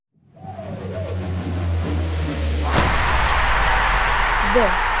This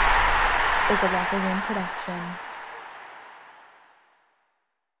is a Locker Room production.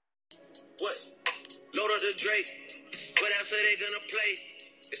 What? Load up the Drake. What else are they gonna play?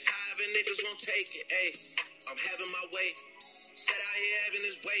 It's however niggas won't take it. Ayy, I'm having my way. Said out here having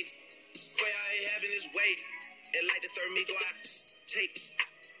his way. Quay out here having his way. And like the third me go out. Take it.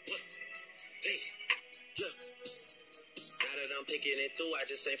 What? Hey. Look. Now that I'm thinking it through, I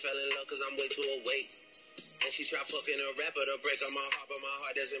just ain't fell in love cause I'm way too awake. And she try fucking a rapper to break on my heart, but my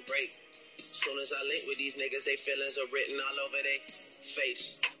heart doesn't break. Soon as I link with these niggas, they feelings are written all over their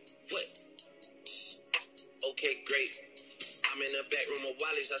face. What? Okay, great. I'm in the back room of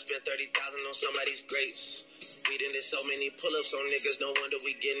Wally's. I spent 30,000 on somebody's grapes. We done did so many pull-ups on niggas, no wonder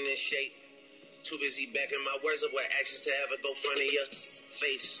we getting in shape. Too busy backing my words up with actions to ever go front of your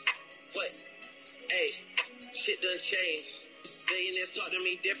face. What? Hey, shit done changed. Billionaires talk to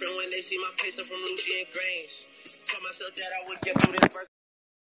me different when they see my pay stuff from Lucy and Grange. Told myself that I would get through this first.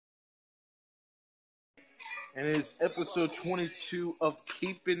 And it is episode 22 of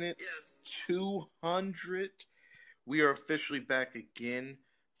Keepin It 200. We are officially back again.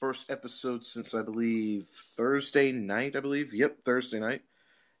 First episode since, I believe, Thursday night, Yep, Thursday night.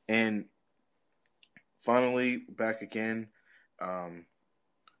 And finally back again.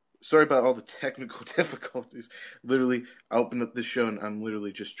 Sorry about all the technical difficulties. Literally, I opened up this show and I'm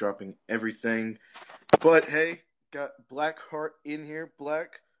literally just dropping everything. But hey, got Blackheart in here.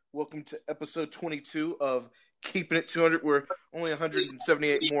 Black, welcome to episode 22 of Keepin It 200. We're only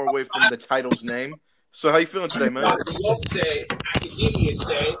 178 more away from the title's name. So how you feeling today, man? What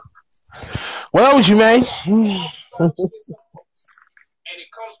up with you, man?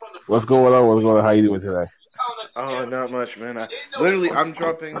 What's going on? How you doing today? Oh, not much, man. I'm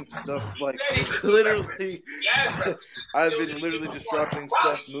dropping stuff like literally. I've been literally just dropping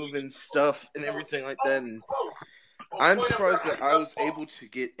stuff, moving stuff, and everything like that. And I'm surprised that I was able to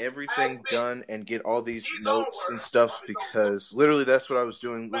get everything done and get all these notes and stuff because literally that's what I was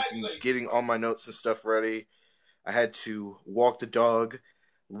doing, getting all my notes and stuff ready. I had to walk the dog,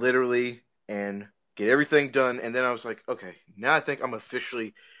 literally, and get everything done. And then I was like, okay, now I think I'm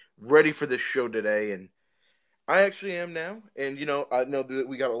officially ready for this show today. And I actually am now. And, I know that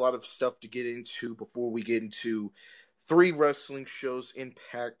we got a lot of stuff to get into before we get into 3 wrestling shows,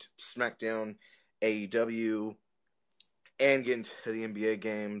 Impact, SmackDown, AEW, and get into the NBA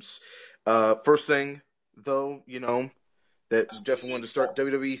games. First thing, though, that definitely wanted to start.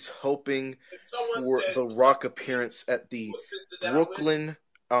 WWE's hoping for the Rock appearance at the Brooklyn,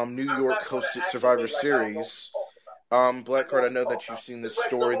 New York hosted Survivor Series. Blackheart, I know that you've seen this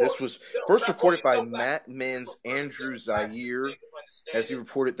story. This was first reported by Matt Mann's Andrew Zaire, as he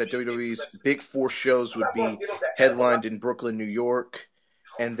reported that WWE's Big 4 shows would be headlined in Brooklyn, New York,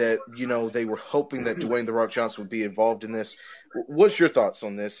 and that, they were hoping that Dwayne The Rock Johnson would be involved in this. What's your thoughts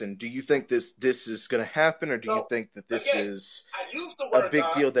on this, and do you think this is going to happen, or do you think that this is a big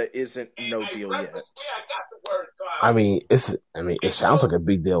deal that isn't no deal yet? It sounds like a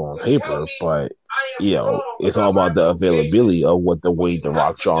big deal on paper, but it's all about the availability of what the way The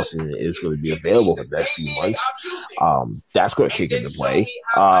Rock Johnson is going to be available for the next few months. That's going to kick into play.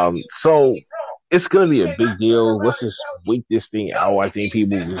 So it's going to be a big deal. Let's just wait this thing out. I think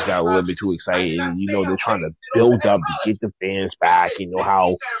people just got a little bit too excited. They're trying to build up to get the fans back.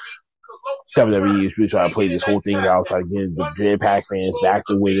 How WWE is really trying to play this whole thing out, trying to get the Impact fans back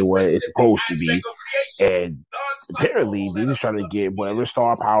the way it's supposed to be. And apparently, they're just trying to get whatever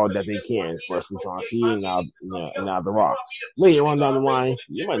star power that they can. First with John Cena and now The Rock. Later on down the line,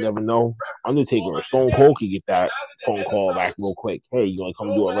 you might never know. Undertaker or Stone Cold can get that phone call back real quick. Hey, you want to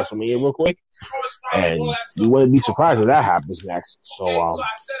come do a WrestleMania real quick? And you wouldn't be surprised if that happens next. So,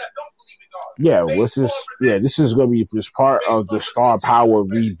 this is going to be just part of the star power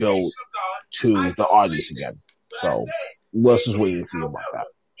rebuild to the audience again. So let's just wait and see about that.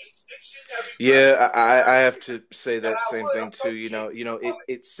 Yeah, I have to say that same thing too.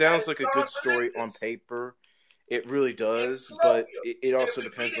 It sounds like a good story on paper. It really does, but it also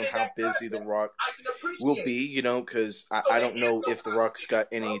depends on how busy The Rock will be, because I don't know if The Rock's got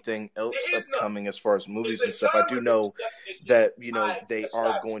anything else upcoming as far as movies and stuff. I do know that, they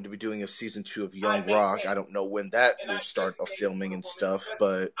are going to be doing a season 2 of Young Rock. I don't know when that will start filming and stuff,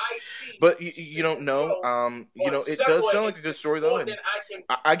 but you don't know. It does sound like a good story, though, and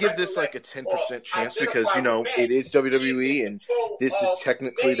I give this like a 10% chance because, it is WWE, and this is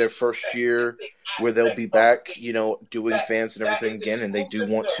technically their first year where they'll be back, doing fans and everything again, and they do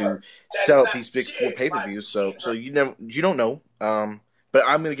want to sell out these big 4 pay-per-views. So you don't know. But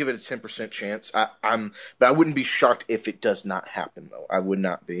I'm going to give it a 10% chance. But I wouldn't be shocked if it does not happen, though. I would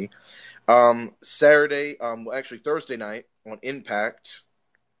not be. Saturday, well, actually Thursday night on Impact,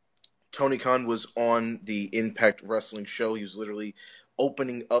 Tony Khan was on the Impact Wrestling show. He was literally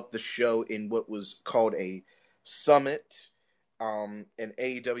opening up the show in what was called a summit. And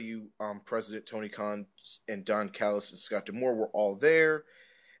AEW President Tony Khan and Don Callis and Scott D'Amore were all there.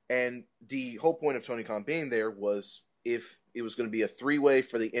 And the whole point of Tony Khan being there was if it was going to be a three-way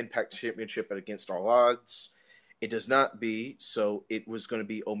for the Impact Championship at Against All Odds. It does not be, so it was going to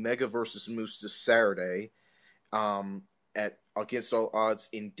be Omega versus Moose this Saturday at Against All Odds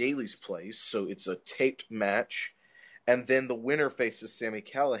in Daly's Place. So it's a taped match. And then the winner faces Sami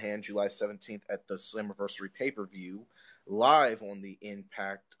Callihan July 17th at the Slammiversary pay-per-view, live on the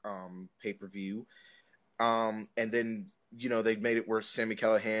Impact pay-per-view. And then, they made it where Sami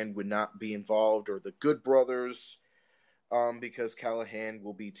Callihan would not be involved, or the Good Brothers, because Callihan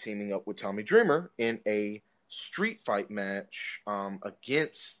will be teaming up with Tommy Dreamer in a street fight match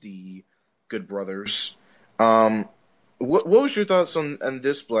against the Good Brothers. What was your thoughts on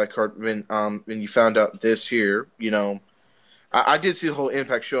this, Blackheart, when you found out this here? I did see the whole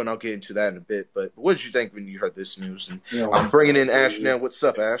Impact show, and I'll get into that in a bit, but what did you think when you heard this news? And I'm bringing in Ash now. What's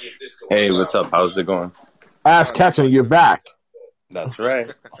up, Ash? Hey, what's up? How's it going? Ash Ketchum, you're back. That's right.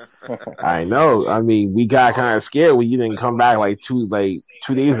 I know. I mean, we got kind of scared when you didn't come back like 2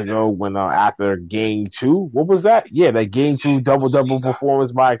 days ago when after Game 2. What was that? Yeah, that Game 2 double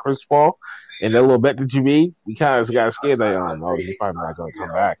performance by Chris Paul and that little bet that you made. We kind of got scared that no, he's probably not going to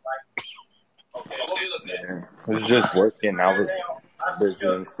come back. Yeah. It was just working. I was busy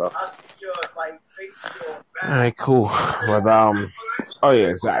and stuff. All right, cool. But oh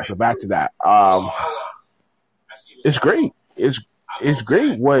yeah, Zach. So back to that. It's great. It's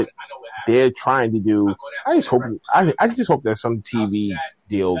great what they're trying to do. I just hope that some TV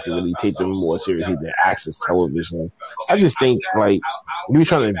deal can really take them more seriously than Access Television. I just think you're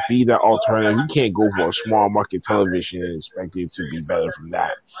trying to be that alternative. You can't go for a small market television and expect it to be better from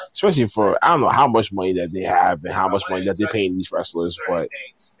that. Especially for I don't know how much money that they have and how much money that they're paying these wrestlers, but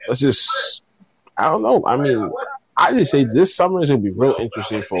I don't know. I mean, I just say this summer is gonna be real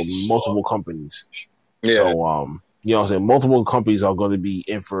interesting for multiple companies. Yeah. So what I'm saying? Multiple companies are going to be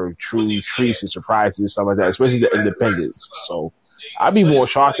in for true treats and surprises and stuff like that, especially the independents. So I'd be more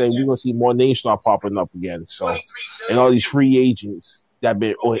shocked that we're going to see more names start popping up again. So, and all these free agents that have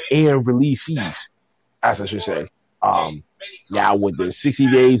been on air releases, as I should say. Now with the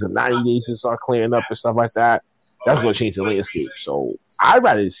 60 days or 90 days to start clearing up and stuff like that, that's going to change the landscape. So I'd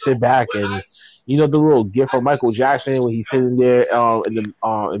rather sit back and, the little gift from Michael Jackson when he's sitting there in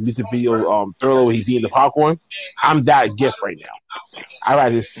the music video Thriller when he's eating the popcorn. I'm that gift right now. I'd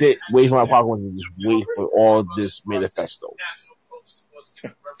rather sit, wait for my popcorn, and just wait for all this manifesto.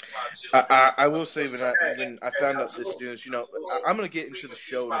 I will say when I found out this news, I'm going to get into the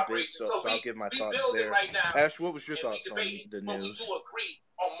show in a bit, so I'll give my thoughts there. Ash, what was your thoughts on the news?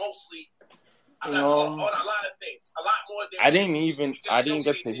 I didn't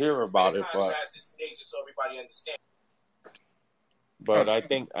get to hear about it, but I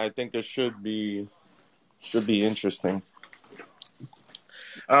think it should be interesting.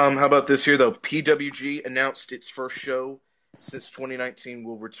 How about this here though? PWG announced its first show since 2019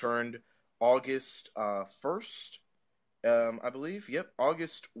 will return August 1st, I believe. Yep,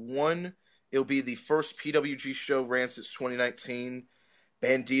 August 1. It'll be the first PWG show ran since 2019.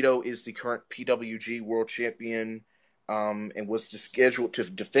 Bandito is the current PWG World Champion and was scheduled to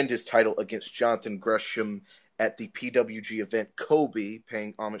defend his title against Jonathan Gresham at the PWG event Kobe,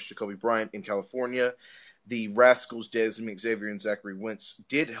 paying homage to Kobe Bryant in California. The Rascals, Desmond Xavier and Zachary Wentz,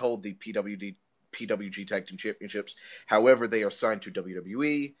 did hold the PWG Tag Team Championships. However, they are signed to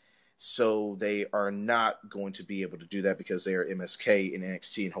WWE, so they are not going to be able to do that because they are MSK in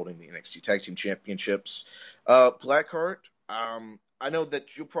NXT and holding the NXT Tag Team Championships. Blackheart, I know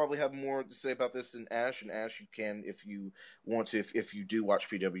that you'll probably have more to say about this than Ash, and Ash, you can if you want to, if you do watch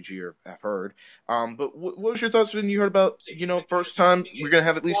PWG or have heard. But what was your thoughts when you heard about, first time we're going to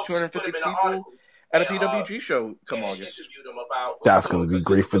have at least 250 people at a PWG show come August? That's going to be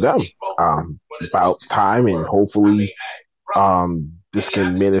great for them. About time, and hopefully this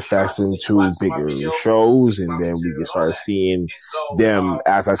can manifest into bigger shows, and then we can start seeing them,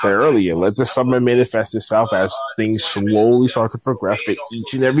 as I said earlier, let the summer manifest itself as things slowly start to progress for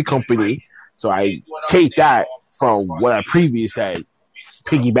each and every company. So I take that from what I previously said,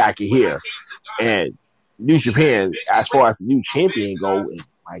 piggyback it here. And New Japan, as far as the new champion go, and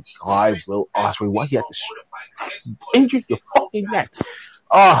my God, Will Ospreay, why he had to injure your fucking neck?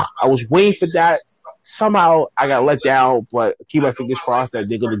 I was waiting for that. Somehow I got let down, but keep my fingers crossed that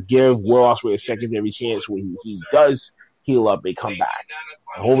they're going to give Will Ospreay a secondary chance when he does heal up and come back.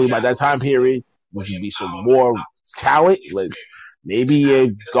 Hopefully by that time period, we can be some more talent.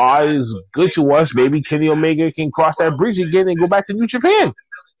 Maybe God is good to us. Maybe Kenny Omega can cross that bridge again and go back to New Japan.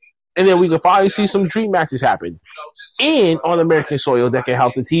 And then we can finally see some dream matches happen. And on American soil that can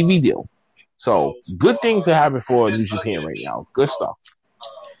help the TV deal. So, good things to happen for New Japan right now. Good stuff.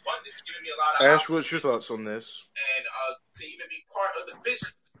 Ash, what's your thoughts on this?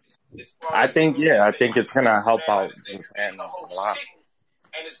 I think it's gonna help out Japan a lot.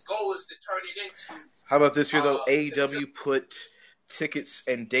 How about this year, though? AEW put tickets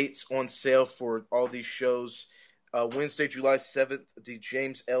and dates on sale for all these shows. Wednesday, July 7th, the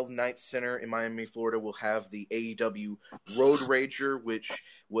James L. Knight Center in Miami, Florida will have the AEW Road Rager, which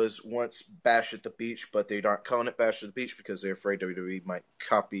was once Bash at the Beach, but they're not calling it Bash at the Beach because they're afraid WWE might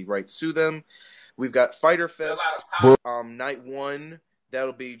copyright sue them. We've got Fyter Fest, night 1.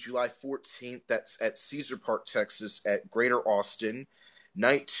 That'll be July 14th. That's at Caesar Park, Texas, at Greater Austin.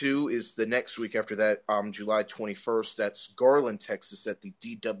 Night 2 is the next week after that, July 21st. That's Garland, Texas, at the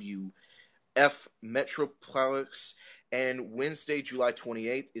DWF Metroplex. And Wednesday, July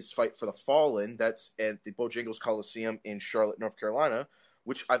 28th, is Fight for the Fallen. That's at the Bojangles Coliseum in Charlotte, North Carolina,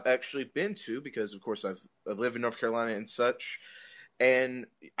 which I've actually been to because, of course, I live in North Carolina and such. And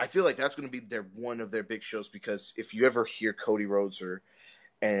I feel like that's going to be one of their big shows because if you ever hear Cody Rhodes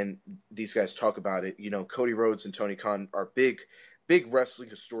and these guys talk about it, Cody Rhodes and Tony Khan are big wrestling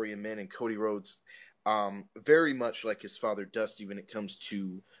historian men, and Cody Rhodes, very much like his father Dusty when it comes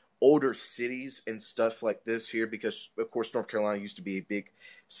to older cities and stuff like this here, because of course North Carolina used to be a big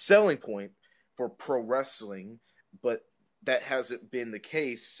selling point for pro wrestling, but that hasn't been the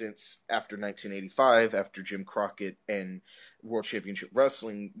case since after 1985, after Jim Crockett and World Championship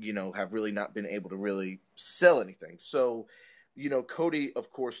Wrestling, have really not been able to really sell anything. So, Cody,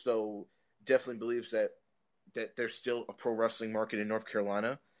 of course, though, definitely believes that there's still a pro wrestling market in North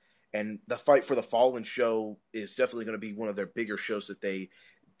Carolina, and the Fight for the Fallen show is definitely going to be one of their bigger shows that they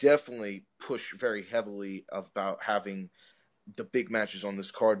definitely push very heavily about having the big matches on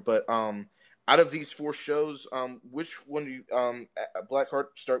this card. But out of these 4 shows, which one do you, Blackheart,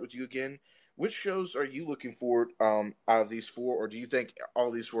 start with you again? Which shows are you looking for out of these 4, or do you think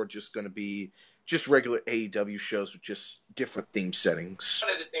all these 4 are just going to be just regular AEW shows with just different theme settings?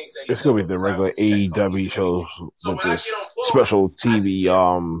 It's gonna be the regular AEW shows with this special TV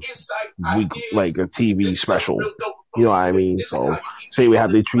week, like a TV special. You know what I mean? So say we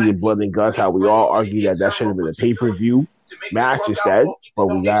have they treated Blood and Guts, how we all argue that should have been a pay-per-view match instead, but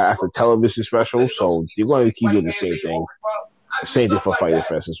we got as a television special, so they're going to keep doing the same thing. Same thing for Fyter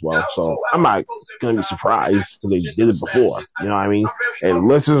Fest as well. So I'm not gonna be surprised because they did it before. You know what I mean? And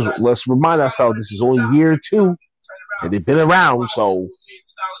let's remind ourselves this is only year 2 and they've been around, so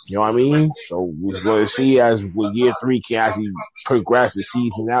you know what I mean? So we're going to see as with year 3 can actually progress the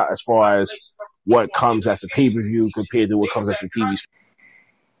season out as far as what comes as a pay-per-view compared to what comes as a TV.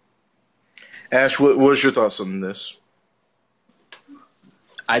 Ash, what's your thoughts on this?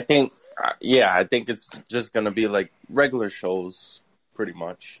 I think it's just gonna be like regular shows, pretty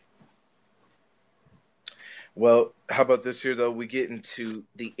much. Well, how about this here, though? We get into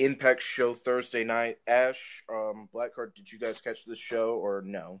the Impact show Thursday night. Ash, Blackheart, did you guys catch this show or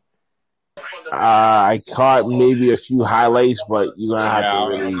no? I caught maybe a few highlights, but you're going to have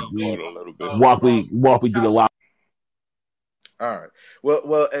to really walk me through the lot. All right.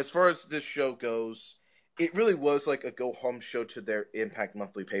 Well, as far as this show goes, it really was like a go-home show to their Impact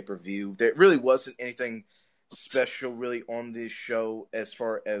Monthly pay-per-view. There really wasn't anything special really on this show as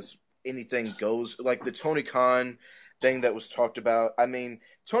far as anything goes. Like the Tony Khan thing that was talked about. I mean,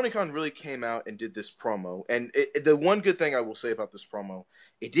 Tony Khan really came out and did this promo. And the one good thing I will say about this promo,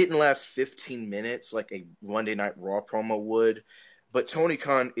 it didn't last 15 minutes like a Monday Night Raw promo would. But Tony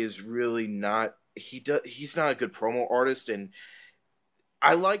Khan is really not – he's not a good promo artist, and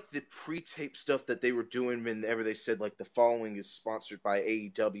I like the pre-tape stuff that they were doing whenever they said, like, the following is sponsored by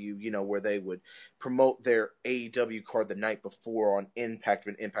AEW, where they would promote their AEW card the night before on Impact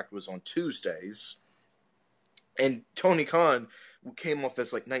when Impact was on Tuesdays. And Tony Khan came off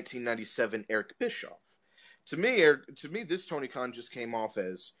as, like, 1997 Eric Bischoff. To me, this Tony Khan just came off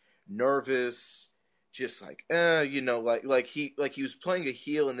as nervous, just like, like he was playing a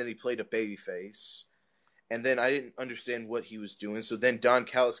heel and then he played a babyface. And then I didn't understand what he was doing. So then Don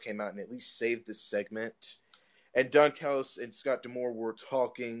Callis came out and at least saved this segment. And Don Callis and Scott D'Amore were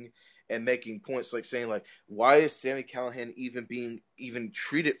talking and making points like saying, like, why is Sami Callihan even being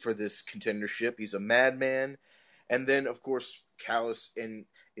treated for this contendership? He's a madman. And then, of course, Callis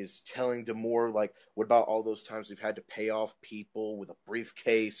is telling D'Amore, like, what about all those times we've had to pay off people with a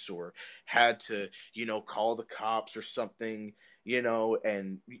briefcase or had to, call the cops or something,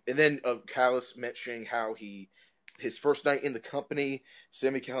 and then Callis mentioning how his first night in the company,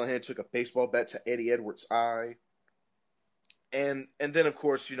 Sammy Callahan took a baseball bat to Eddie Edwards' eye. And then, of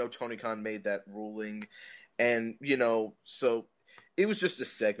course, Tony Khan made that ruling. And, so it was just a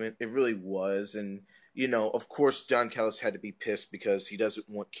segment. It really was. And, of course, Don Callis had to be pissed because he doesn't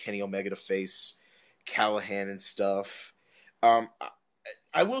want Kenny Omega to face Callahan and stuff.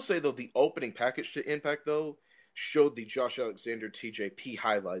 I will say, though, the opening package to Impact, though, showed the Josh Alexander TJP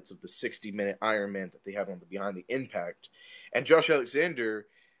highlights of the 60-minute Iron Man that they had on the Behind the Impact. And Josh Alexander,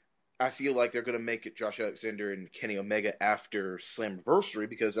 I feel like they're going to make it Josh Alexander and Kenny Omega after Slammiversary,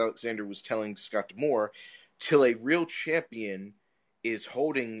 because Alexander was telling Scott D'Amore, till a real champion is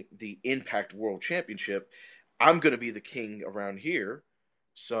holding the Impact World Championship, I'm going to be the king around here.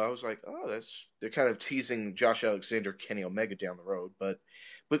 So I was like, oh, they're kind of teasing Josh Alexander, Kenny Omega down the road. But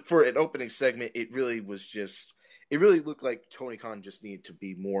for an opening segment, it really looked like Tony Khan just needed to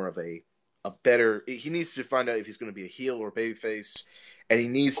be more of a better. He needs to find out if he's going to be a heel or a babyface, and he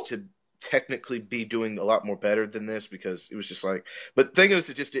needs to technically be doing a lot more better than this, because it was just like. But the thing is,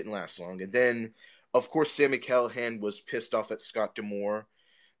 it just didn't last long. And then, of course, Sami Callihan was pissed off at Scott D'Amore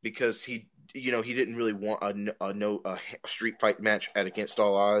because he didn't really want a street fight match at Against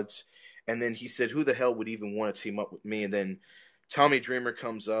All Odds. And then he said, who the hell would even want to team up with me? And then Tommy Dreamer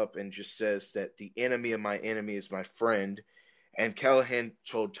comes up and just says that the enemy of my enemy is my friend. And Callahan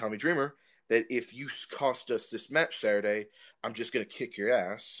told Tommy Dreamer that if you cost us this match Saturday, I'm just going to kick your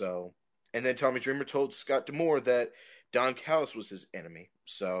ass. So, and then Tommy Dreamer told Scott D'Amore that Don Callis was his enemy.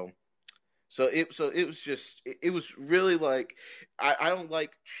 So it was really like, I don't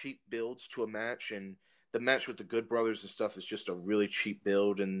like cheap builds to a match, and the match with the Good Brothers and stuff is just a really cheap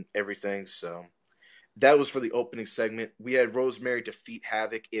build and everything. So that was for the opening segment. We had Rosemary defeat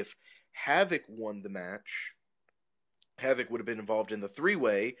Havoc. If Havoc won the match, Havoc would have been involved in the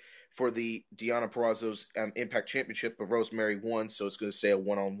three-way for the Deonna Purrazzo's Impact Championship, but Rosemary won, so it's going to stay a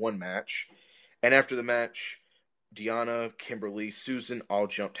one-on-one match. And after the match, Deonna, Kimberly, Susan all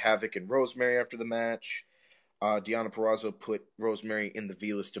jumped Havoc and Rosemary after the match. Deonna Purrazzo put Rosemary in the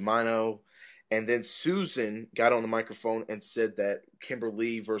Velas de Mano. And then Susan got on the microphone and said that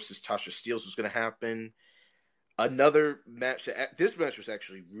Kimberly versus Tasha Steelz was going to happen. Another match. This match was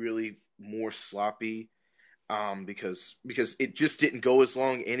actually really more sloppy because it just didn't go as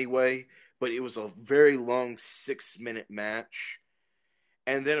long anyway. But it was a very long 6-minute match.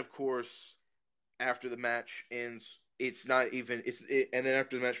 And then, of course, after the match ends, and then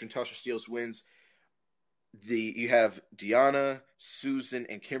after the match, when Tasha Steelz wins, you have Deonna, Susan,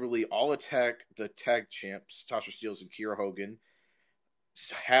 and Kimberly all attack the tag champs, Tasha Steelz and Kiera Hogan.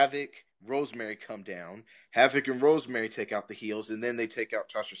 Havoc, Rosemary come down. Havoc and Rosemary take out the heels, and then they take out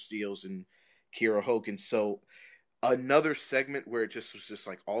Tasha Steelz and Kiera Hogan. So another segment where it just was just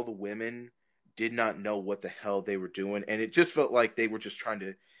like all the women did not know what the hell they were doing, and it just felt like they were just trying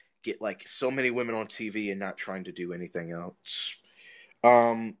to get like so many women on TV and not trying to do anything else.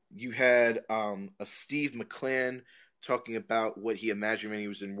 You had a Steve McClan talking about what he imagined when he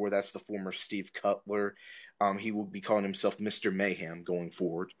was in war. That's the former Steve Cutler. He will be calling himself Mr. Mayhem going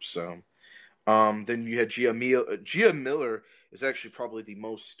forward. So, then you had Gia Miller is actually probably the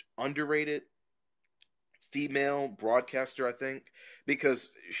most underrated female broadcaster, I think, because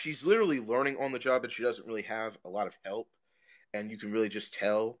she's literally learning on the job and she doesn't really have a lot of help, and you can really just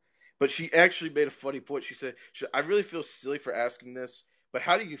tell. But she actually made a funny point. She said, I really feel silly for asking this, but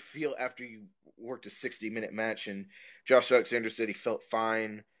how do you feel after you worked a 60-minute match? And Josh Alexander said he felt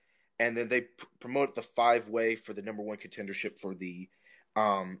fine. And then they promoted the 5-way for the number one contendership for the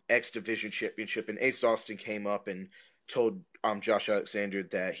X Division Championship. And Ace Austin came up and told Josh Alexander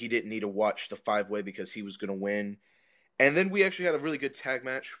that he didn't need to watch the 5-way because he was going to win. And then we actually had a really good tag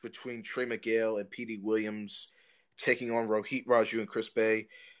match between Trey Miguel and P.D. Williams taking on Rohit Raju and Chris Bay.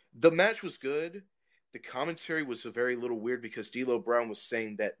 The match was good. The commentary was a very little weird because D'Lo Brown was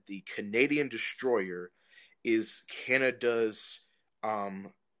saying that the Canadian Destroyer is Canada's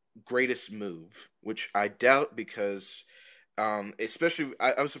greatest move, which I doubt because especially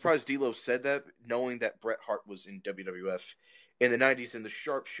I was surprised D'Lo said that, knowing that Bret Hart was in WWF in the 90s and the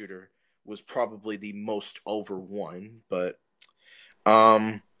Sharpshooter was probably the most over one. But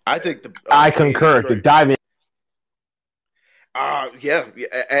I think I concur. To dive in. Yeah.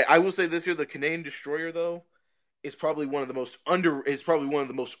 I will say this here: the Canadian Destroyer, though, is probably one of the most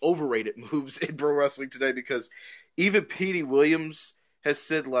overrated moves in pro wrestling today, because even Petey Williams has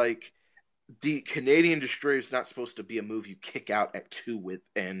said like the Canadian Destroyer is not supposed to be a move you kick out at 2 with,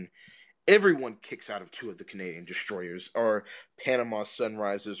 and everyone kicks out of 2 of the Canadian Destroyers, or Panama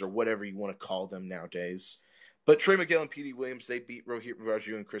Sunrises, or whatever you want to call them nowadays. But Trey Miguel and Petey Williams, they beat Rohit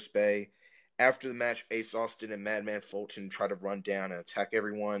Raju and Chris Bay. After the match, Ace Austin and Madman Fulton tried to run down and attack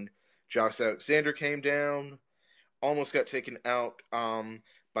everyone. Josh Alexander came down, almost got taken out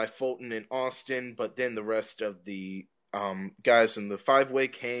by Fulton and Austin, but then the rest of the guys in the 5-way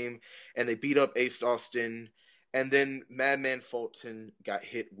came and they beat up Ace Austin. And then Madman Fulton got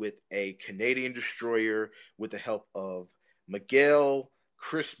hit with a Canadian Destroyer with the help of Miguel,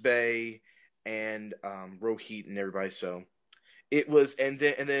 Chris Bay, and Rohit and everybody. So it was, and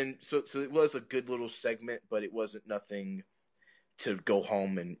then so it was a good little segment, but it wasn't nothing to go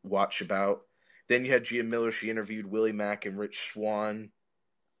home and watch about. Then you had Gia Miller. She interviewed Willie Mack and Rich Swann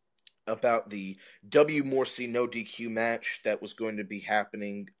about the W. Morrissey no DQ match that was going to be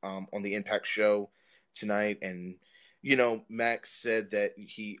happening on the Impact show tonight. And, Mack said that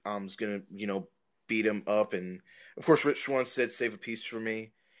he was going to, beat him up. And, of course, Rich Swann said, save a piece for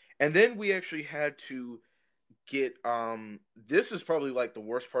me. And then we actually had to get this is probably like the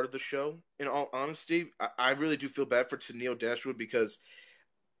worst part of the show, in all honesty. I really do feel bad for Tennille Dashwood, because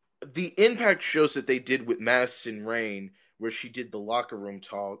the Impact shows that they did with Madison Rain, where she did the locker room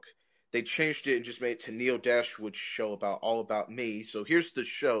talk, they changed it and just made it Tennille Dashwood's show all about me. So here's the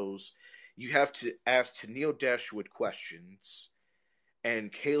shows. You have to ask Tennille Dashwood questions,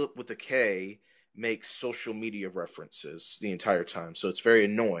 and Caleb with a K makes social media references the entire time. So it's very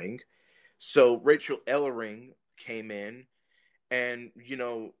annoying. So Rachel Ellering came in, and,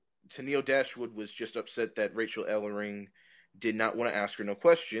 Tennille Dashwood was just upset that Rachel Ellering did not want to ask her no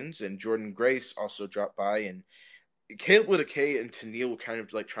questions, and Jordan Grace also dropped by, and Caleb with a K and Tennille were kind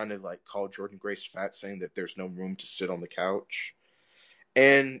of like trying to like call Jordan Grace fat, saying that there's no room to sit on the couch.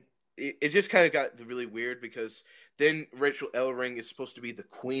 And it just kind of got really weird, because then Rachel Ellering is supposed to be the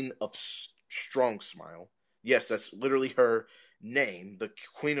Queen of Strong Smile. Yes, that's literally her name, the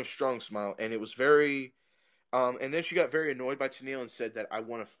Queen of Strong Smile. And it was very and then she got very annoyed by Tennille and said that, I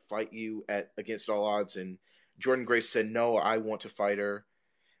want to fight you against all odds. And Jordan Grace said, no, I want to fight her.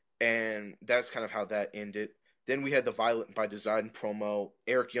 And that's kind of how that ended. Then we had the Violent by Design promo.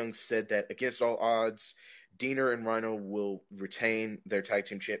 Eric Young said that against all odds, Diener and Rhino will retain their tag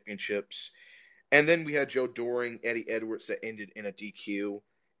team championships. And then we had Joe Doring, Eddie Edwards, that ended in a DQ.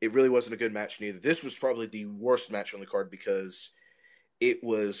 It really wasn't a good match neither. This was probably the worst match on the card, because it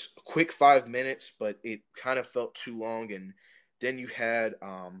was a quick 5 minutes, but it kind of felt too long. And then you had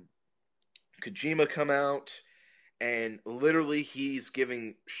Kojima come out, and literally he's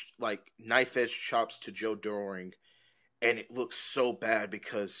giving like knife edge chops to Joe Doring, and it looks so bad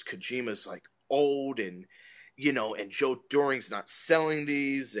because Kojima's like old, and and Joe Doring's not selling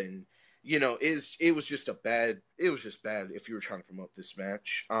these, and it was just bad if you were trying to promote this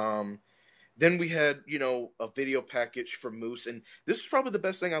match. Then we had a video package for Moose, and this is probably the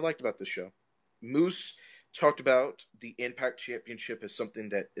best thing I liked about this show. Moose talked about the Impact Championship as something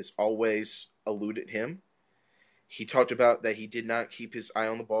that has always eluded him. He talked about that he did not keep his eye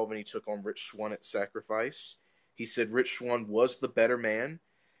on the ball when he took on Rich Swann at Sacrifice. He said Rich Swann was the better man.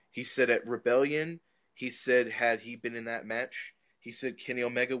 He said at Rebellion, he said had he been in that match, he said Kenny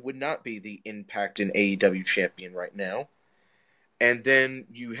Omega would not be the Impact and AEW champion right now. And then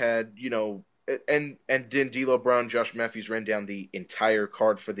you had, and then D'Lo Brown, Josh Matthews ran down the entire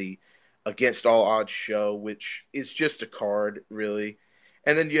card for the Against All Odds show, which is just a card, really.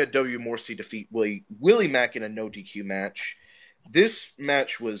 And then you had W. Morrissey defeat Willie Mack in a no DQ match. This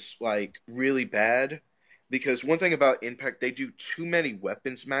match was like really bad, because one thing about Impact, they do too many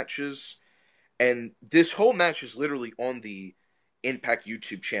weapons matches, and this whole match is literally on the Impact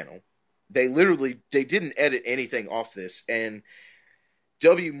YouTube channel. They didn't edit anything off this, and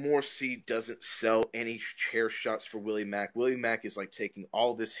W. Morrissey doesn't sell any chair shots for Willie Mack. Willie Mack is like taking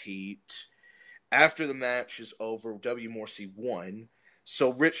all this heat. After the match is over, W. Morrissey won.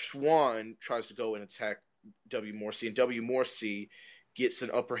 So Rich Swann tries to go and attack W. Morrissey, and W. Morrissey gets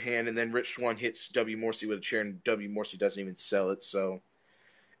an upper hand, and then Rich Swann hits W. Morrissey with a chair, and W. Morrissey doesn't even sell it. So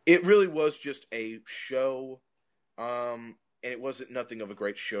it really was just a show, and it wasn't nothing of a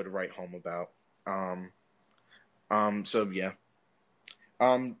great show to write home about. So yeah.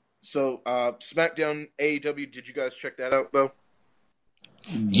 SmackDown AEW, did you guys check that out though?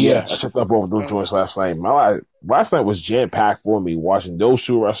 Yeah, I checked out both of those joints last night. Last night was jam packed for me, watching those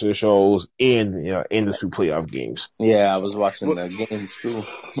 2 wrestling shows and in the 2 playoff games. Yeah, I was watching the games too.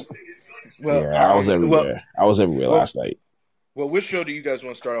 I was everywhere. I was everywhere last night. Well, which show do you guys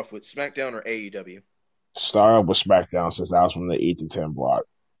want to start off with, SmackDown or AEW? Start off with SmackDown, since I was from the 8 to 10 block.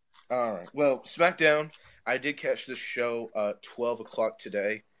 All right. Well, SmackDown. I did catch this show 12 o'clock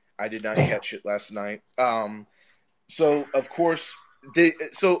today. I did not Damn. catch it last night. So of course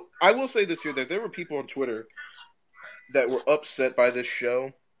So I will say this here that there were people on Twitter that were upset by this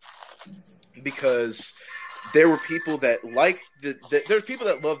show because there were people that like there's people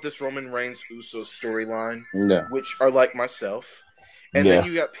that love this Roman Reigns Usos storyline, Yeah. which are like myself, and then Yeah.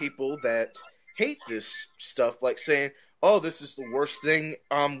 you got people that hate this stuff, like saying, "Oh, this is the worst thing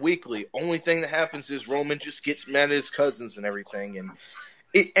weekly. Only thing that happens is Roman just gets mad at his cousins and everything." And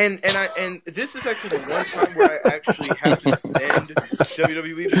this is actually the one time where I actually have to defend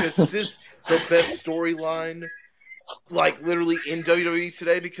WWE because this is the best storyline, like literally in WWE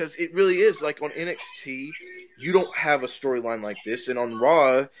today, because it really is. Like on NXT, you don't have a storyline like this, and on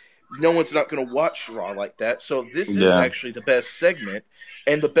Raw, no one's not going to watch Raw like that. So this is Yeah. actually the best segment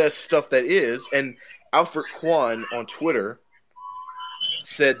and the best stuff that is. And Alfred Kwan on Twitter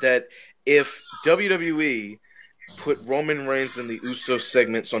said that if WWE put Roman Reigns and the Usos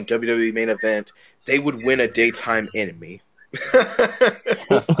segments on WWE Main Event, they would win a daytime Emmy.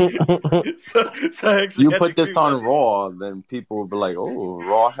 So I actually You had to put this agree with on that. Raw, then people will be like, "Oh,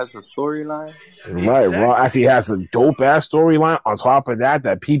 Raw has a storyline." Right, Raw Exactly. actually has a dope ass storyline. On top of that,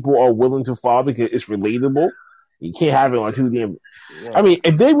 that people are willing to follow because it's relatable. You can't have it on too damn. I Yeah. mean,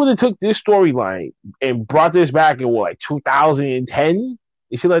 if they would have took this storyline and brought this back in what, like 2010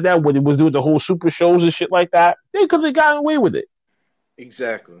 and shit like that, when it was doing the whole super shows and shit like that, they could have gotten away with it.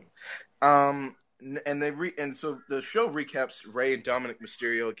 Exactly. And so the show recaps Rey and Dominic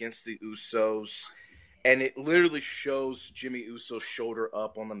Mysterio against the Usos, and it literally shows Jimmy Uso's shoulder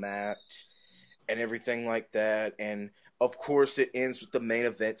up on the mat and everything like that. And of course, it ends with the main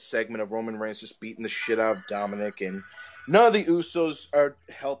event segment of Roman Reigns just beating the shit out of Dominic, and none of the Usos are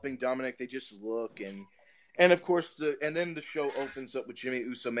helping Dominic. They just look, and of course then the show opens up with Jimmy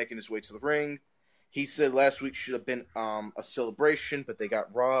Uso making his way to the ring. He said last week should have been a celebration, but they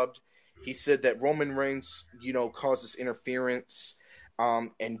got robbed. He said that Roman Reigns, caused this interference,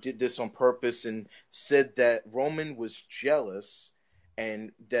 and did this on purpose, and said that Roman was jealous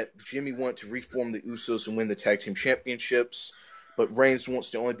and that Jimmy wanted to reform the Usos and win the tag team championships, but Reigns wants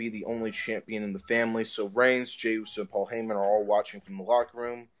to only be the only champion in the family. So Reigns, Jey Uso, and Paul Heyman are all watching from the locker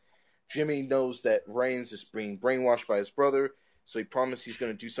room. Jimmy knows that Reigns is being brainwashed by his brother, so he promised he's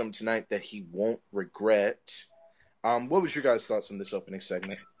going to do something tonight that he won't regret. What was your guys' thoughts on this opening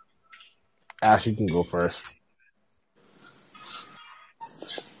segment? Ash, you can go first.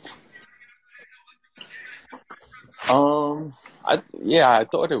 I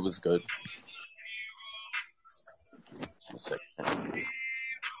thought it was good. A second.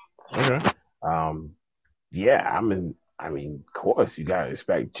 Okay. Yeah, I mean, of course, you gotta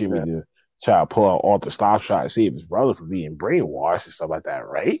expect Jimmy Yeah. to try to pull out all the stops, try to save his brother from being brainwashed and stuff like that,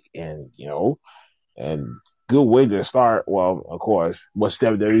 right? And good way to start. Well, of course, what's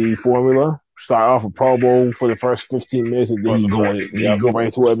WWE formula? Start off a promo for the first 15 minutes, and then For you the go first, in, you yep. go right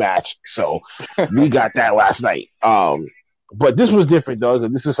into a match. So we got that last night. But this was different, though,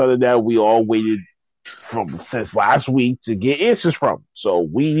 because this is something that we all waited from since last week to get answers from. So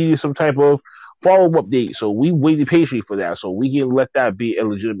we needed some type of follow up date. So we waited patiently for that. So we can let that be a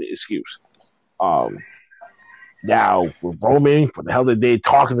legitimate excuse. Um, Now with Roman, what the hell did they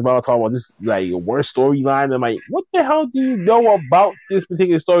talking about this like your worst storyline? I'm like, what the hell do you know about this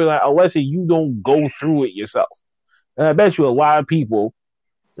particular storyline unless you don't go through it yourself? And I bet you a lot of people,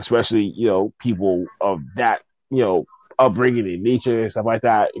 especially people of that upbringing in nature and stuff like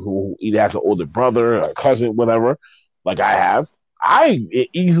that, who either has an older brother, a cousin, whatever, like I have, I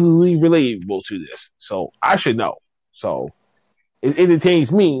easily relatable to this, so I should know. So it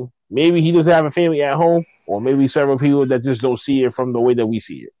entertains me. Maybe he doesn't have a family at home, or maybe several people that just don't see it from the way that we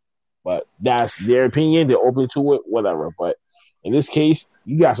see it. But that's their opinion. They're open to it, whatever. But in this case,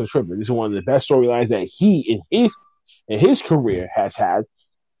 you guys are tripping. This is one of the best storylines that he in his career has had.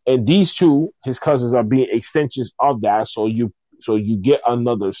 And these two, his cousins, are being extensions of that. So you get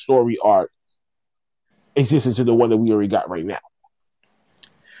another story arc existing to the one that we already got right now.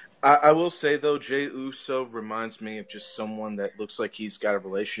 I will say, though, Jey Uso reminds me of just someone that looks like he's got a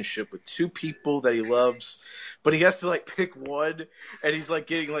relationship with two people that he loves, but he has to, pick one, and he's,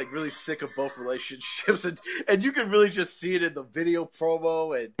 getting, really sick of both relationships, and you can really just see it in the video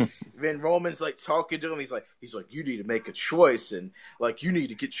promo, and then Roman's, talking to him, he's like, you need to make a choice, and, you need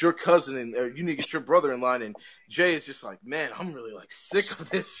to get your cousin in, or you need to get your brother in line, and Jay is just like, man, I'm really, sick of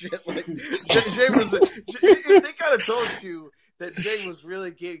this shit, Jay was, if they kind of told you that Jay was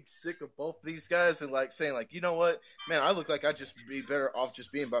really getting sick of both these guys and like saying like, you know what, man, I look like I'd just be better off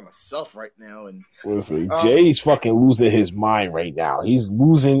just being by myself right now. And Listen, Jay's fucking losing his mind right now. He's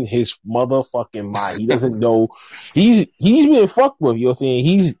losing his motherfucking mind. He doesn't know. He's being fucked with. You know what I'm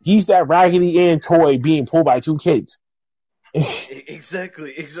saying? He's that Raggedy Ann toy being pulled by two kids.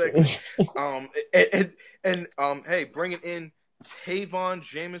 Exactly. Hey, bringing in Tavon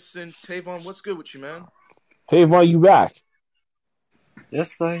Jamieson. Tavon, what's good with you, man? Tavon, you back?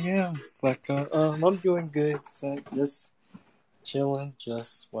 Yes, I am. I'm doing good. So just chilling.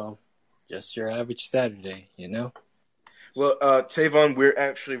 Just your average Saturday, you know. Well, Tavon, we're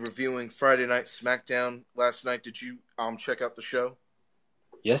actually reviewing Friday Night Smackdown last night. Did you check out the show?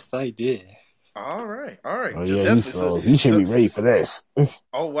 Yes, I did. All right. Oh yeah, he should be ready for this.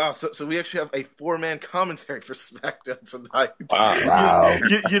 Oh wow! So we actually have a 4-man commentary for SmackDown tonight. Wow.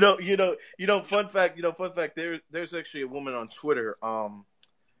 You know. Fun fact. There's actually a woman on Twitter.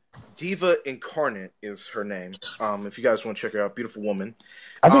 Diva Incarnate is her name. If you guys want to check her out, beautiful woman.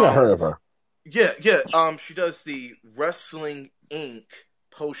 I think I heard of her. Yeah. She does the Wrestling Inc.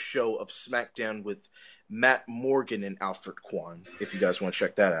 post show of SmackDown with Matt Morgan and Alfred Kwan. If you guys want to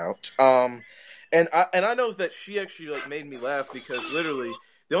check that out. And I know that she actually like made me laugh because literally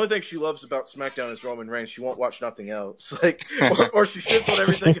the only thing she loves about SmackDown is Roman Reigns. She won't watch nothing else. Like or she shits on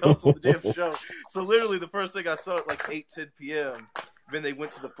everything else on the damn show. So literally the first thing I saw at like 8:10 p.m. Then they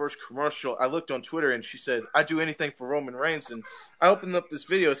went to the first commercial. I looked on Twitter and she said, "I'd do anything for Roman Reigns." And I opened up this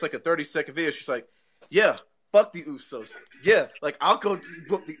video. It's like a 30-second video. She's like, "Yeah, fuck the Usos. Yeah, like I'll go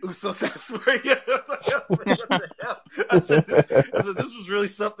whoop the Usos ass for you." What the hell? I said, this was really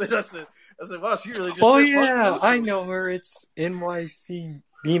something. I said, wow, she really just. Oh said, fuck yeah, the Usos. I know her. It's NYC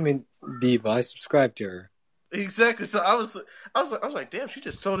Demon Diva. I subscribe to her. Exactly. So I was like, damn, she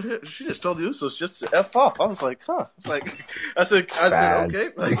just told the Usos just to F off. I was like, huh. I said, okay.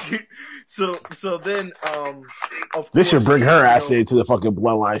 Like, so then, of course, This should bring her ass into the fucking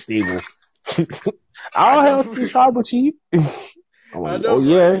bloodline stable. I'll help you, tribal chief. I'm like, know, oh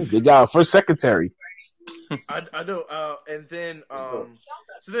yeah, right? they got a first secretary. I know. And then,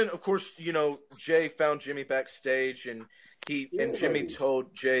 so then, of course, Jay found Jimmy backstage, and Jimmy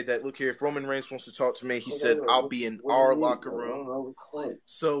told Jay that, look here, if Roman Reigns wants to talk to me, he said, I'll be in our locker room.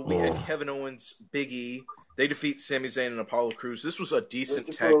 So we had Kevin Owens, Big E. They defeat Sami Zayn and Apollo Crews. This was a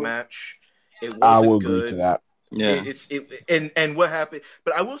decent tag match. It wasn't I will good. agree to that. Yeah. And what happened?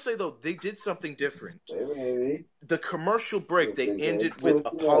 But I will say though, they did something different. The commercial break they ended with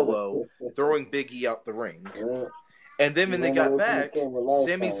Apollo throwing Big E out the ring, and then when they got back,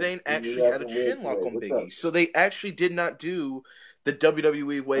 Sami Zayn actually had a chin lock on Big E. So they actually did not do the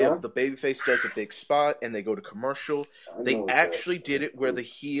WWE way of the babyface does a big spot and they go to commercial. They actually did it where the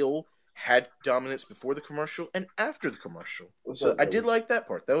heel had dominance before the commercial and after the commercial. So I did like that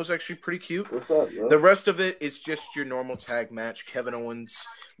part. That was actually pretty cute. The rest of it is just your normal tag match. Kevin Owens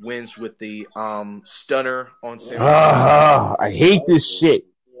wins with the stunner on Sami Zayn. I hate this shit.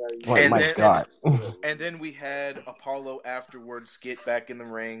 Like, And my then- God. And then we had Apollo afterwards get back in the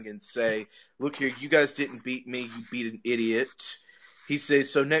ring and say, look here, you guys didn't beat me, you beat an idiot. He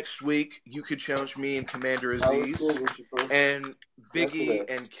says, so next week you could challenge me and Commander Aziz. And Big E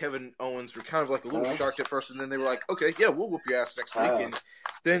and Kevin Owens were kind of like a little shocked at first, and then they were like, okay, yeah, we'll whoop your ass next week. And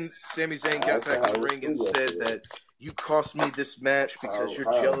then Sami Zayn got back in the ring and said that you cost me this match because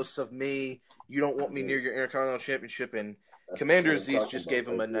you're jealous of me. You don't want me near your Intercontinental Championship. And Commander Aziz just gave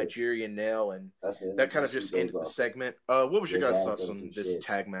him a Nigerian nail, and that kind of just ended the segment. What was your guys' thoughts on this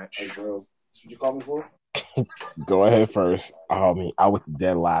tag match? Go ahead first. I mean, I was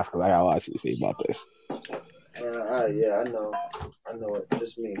dead last because I got a lot of shit to say about this. Yeah, I know it.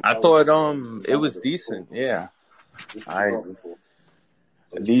 Just me. I thought it was decent. Yeah,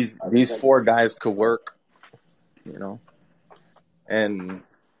 these four guys could work, and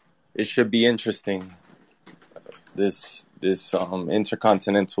it should be interesting. This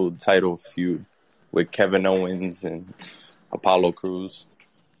intercontinental title feud with Kevin Owens and Apollo Crews.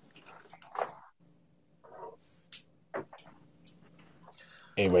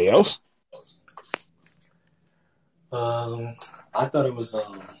 Anybody else? I thought it was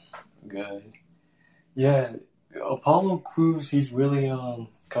good. Yeah, Apollo Crews, he's really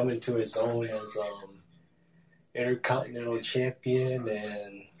coming to his own as Intercontinental Champion,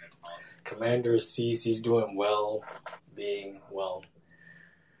 and Commander Aziz, he's doing well, being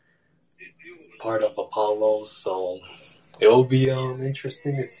part of Apollo. So it'll be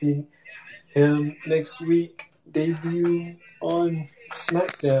interesting to see him next week debut on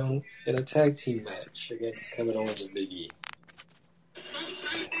SmackDown in a tag team match against Kevin Owens and Big E.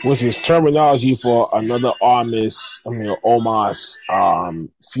 which is terminology for another Omos,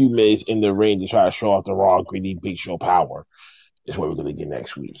 few minutes in the ring to try to show off the Raw gritty Big Show power. Is what we're gonna get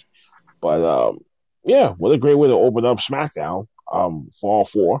next week. But yeah, what a great way to open up SmackDown. For all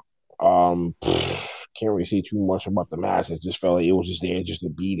four. Can't really say too much about the match. I just felt like it was just there just to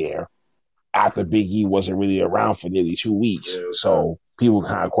be there. After Big E wasn't really around for nearly 2 weeks, so people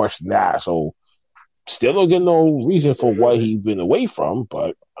kind of question that. So still don't get no reason for what he's been away from,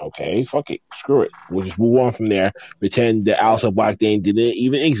 but okay, fuck it, screw it. We'll just move on from there. Pretend the Alistair Black thing didn't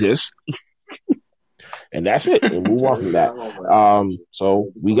even exist, and that's it. And move on from that.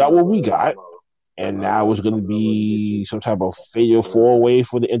 So we got what we got, and now it's going to be some type of fatal 4-way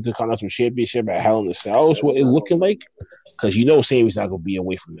for the Intercontinental Championship at Hell in a Cell. Is what it's looking like, because Sammy's not going to be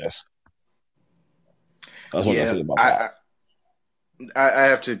away from this. That's what I think about that. I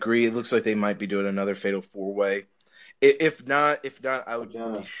have to agree. It looks like they might be doing another fatal 4-way. If not, I would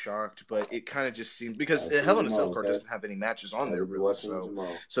be shocked. But it kind of just seems because the Hell in a Cell card doesn't have any matches on there really, so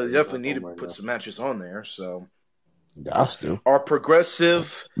they definitely need to put some matches on there. So our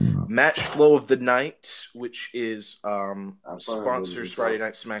progressive match flow of the night, which is sponsors Friday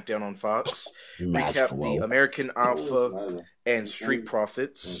Night Smackdown on Fox, recap the American Alpha and Street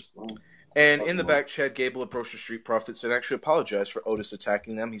Profits. And in the back, Chad Gable approached the Street Profits and actually apologized for Otis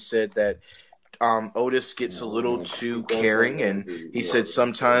attacking them. He said that Otis gets a little too caring, and he said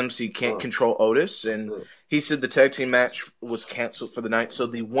sometimes he can't control Otis. And he said the tag team match was canceled for the night. So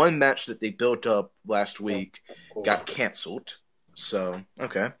the one match that they built up last week got canceled. So,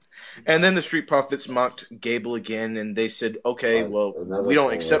 okay. And then the Street Profits mocked Gable again, and they said, okay, well, we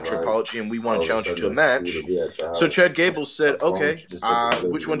don't accept your apology, and we want to challenge you to a match. So Chad Gable said, okay,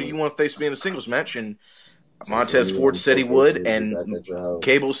 which one do you want to face me in a singles match? And Montez Ford said he would, and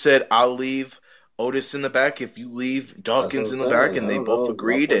Gable said, I'll leave Otis in the back if you leave Dawkins in the back, and they both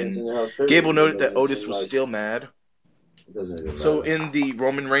agreed. And Gable noted that Otis was still mad. So in the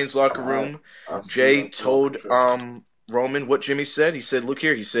Roman Reigns locker room, Jay told Roman what Jimmy said. He said, look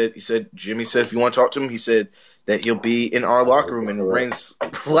here, he said Jimmy said if you want to talk to him, he said that he'll be in our locker room. And Reigns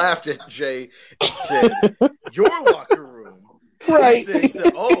laughed at Jay and said, your locker room? Right. He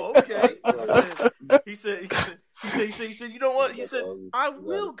said, oh, okay. He said, you know what? He said, I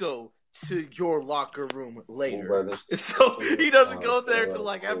will go to your locker room later. So he doesn't go there till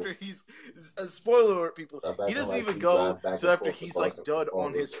like after he's spoiler alert, people. He doesn't even go till after he's like done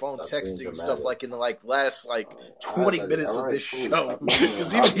on his phone texting and stuff like in the like last like 20 minutes of this show.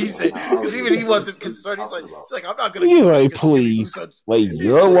 Because even he wasn't concerned. He's like I'm not gonna. He's like, please, like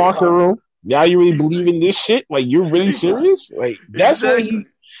your locker room. Now you really believe in this shit? Like you're really serious? Like that's exactly.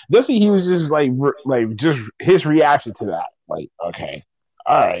 What he was just like just his reaction to that. Like okay.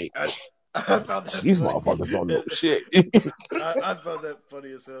 All right. I found that these motherfuckers don't know shit. I found that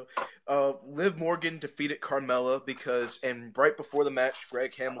funny as hell. Liv Morgan defeated Carmella and right before the match,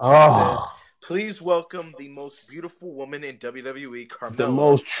 Greg Hamilton said, please welcome the most beautiful woman in WWE, Carmella. The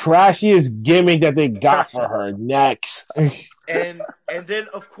most trashiest gimmick that they got for her. Next. And then,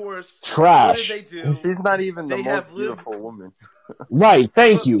 of course, trash. What did they do? She's not even the most beautiful woman. Right,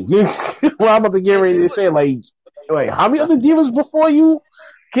 thank you. Well, I'm about to get ready to say, like, how many other divas before you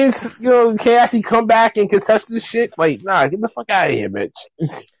can actually come back and contest this shit? Like, nah, get the fuck out of here, bitch.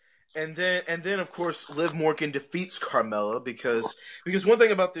 And then of course Liv Morgan defeats Carmella because one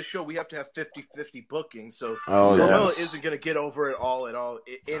thing about this show, we have to have 50-50 booking, so Carmella isn't going to get over it all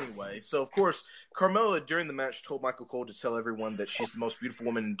anyway. So of course Carmella during the match told Michael Cole to tell everyone that she's the most beautiful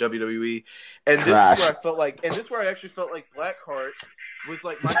woman in WWE, and this is where I actually felt like Blackheart was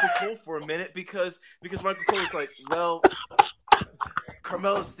like Michael Cole for a minute because Michael Cole was like, well,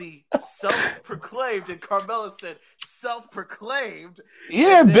 Carmella's the self-proclaimed, and Carmella said self-proclaimed.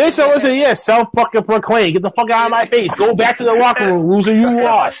 Yeah, bitch, I was saying, self-fucking-proclaimed. Get the fuck out of my face. Go back to the locker room, loser, you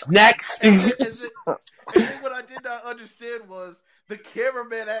lost. Next. And then what I did not understand was the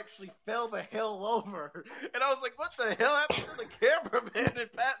cameraman actually fell the hell over. And I was like, what the hell happened to the cameraman?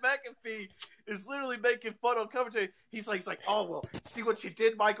 And Pat McAfee is literally making fun on commentary. He's like, oh, well, see what you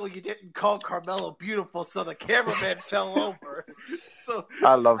did, Michael? You didn't call Carmella beautiful, so the cameraman fell over. So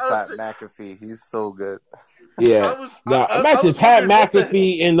I love Pat McAfee. He's so good. Yeah. Imagine Pat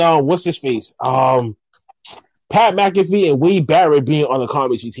McAfee and what's his face? Pat McAfee and Wade Barrett being on the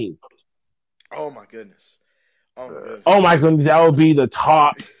comedy team. Oh, my goodness. Oh my goodness, that would be the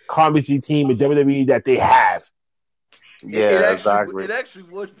top comedy team in WWE that they have. Yeah, exactly. It actually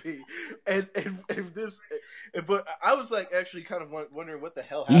would be, but I was like actually kind of wondering what the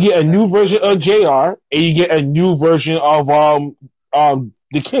hell happened. You get a new version of JR, and you get a new version of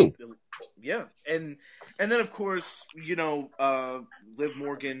the King. Yeah, and And then, of course, Liv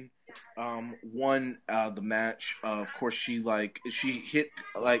Morgan won the match. Of course, she hit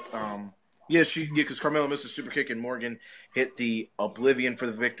because Carmella missed a super kick and Morgan hit the Oblivion for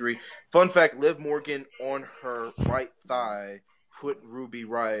the victory. Fun fact: Liv Morgan on her right thigh put Ruby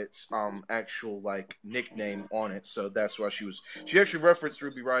Riot's actual nickname on it, so that's why she actually referenced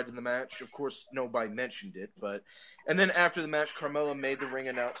Ruby Riot in the match. Of course, nobody mentioned it, and then after the match, Carmella made the ring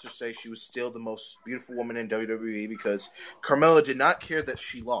announcer say she was still the most beautiful woman in WWE because Carmella did not care that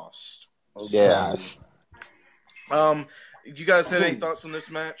she lost. Yeah. You guys had any thoughts on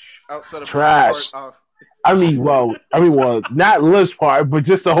this match outside of Trash. Blackheart? Not Liv's part, but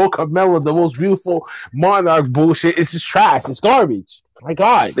just the whole Carmella, the most beautiful monarch bullshit. It's just trash. It's garbage. My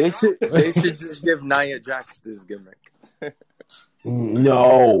God. They should just give Nia Jax this gimmick.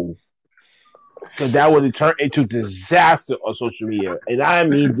 No. Because that would have turned into disaster on social media. And I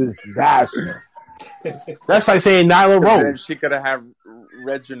mean disaster. That's like saying Nyla Then Rose. she could have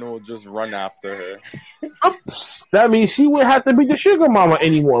Reginald just run after her. Oops. That means she wouldn't have to be the sugar mama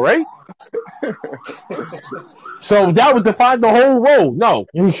anymore, right? So that would define the whole role. No.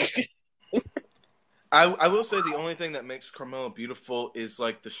 I will say the only thing that makes Carmella beautiful is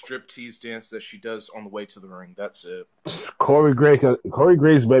the striptease dance that she does on the way to the ring. That's it. Corey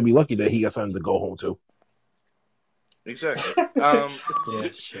Graves may be lucky that he got something to go home to. Exactly. Yeah,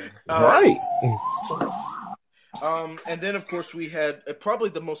 sure. Right. And then of course we had probably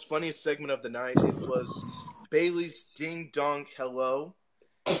the most funniest segment of the night. It was Bayley's Ding Dong Hello.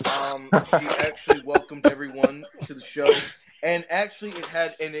 She actually welcomed everyone to the show, and actually it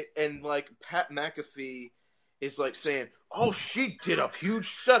had Pat McAfee is saying, "Oh, she did a huge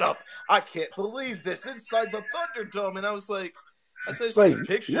setup. I can't believe this inside the Thunderdome." And I was like, I said,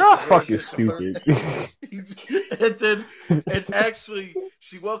 pictures. You're fucking stupid. and actually,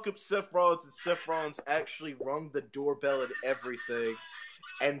 she welcomed Seth Rollins, and Seth Rollins actually rung the doorbell and everything.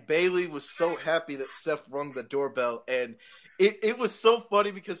 And Bayley was so happy that Seth rung the doorbell, and it was so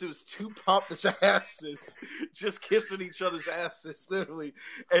funny because it was two pompous asses just kissing each other's asses, literally.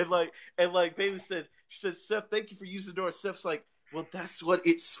 And Bayley said, "Seth, thank you for using the door." Seth's like, "Well, that's what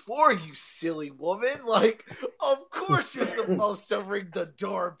it's for, you silly woman. Of course you're supposed to ring the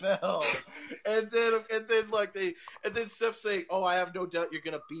doorbell." And then Seth saying, "Oh, I have no doubt you're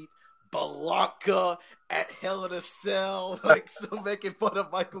gonna beat Blanca at Hell in a Cell," so making fun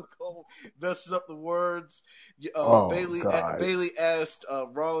of Michael Cole, messing up the words. Bayley asked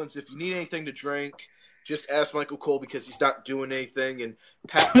Rollins, "If you need anything to drink, just ask Michael Cole because he's not doing anything." And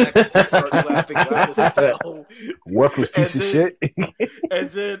Pat McAfee starts laughing loud as hell. Worthless piece of shit. and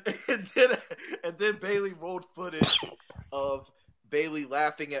then Bayley rolled footage of Bayley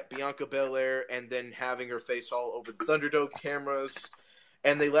laughing at Bianca Belair and then having her face all over the Thunderdome cameras,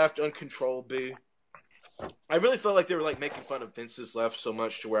 and they laughed uncontrollably. I really felt like they were making fun of Vince's laugh so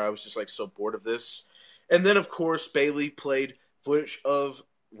much to where I was just so bored of this. And then of course Bayley played footage of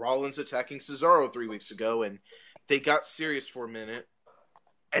Rollins attacking Cesaro 3 weeks ago, and they got serious for a minute,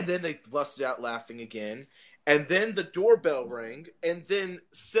 and then they busted out laughing again, and then the doorbell rang, and then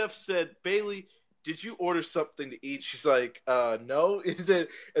Seth said, "Bayley, did you order something to eat?" She's like, "No." And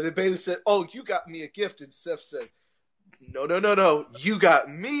then Bayley said, "Oh, you got me a gift." And Seth said, No, you got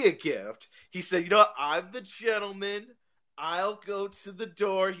me a gift." He said, "You know what? I'm the gentleman. I'll go to the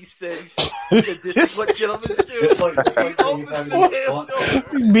door." He said, "This is what gentlemen do." It's like He opens the damn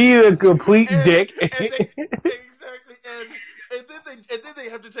door. Be the complete dick. Exactly. And then they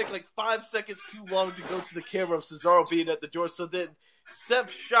have to take 5 seconds too long to go to the camera of Cesaro being at the door. So then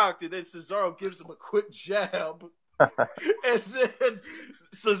Seth's shocked, and then Cesaro gives him a quick jab. And then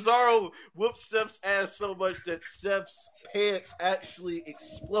Cesaro whoops Seth's ass so much that Seth's pants actually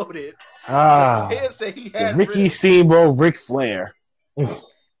exploded. The pants that he had Ricky ripped. Steamboat, Ric Flair.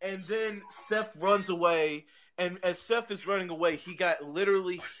 And then Seth runs away, and as Seth is running away, he got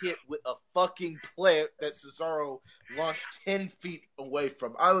literally hit with a fucking plant that Cesaro launched 10 feet away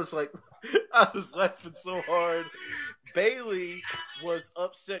from. I was laughing so hard. Bayley was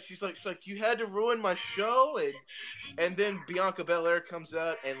upset. She's like, "You had to ruin my show?" And then Bianca Belair comes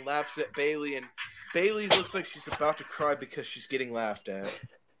out and laughs at Bayley, and Bayley looks like she's about to cry because she's getting laughed at.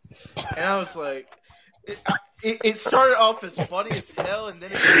 And I was like, it started off as funny as hell, and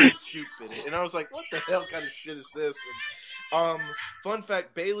then it got stupid. And I was like, what the hell kind of shit is this? And, fun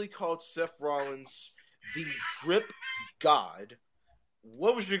fact, Bayley called Seth Rollins the Drip God.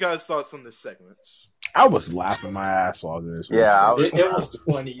 What was your guys' thoughts on this segment? I was laughing my ass off in this one. Yeah, It was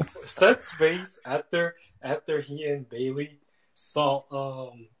funny. Seth's face after he and Bayley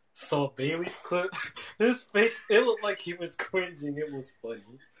saw Bayley's clip, his face, it looked like he was cringing. It was funny.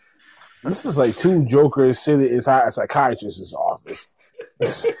 This is like two jokers sitting inside a psychiatrist's office.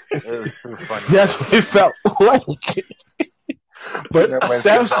 It was too funny. That's what it felt like. But Then when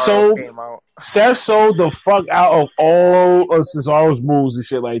Seth Cesaro came out, sold the fuck out of all of Cesaro's moves and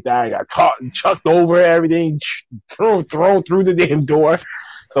shit like that. I got taught and chucked over everything, thrown through the damn door,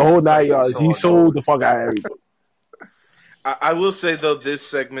 the whole 9 yards. He sold the fuck out of everybody. I will say though, this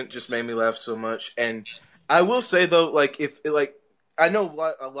segment just made me laugh so much, and I will say though, I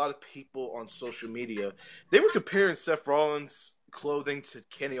know a lot of people on social media, they were comparing Seth Rollins' clothing to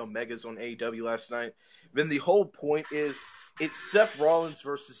Kenny Omega's on AEW last night. Then the whole point is it's Seth Rollins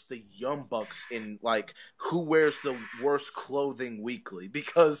versus the Young Bucks in like who wears the worst clothing weekly,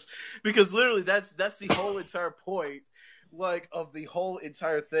 because literally that's the whole entire point. Like of the whole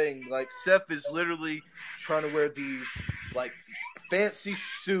entire thing, like Seth is literally trying to wear these like fancy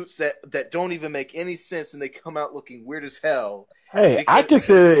suits that don't even make any sense, and they come out looking weird as hell. Hey, I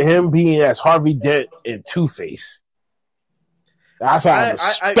consider him being as Harvey Dent in Two-Face. That's why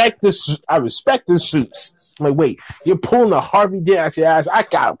I respect the suits. I'm like, wait, you're pulling a Harvey Dent out your ass. I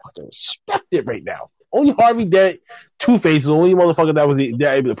gotta fucking respect it right now. Only Harvey Dent, Two-Face is the only motherfucker that was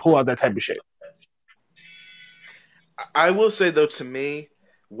able to pull out that type of shit. I will say though, to me,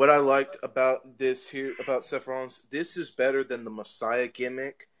 what I liked about this here about Seth Rollins, this is better than the Messiah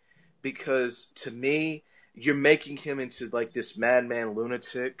gimmick, because to me, you're making him into like this madman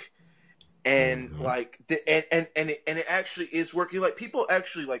lunatic, and like and it actually is working. Like people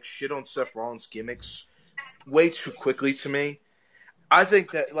actually like shit on Seth Rollins gimmicks way too quickly. To me, I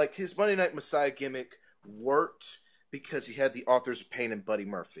think that like his Monday Night Messiah gimmick worked because he had the Authors of Pain and Buddy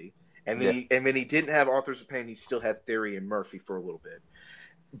Murphy. And then he didn't have Authors of Pain, he still had Theory and Murphy for a little bit.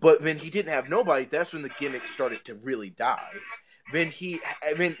 But when he didn't have nobody, that's when the gimmick started to really die.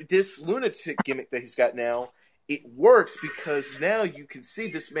 This lunatic gimmick that he's got now, it works because now you can see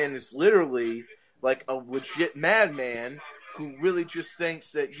this man is literally like a legit madman who really just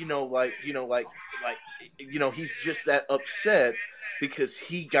thinks that, he's just that upset because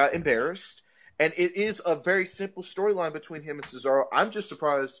he got embarrassed. And it is a very simple storyline between him and Cesaro. I'm just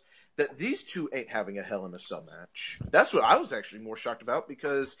surprised that these two ain't having a Hell in a Cell match. That's what I was actually more shocked about,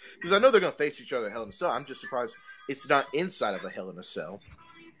 because I know they're going to face each other at Hell in a Cell. I'm just surprised it's not inside of a Hell in a Cell.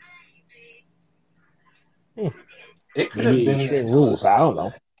 It could have been rules. I don't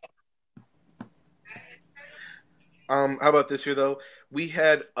know. How about this here, though? We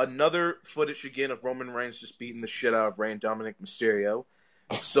had another footage again of Roman Reigns just beating the shit out of Rey and Dominic Mysterio.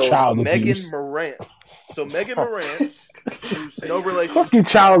 So Megan Morant, who's no relation. Fucking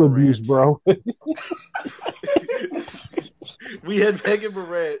child abuse, bro. We had Megan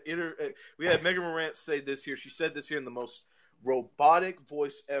Morant say this here. She said this here in the most robotic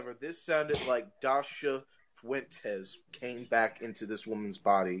voice ever. This sounded like Dasha Fuentes came back into this woman's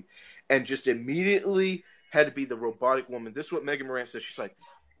body and just immediately had to be the robotic woman. This is what Megan Morant said. She's like,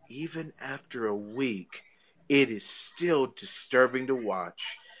 even after a week, it is still disturbing to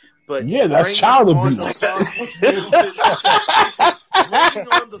watch. But yeah, that's child abuse. Bringing on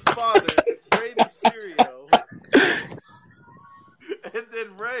the father, Rey Mysterio, and then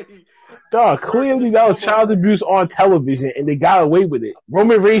Rey. Dog, clearly that was child abuse on television, and they got away with it.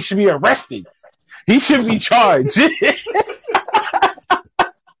 Roman Reigns should be arrested. He should be charged.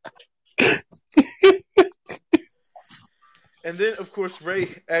 And then, of course, Rey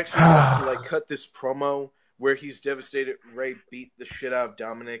actually has to like cut this promo where he's devastated. Rey beat the shit out of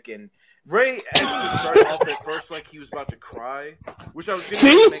Dominic, and Rey actually started off at first like he was about to cry, which I was getting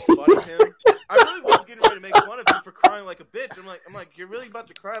ready to make fun of him. I really was getting ready to make fun of him for crying like a bitch. I'm like, you're really about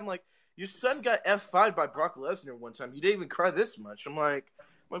to cry? I'm like, your son got F5'd by Brock Lesnar one time. You didn't even cry this much. I'm like,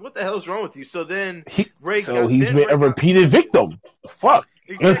 what the hell is wrong with you? So then he's been a repeated victim. Fuck.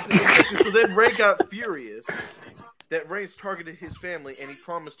 Exactly. So then Rey got furious that Reigns targeted his family, and he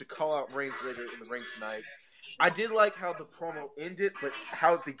promised to call out Reigns later in the ring tonight. I did like how the promo ended, but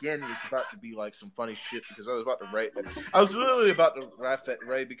how it began was about to be like some funny shit, because I was literally about to laugh at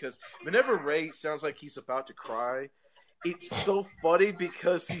Rey, because whenever Rey sounds like he's about to cry, it's so funny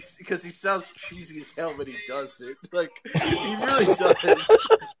because he sounds cheesy as hell when he does it. Like, he really does.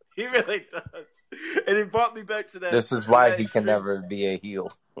 He really does. And it brought me back to that. This is why he can never be a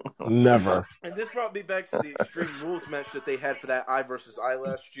heel. Never. And this brought me back to the Extreme Rules match that they had for that Eye versus Eye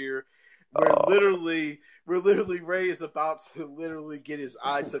last year, where literally Rey is about to literally get his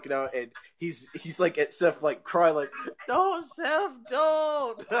eye taken out, and he's like at Seth like cry like, no, Seth,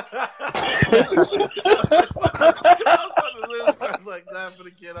 don't. I was like laughing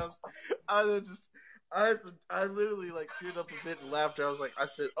again. I literally like teared up a bit in laughter. I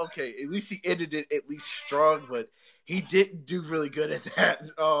said, okay, at least he ended it at least strong, but he didn't do really good at that.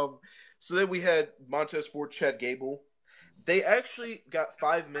 So then we had Montez Ford, Chad Gable. They actually got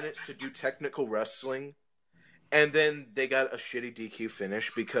 5 minutes to do technical wrestling, and then they got a shitty DQ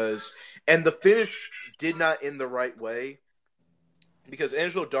finish and the finish did not end the right way because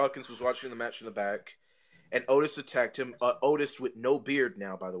Angelo Dawkins was watching the match in the back, and Otis attacked him. Otis with no beard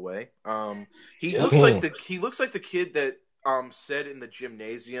now, by the way. He looks like the kid that said in the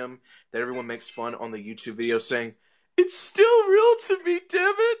gymnasium that everyone makes fun on the YouTube video saying, "It's still real to me,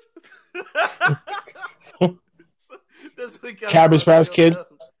 damn it." That's what Cabbage Patch Kid.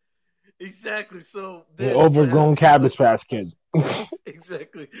 Exactly. So The then overgrown Cabbage Patch Kid.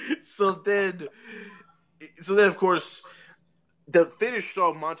 Exactly. So then of course the finish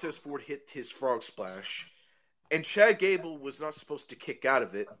saw Montez Ford hit his frog splash, and Chad Gable was not supposed to kick out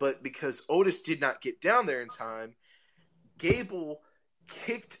of it, but because Otis did not get down there in time, Gable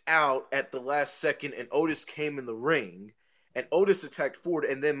kicked out at the last second, and Otis came in the ring, and Otis attacked Ford,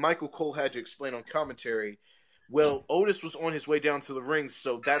 and then Michael Cole had to explain on commentary, well, Otis was on his way down to the ring,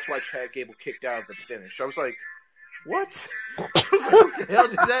 so that's why Chad Gable kicked out of the finish. I was like, what? I was like, what the hell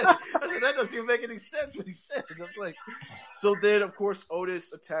did that? I said, that doesn't even make any sense what he said. I was like, so then, of course,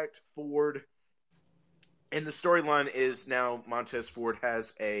 Otis attacked Ford, and the storyline is now Montez Ford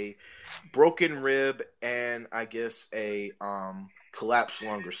has a broken rib and I guess a collapsed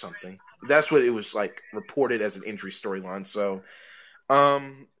lung or something. That's what it was like reported as an injury storyline. So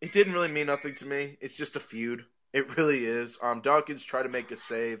it didn't really mean nothing to me. It's just a feud. It really is. Dawkins tried to make a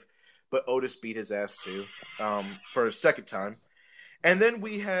save, but Otis beat his ass too for a second time. And then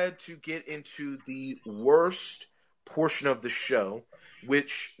we had to get into the worst portion of the show,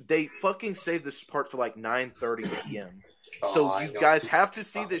 which they fucking saved this part for like 9:30 p.m. So you guys have to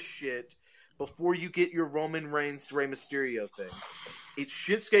see this shit before you get your Roman Reigns Rey Mysterio thing. It's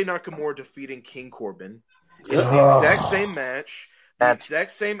Shinsuke Nakamura defeating King Corbin. It's the exact same match, the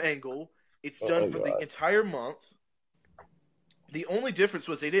exact same angle. It's done for the entire month. The only difference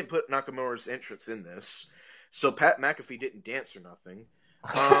was they didn't put Nakamura's entrance in this, so Pat McAfee didn't dance or nothing.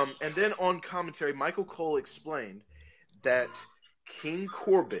 And then on commentary, Michael Cole explained that King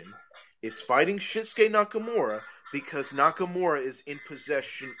Corbin is fighting Shinsuke Nakamura because Nakamura is in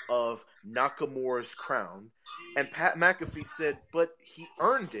possession of Nakamura's crown. And Pat McAfee said, but he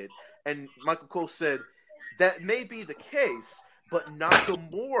earned it. And Michael Cole said, that may be the case, but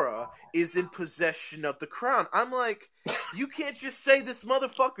Nakamura is in possession of the crown. I'm like, you can't just say this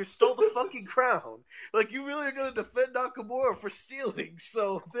motherfucker stole the fucking crown. Like, you really are going to defend Nakamura for stealing.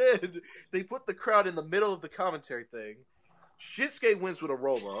 So then they put the crown in the middle of the commentary thing. Shinsuke wins with a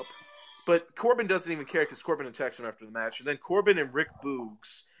roll-up, but Corbin doesn't even care because Corbin attacks him after the match. And then Corbin and Rick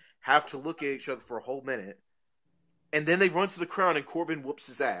Boogs have to look at each other for a whole minute. And then they run to the crown and Corbin whoops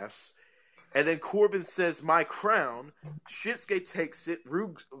his ass. And then Corbin says, my crown. Shinsuke takes it.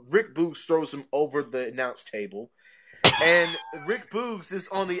 Rick Boogs throws him over the announce table. And Rick Boogs is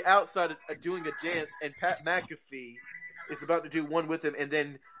on the outside doing a dance, and Pat McAfee is about to do one with him. And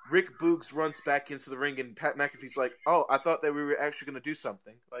then Rick Boogs runs back into the ring, and Pat McAfee's like, oh, I thought that we were actually going to do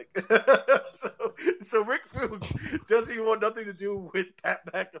something. Like, so Rick Boogs doesn't even want nothing to do with Pat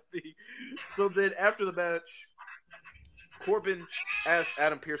McAfee. So then after the match, Corbin asked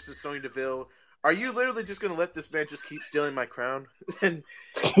Adam Pearce and Sonya Deville, are you literally just going to let this man just keep stealing my crown? And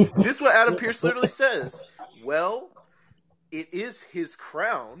this is what Adam Pearce literally says. Well, it is his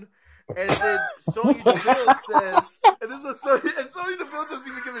crown. And then Sonya Deville says, and this is what Sonya Deville doesn't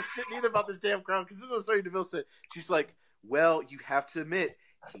even give a shit neither about this damn crown, because this is what Sonya Deville said. She's like, well, you have to admit,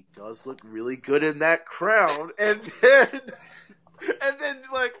 he does look really good in that crown. And then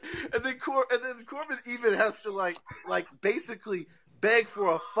Corbin even has to like basically beg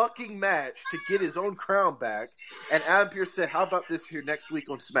for a fucking match to get his own crown back. And Adam Pearce said, how about this here next week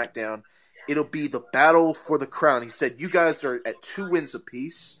on SmackDown? It'll be the battle for the crown. He said, you guys are at 2 wins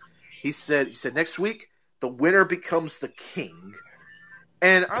apiece. He said next week the winner becomes the king.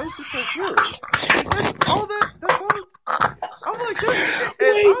 And I was just like, really? That's all. I'm like,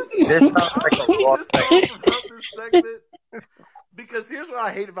 This sounds like a raw segment. about this segment. Because here's what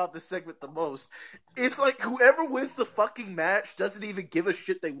I hate about this segment the most. It's like whoever wins the fucking match doesn't even give a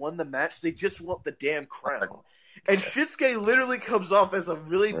shit they won the match. They just want the damn crown. And Shinsuke literally comes off as a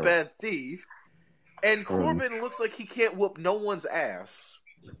really bad thief. And Corbin looks like he can't whoop no one's ass.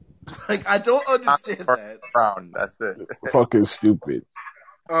 Like, I don't understand that. Crown, that's it. Fucking stupid.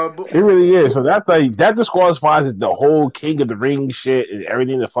 It really is. So that's like, that disqualifies the whole King of the Ring shit and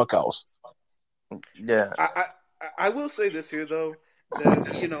everything the fuck else. Yeah. I will say this here, though.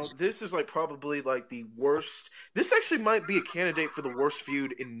 This is like probably like the worst. This actually might be a candidate for the worst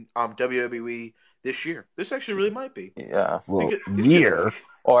feud in WWE this year. This actually really might be. Yeah. Well, Because year.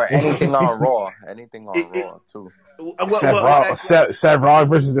 Or anything on Raw. Anything on it, Raw too. Seth Rollins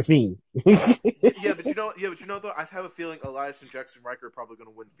versus the Fiend. yeah, but you know though, I have a feeling Elias and Jackson Riker are probably going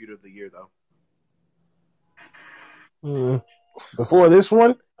to win feud of the year though. Before this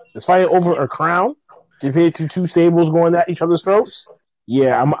one, it's fighting over a crown compared to two stables going at each other's throats.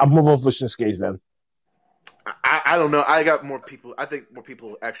 Yeah, I'm moving for Shinsuke's then. I don't know. I got more people. I think more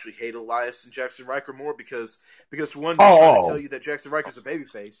people actually hate Elias and Jackson Riker more because one, they're trying to tell you that Jackson Riker's a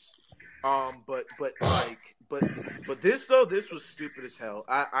babyface. But this though, this was stupid as hell.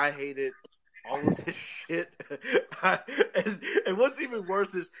 I hated all of this shit. And what's even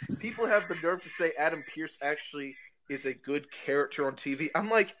worse is people have the nerve to say Adam Pearce actually is a good character on TV. I'm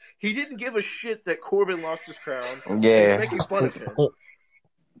like, he didn't give a shit that Corbin lost his crown. Yeah. And he's making fun of him.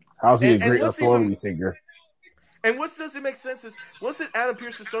 How's he a great authority figure? And what doesn't make sense is, wasn't Adam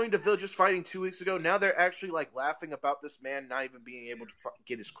Pearce and Sonya Deville just fighting 2 weeks ago? Now they're actually like laughing about this man not even being able to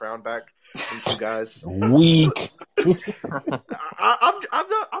get his crown back from two guys. Weak. I'm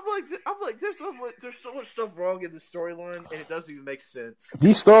like, there's so much stuff wrong in the storyline, and it doesn't even make sense.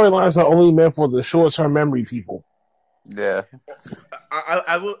 These storylines are only meant for the short-term memory people. Yeah.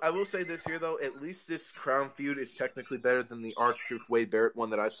 I will say this here though, at least this crown feud is technically better than the R-Truth Wade Barrett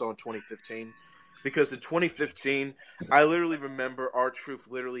one that I saw in 2015. Because in 2015, I literally remember R-Truth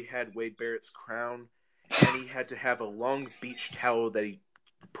literally had Wade Barrett's crown, and he had to have a long beach towel that he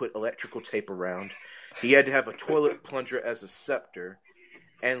put electrical tape around. He had to have a toilet plunger as a scepter,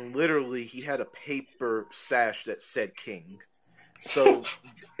 and literally he had a paper sash that said King. So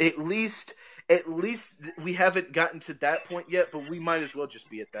at least we haven't gotten to that point yet, but we might as well just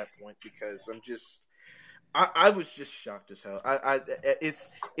be at that point because I was just shocked as hell.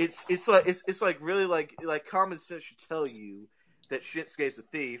 It's like really like common sense should tell you that Shinsuke's a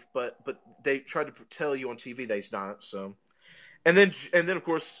thief, but they try to tell you on TV that he's not. So, and then of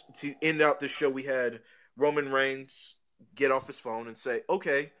course to end out this show we had Roman Reigns get off his phone and say,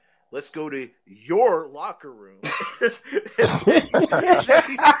 "Okay, let's go to your locker room." and then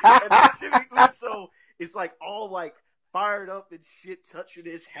Jimmy Uso is like all like fired up and shit, touching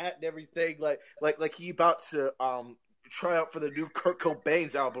his hat and everything, like he about to try out for the new Kurt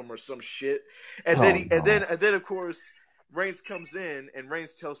Cobain's album or some shit. And then of course Reigns comes in and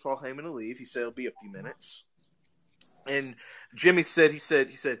Reigns tells Paul Heyman to leave. He said it'll be a few minutes. And Jimmy said, he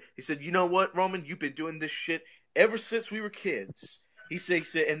said, you know what, Roman, you've been doing this shit ever since we were kids. He said,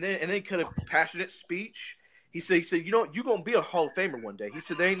 and then he cut a passionate speech. He said, you know, you're going to be a Hall of Famer one day. He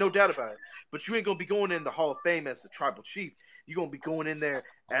said, there ain't no doubt about it. But you ain't going to be going in the Hall of Fame as the tribal chief. You're going to be going in there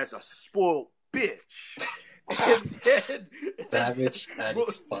as a spoiled bitch. Savage at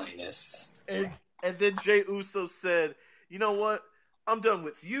its finest. And then Jey Uso said, you know what? I'm done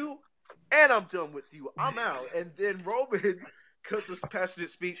with you, and I'm done with you. I'm out. And then Roman cuts his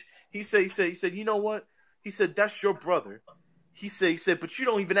passionate speech. He said, you know what? He said, that's your brother. He said, but you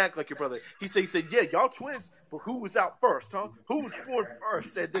don't even act like your brother. He said, yeah, y'all twins, but who was out first, huh? Who was born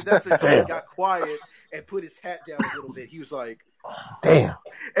first? And then that's when Roman got quiet and put his hat down a little bit. He was like, damn.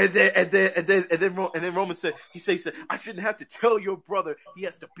 And then Roman said, he said, I shouldn't have to tell your brother he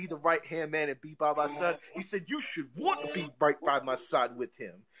has to be the right hand man and be by my side. He said, you should want to be right by my side with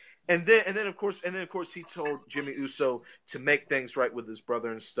him. And then of course he told Jimmy Uso to make things right with his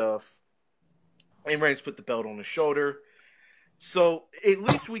brother and stuff. And Reigns put the belt on his shoulder. So at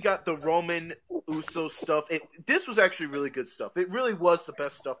least we got the Roman Uso stuff. This was actually really good stuff. It really was the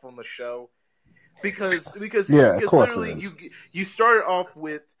best stuff on the show because literally you started off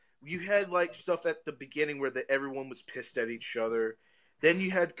with, you had like stuff at the beginning where everyone was pissed at each other. Then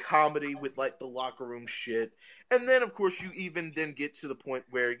you had comedy with like the locker room shit, and then of course you even then get to the point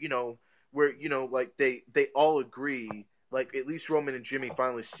where like they all agree, like at least Roman and Jimmy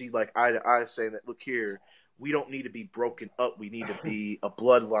finally see like eye to eye, saying that look here. We don't need to be broken up. We need to be a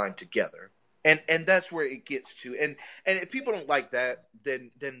bloodline together. And that's where it gets to. And if people don't like that,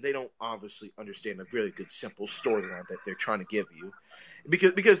 then they don't obviously understand a really good, simple storyline that they're trying to give you.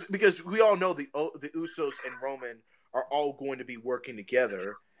 Because we all know the Usos and Roman are all going to be working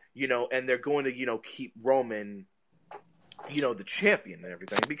together, and they're going to, keep Roman, the champion and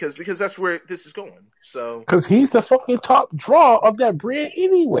everything, because that's where this is going. So because he's the fucking top draw of that brand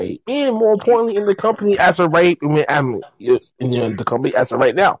anyway, and more importantly, in the company as of right, the company as of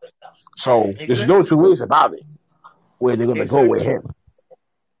right now. So there's no two ways about it where they're gonna go with him.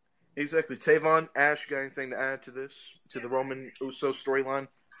 Exactly. Tavon, Ash, got anything to add to the Roman Uso storyline?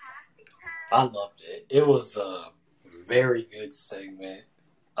 I loved it. It was very good segment.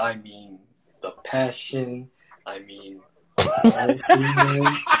 I mean, the passion. I mean, all three men.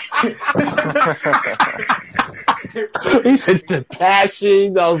 He said the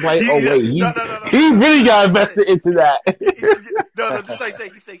passion. I was like, oh Yeah, wait, no, he really got invested into that. no, just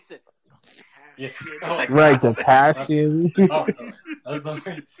like he said Yeah. passion. Oh, Right, the passion. Oh, that's what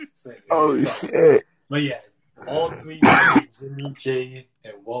I'm saying. Oh shit. But yeah, all three men, Jimmy, Jay,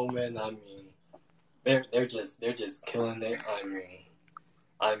 and Roman. I mean, they're just killing it.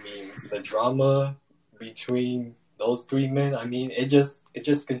 I mean, the drama between those three men. I mean, it just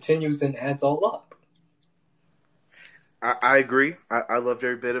continues and adds all up. I agree. I loved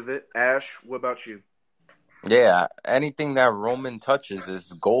every bit of it. Ash, what about you? Yeah, anything that Roman touches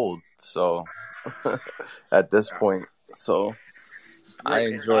is gold. So at this point, so I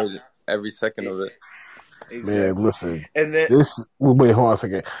enjoyed every second of it. Exactly. Man, listen. And then Wait, hold on a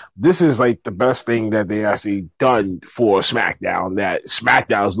second. This is like the best thing that they actually done for SmackDown. That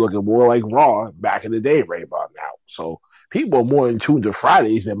SmackDown's looking more like Raw back in the day right about now. So people are more in tune to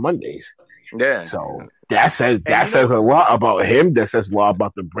Fridays than Mondays. Yeah. So that says a lot about him. That says a lot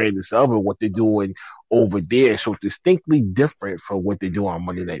about the brand itself and what they're doing over there. So distinctly different from what they do on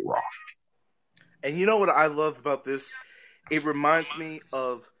Monday Night Raw. And you know what I love about this? It reminds me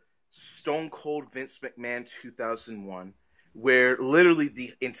of Stone Cold Vince McMahon 2001, where literally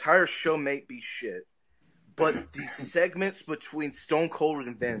the entire show may be shit, but the segments between Stone Cold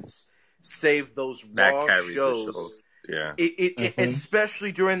and Vince save those That Raw carried the shows. shows. Yeah.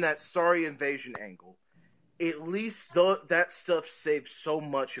 Especially during that Sorry Invasion angle. At least that stuff saves so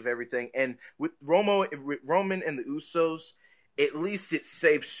much of everything. And with Roman and the Usos, at least it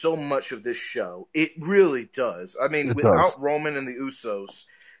saves so much of this show. It really does. I mean, without Roman and the Usos,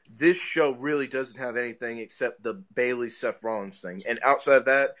 this show really doesn't have anything except the Bayley Seth Rollins thing. And outside of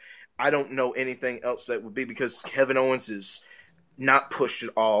that, I don't know anything else that would be, because Kevin Owens is not pushed at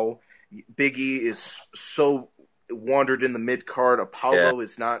all. Big E is so wandered in the mid card. Apollo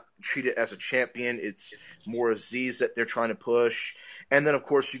is not treated as a champion. It's more Aziz that they're trying to push. And then of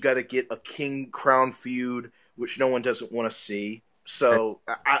course you got to get a King Crown feud, which no one doesn't want to see. So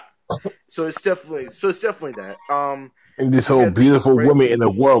so it's definitely that. And this whole beautiful woman in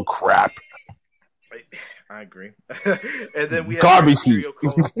the world crap. I agree. And then we had Garbage heat.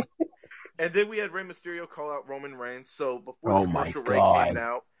 And then we had Rey Mysterio call out Roman Reigns. So before the commercial, Rey came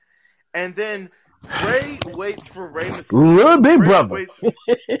out. And then Rey waits for Rey Mysterio. Really big brother.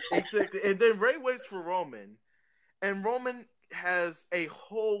 Exactly. And then Rey waits for Roman. And Roman has a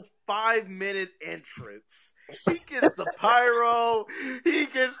whole 5-minute entrance. He gets the pyro. He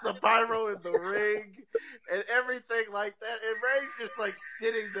gets the pyro in the ring. And everything like that. And Rey's just like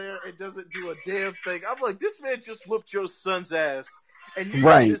sitting there and doesn't do a damn thing. I'm like, this man just whooped your son's ass. And you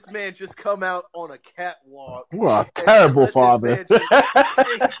let this man just come out on a catwalk. What a terrible father.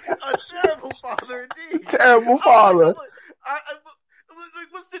 A terrible father indeed. Terrible father.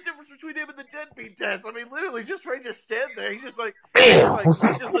 What's the difference between him and the deadbeat dads? I mean, literally, Rey just stand there. He just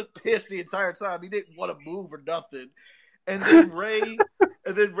looked pissed the entire time. He didn't want to move or nothing. And then Rey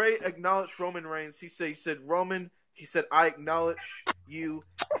acknowledged Roman Reigns. He said, Roman. He said, I acknowledge you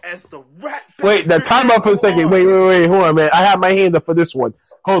as the rat. Wait, now time out for a second. Wait, hold on, man. I have my hand up for this one.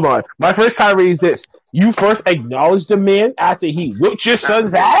 Hold on. My first time is this. You first acknowledged the man after he whipped your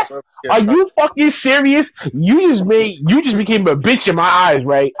son's ass? Are you fucking serious? You just became a bitch in my eyes,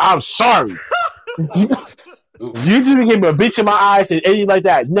 right? I'm sorry. You just became a bitch in my eyes and anything like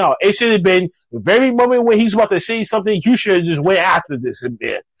that. No, it should have been the very moment when he's about to say something, you should have just went after this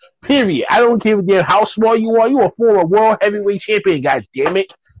man. Period. I don't give a damn how small you are. You a former world heavyweight champion, god damn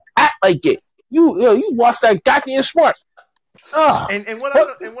it. Act like it. You lost that goddamn smart. And what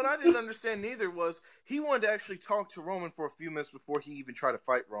I didn't understand neither was he wanted to actually talk to Roman for a few minutes before he even tried to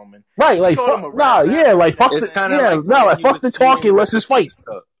fight Roman. Right, like fuck the talking, let's just fight.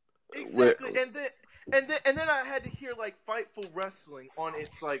 Exactly. And then I had to hear like Fightful Wrestling on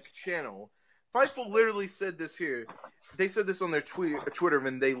its like channel. Fightful literally said this here. They said this on their Twitter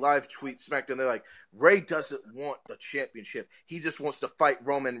when they live tweet SmackDown. They're like, Rey doesn't want the championship. He just wants to fight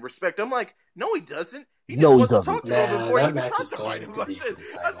Roman and respect. I'm like, no, he doesn't. He just wants to talk to Roman before he even tries to fight him. I said,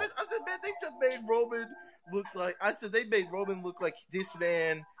 man, they just made Roman look like. I said they made Roman look like this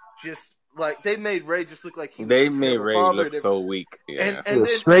man just like they made Rey just look like he. They made Rey look so weak. Yeah, and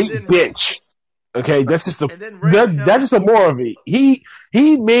straight bitch. Okay, that's just that's just a more of it. He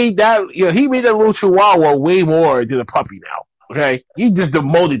made that little chihuahua way more than a puppy now. Okay, he just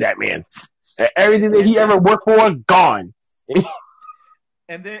demoted that man. Everything that he ever worked for, gone.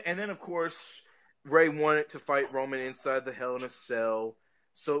 and then of course Rey wanted to fight Roman inside the Hell in a Cell.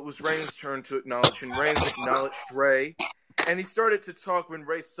 So it was Reigns' turn to acknowledge, and Reigns acknowledged Ray. And he started to talk when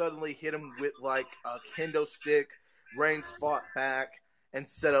Ray suddenly hit him with like a kendo stick. Reigns fought back and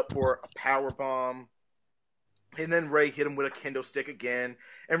set up for a power bomb. And then Ray hit him with a kendo stick again.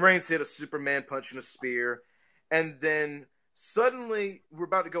 And Reigns hit a Superman punch and a spear. And then suddenly we're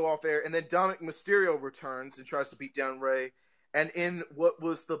about to go off air. And then Dominic Mysterio returns and tries to beat down Ray. And in what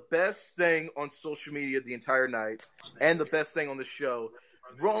was the best thing on social media the entire night, and the best thing on the show,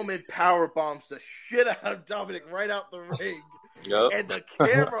 Roman power bombs the shit out of Dominic right out the ring. Yep. And the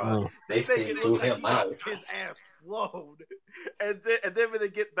camera, they They make it threw look like him he got out. his ass flown. And then when they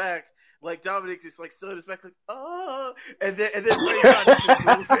get back, like Dominic just like stood his back like, oh, and then Ray's not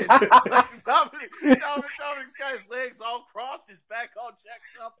even moving. Like Dominic's got his legs all crossed, his back all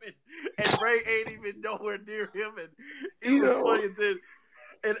jacked up, and Ray ain't even nowhere near him, and it was funny.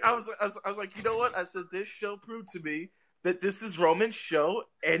 And I was like, you know what? I said this show proved to me that this is Roman's show,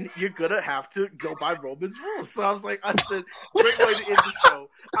 and you're gonna have to go by Roman's rules. So I said, great way to end the show.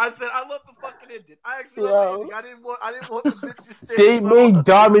 I said, I love the fucking ending. I actually love the ending. I didn't want the bitch to stay. They made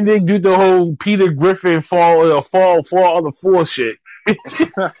Dominic do the whole Peter Griffin fall on the floor shit.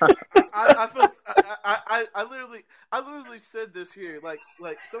 I literally said this here, like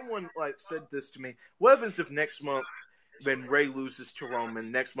someone like said this to me. What happens if next month, when Ray loses to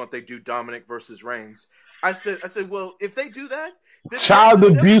Roman, next month they do Dominic versus Reigns? I said, well, if they do that, then Child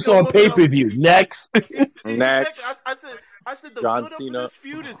abuse on pay-per-view. Next. Next. I said the John build up Cena. of this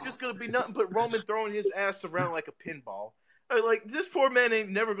feud is just gonna be nothing but Roman throwing his ass around like a pinball. Like, this poor man ain't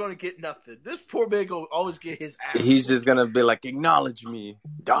never gonna get nothing. This poor man gonna always get his ass. He's just gonna be like, acknowledge me,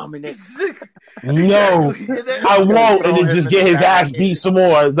 Dominic. No, I won't, and then just get his ass beat some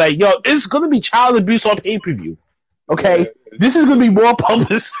more. Like, yo, it's gonna be child abuse on pay-per-view. Okay, this is gonna be more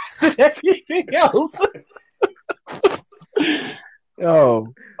publicized than everything else. Oh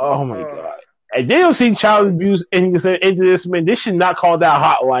my god! And they don't see child abuse into this, man. They should not call that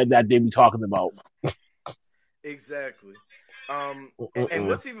hotline that they be talking about. Exactly. And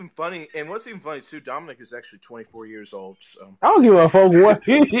what's even funny too, Dominic is actually 24 years old. So I don't give a fuck what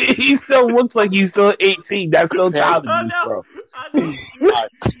he still looks like. He's still 18. That's still child abuse, bro. I know.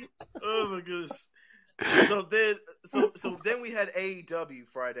 Oh my goodness. So then we had AEW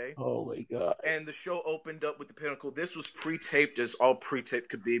Friday. Oh my god! And the show opened up with the Pinnacle. This was pre-taped as all pre-taped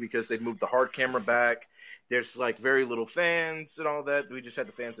could be because they moved the hard camera back. There's like very little fans and all that. We just had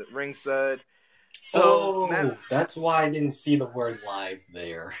the fans at ringside. So that's why I didn't see the word live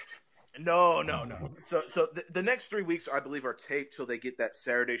there. No. So the next 3 weeks, I believe, are taped till they get that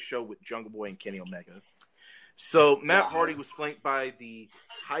Saturday show with Jungle Boy and Kenny Omega. So Matt Hardy was flanked by the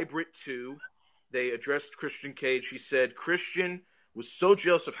Hybrid 2. They addressed Christian Cage. He said Christian was so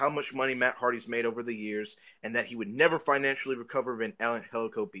jealous of how much money Matt Hardy's made over the years and that he would never financially recover when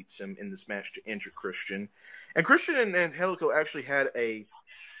Angelico beats him in this match to injure Christian. And Christian and Angelico actually had a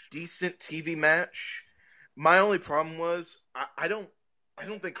decent TV match. My only problem was I don't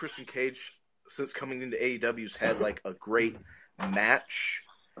think Christian Cage, since coming into AEW's, had like a great match,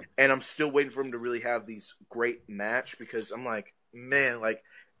 and I'm still waiting for him to really have these great match because I'm like, man, like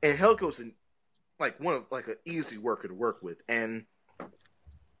Angelico's an easy worker to work with, and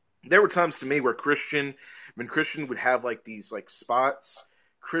there were times to me where when Christian would have like these like spots,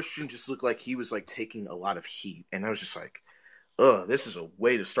 Christian just looked like he was like taking a lot of heat, and I was just like, this is a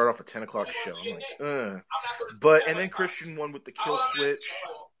way to start off a 10 o'clock show. I'm like, and then Christian won with the kill switch,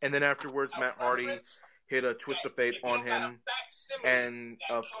 and then afterwards Matt Hardy hit a twist of fate on him, and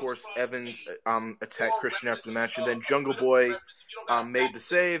of course Evans attacked Christian after the match, and then Jungle Boy made the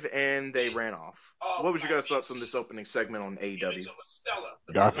save, and they ran off. What was your guys' thoughts on this opening segment on AEW?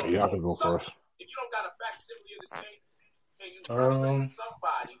 Y'all can go first.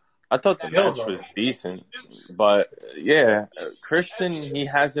 I thought the match was decent, but yeah, Christian, he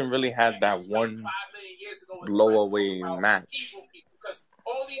hasn't really had that one blow-away match.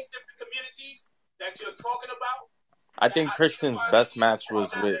 I think Christian's best match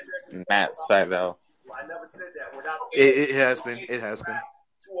was with Matt Sydal. It has been. It has been.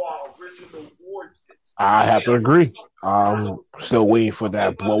 I have to agree. Still waiting for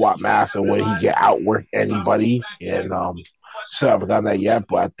that blowout match and when he can outwork anybody, and still haven't gotten that yet.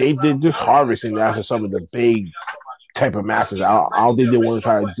 But they did just harvesting after some of the big type of matches. I don't think they want to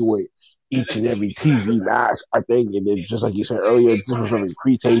try to do it each and every TV match. I think, and then just like you said earlier, this was already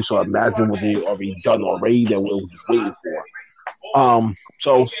pre-taped, so I imagine what they already done already that we're just waiting for.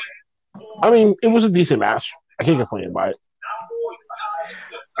 So I mean, it was a decent match. I can't complain about it.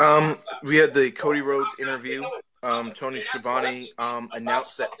 We had the Cody Rhodes interview. Tony Schiavone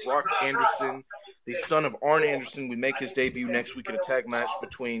announced that Brock Anderson, the son of Arn Anderson, would make his debut next week in a tag match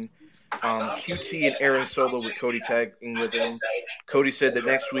between QT and Aaron Solo, with Cody tagging with him. Cody said that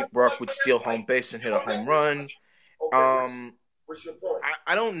next week Brock would steal home base and hit a home run.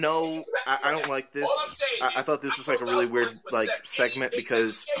 I don't know. I don't like this. I thought this was like a really weird like segment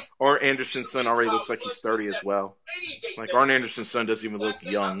because Arn Anderson's son already looks like he's 30 as well. Like Arn Anderson's son doesn't even look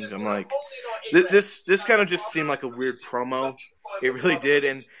young. I'm like, this kind of just seemed like a weird promo. It really did,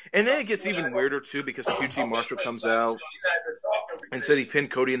 and then it gets even weirder too because QT Marshall comes out and said he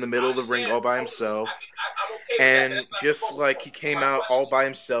pinned Cody in the middle of the ring all by himself. And just like he came out all by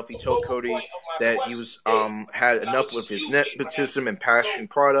himself, he told Cody that he was had enough of his nepotism and passion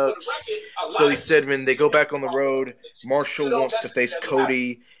products. So he said when they go back on the road, Marshall wants to face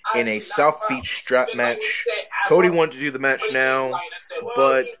Cody in a South Beach strap match. Cody wanted to do the match now,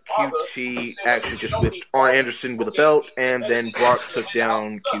 but QT actually just whipped Arn Anderson with a belt, and then Brock took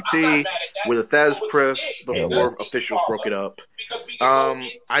down QT with a Thaz press before officials broke it up.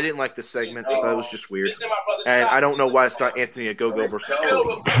 I didn't like this segment. I thought it was just weird. And I don't know why it's not Anthony Ogogo versus Cody.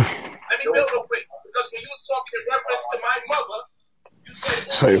 Let me go real quick, because when you was talking in reference to my mother, you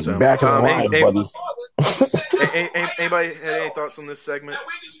said... So you're back in the line, buddy. Anybody had any thoughts on this segment?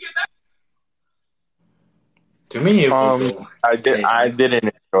 To me, it was I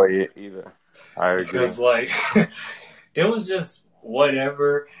didn't enjoy it either. I agree. because like it was just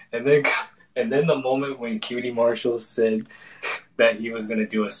whatever, and then the moment when Cutie Marshall said that he was gonna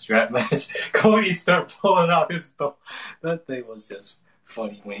do a strap match, Cody started pulling out his belt. That thing was just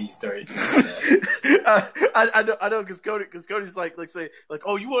funny when he started doing that. I know, because Cody's like say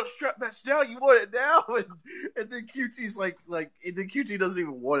oh, you want a strap match now? You want it now? And then QT's like and then QT doesn't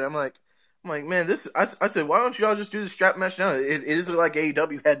even want it. I'm like, man, this. I said, why don't y'all just do the strap match now? It isn't like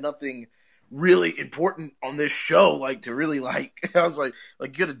AEW had nothing really important on this show, like to really like. I was like you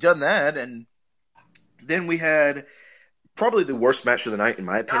could have done that. And then we had probably the worst match of the night, in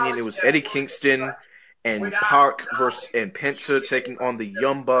my opinion. It was Eddie Kingston and Pac and Penta taking on the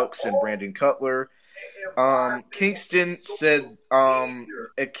Young Bucks and Brandon Cutler. Kingston said,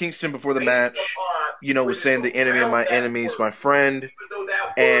 Kingston before the match, was saying the enemy of my enemy is my friend.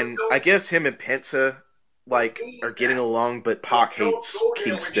 And I guess him and Penta, are getting along, but Pac hates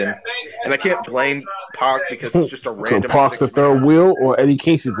Kingston. And I can't blame Pac because it's just a random... So Pac's the third wheel, or Eddie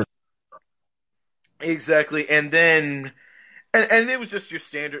Kingston? Exactly. And then... And it was just your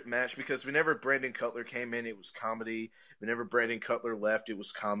standard match, because whenever Brandon Cutler came in, it was comedy. Whenever Brandon Cutler left, it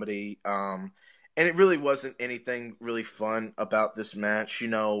was comedy. And it really wasn't anything really fun about this match.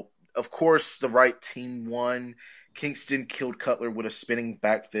 Of course, the right team won. Kingston killed Cutler with a spinning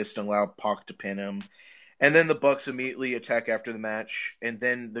back fist and allowed Pac to pin him. And then the Bucks immediately attack after the match. And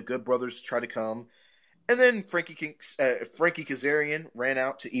then the Good Brothers try to come. And then Frankie Kazarian ran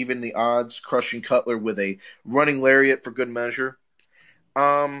out to even the odds, crushing Cutler with a running lariat for good measure.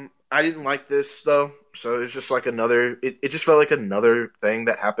 I didn't like this, though. So it's just like another... It just felt like another thing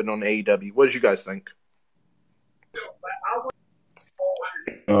that happened on AEW. What did you guys think?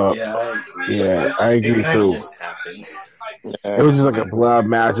 I agree it too. Just happened. It was just like a blood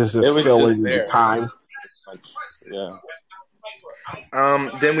match, just filling the time. Yeah.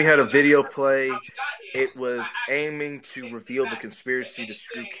 Then we had a video play. It was aiming to reveal the conspiracy to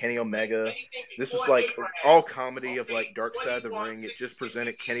screw Kenny Omega. This was all comedy of Dark Side of the Ring. It just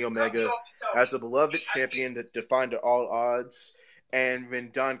presented Kenny Omega as a beloved champion that defied all odds. And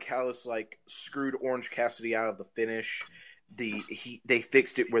when Don Callis screwed Orange Cassidy out of the finish, they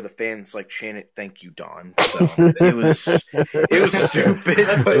fixed it where the fans chanted "Thank you, Don." So it was stupid.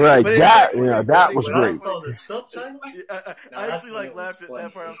 Right, that was great. I saw the subtitles. I actually laughed at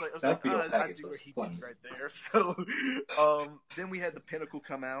that part. I was like, I see where he did right there. So then we had the Pinnacle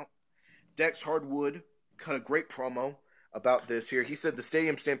come out. Dex Hardwood cut a great promo about this here. He said the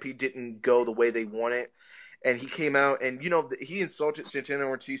Stadium Stampede didn't go the way they wanted, and he came out and he insulted Santana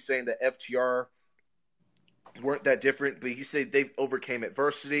Ortiz, saying that FTR weren't that different, but he said they've overcame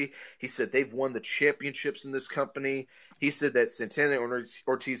adversity. He said they've won the championships in this company. He said that Santana and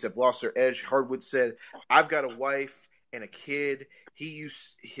Ortiz have lost their edge. Hardwood said, I've got a wife and a kid. He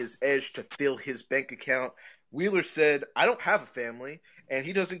used his edge to fill his bank account. Wheeler said, I don't have a family, and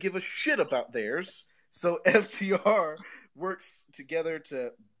he doesn't give a shit about theirs. So FTR works together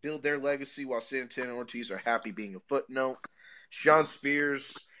to build their legacy while Santana and Ortiz are happy being a footnote. Sean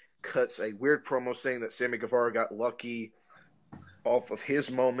Spears cuts a weird promo saying that Sammy Guevara got lucky off of his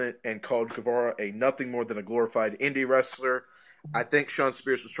moment and called Guevara a nothing more than a glorified indie wrestler. I think Sean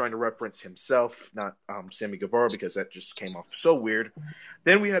Spears was trying to reference himself, not Sammy Guevara, because that just came off so weird.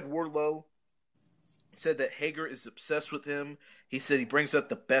 Then we had Wardlow said that Hager is obsessed with him. He said he brings out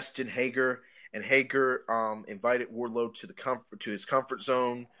the best in Hager, and Hager invited Wardlow to his comfort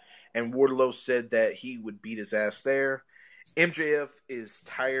zone, and Wardlow said that he would beat his ass there. MJF is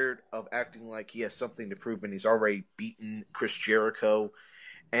tired of acting like he has something to prove, and he's already beaten Chris Jericho.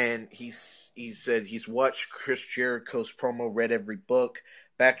 And he said he's watched Chris Jericho's promo, read every book.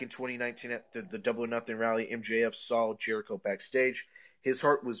 Back in 2019 at the Double or Nothing rally, MJF saw Jericho backstage. His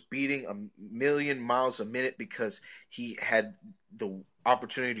heart was beating a million miles a minute because he had the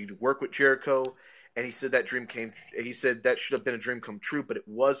opportunity to work with Jericho. And he said that should have been a dream come true, but it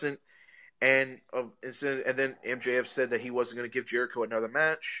wasn't. And then MJF said that he wasn't going to give Jericho another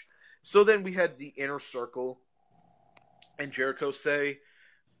match. So then we had the Inner Circle and Jericho say,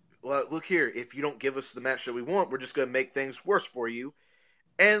 well, look here, if you don't give us the match that we want, we're just going to make things worse for you.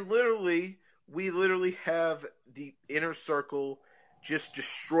 And we literally have the Inner Circle just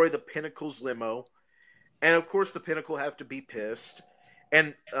destroy the Pinnacle's limo. And of course the Pinnacle have to be pissed.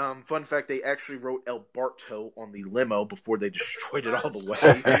 And fun fact, they actually wrote El Barto on the limo before they destroyed it all the way.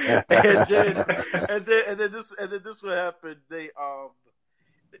 and then this what happened. There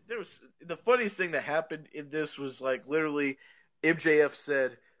was the funniest thing that happened in this was like literally MJF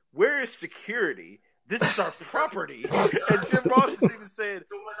said, "Where is security? This is our property." And Jim Ross is even saying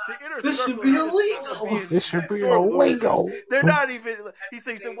the Inner This Circle should be is illegal. This should be sore illegal. losers. They're not even. He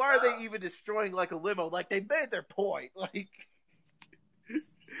said, "Why are they even destroying like a limo? Like they made their point." Like.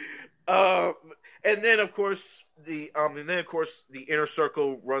 And then of course the Inner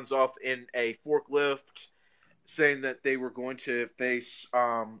Circle runs off in a forklift, saying that they were going to face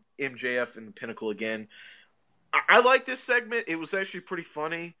MJF and the Pinnacle again. I like this segment. It was actually pretty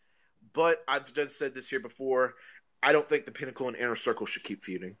funny, but I've just said this here before. I don't think the Pinnacle and Inner Circle should keep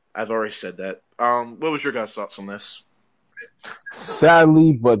feuding. I've already said that. What was your guys' thoughts on this?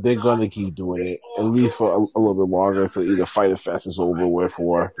 Sadly, but they're gonna keep doing it at least for a little bit longer to either Fight Fest is over with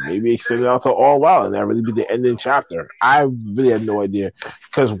or maybe extend it out to All Out and that really be the ending chapter. I really have no idea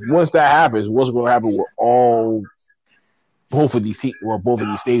because once that happens, what's going to happen with both of these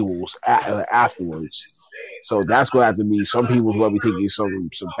stables afterwards? So that's going to have to be some people's going to be taking some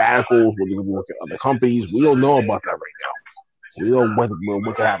sabbaticals. We're going to be working at other companies. We don't know about that right now. We don't know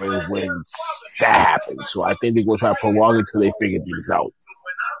what can happen when that happens. So I think they're going to try to prolong it until they figure things out.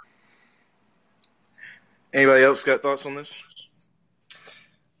 Anybody else got thoughts on this?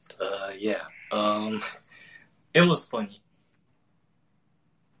 Yeah. It was funny.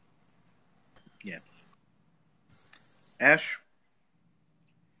 Yeah. Ash?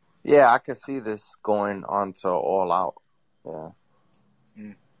 Yeah, I can see this going on to All Out. Yeah.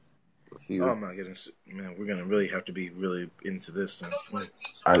 Oh my goodness, man, we're gonna really have to be really into this then.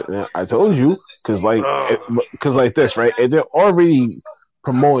 I told you because like this, right? And they're already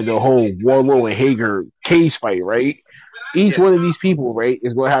promoting the whole Wardlow and Hager cage fight, right? Each one of these people, right,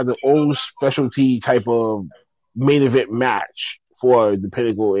 is going to have their own specialty type of main event match for the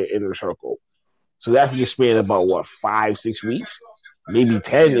Pinnacle and Inner Circle. So that's going to span about 5-6 weeks, maybe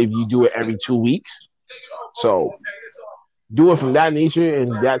 10 if you do it every 2 weeks. So do it from that nature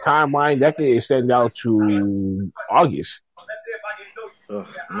and that timeline, that can extend out to August. Oh,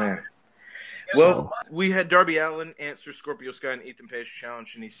 man. Well, we had Darby Allin answer Scorpio Sky and Ethan Page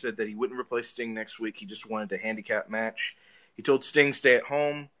challenge, and he said that he wouldn't replace Sting next week. He just wanted a handicap match. He told Sting stay at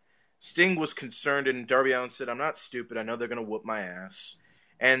home. Sting was concerned, and Darby Allin said, "I'm not stupid. I know they're going to whoop my ass."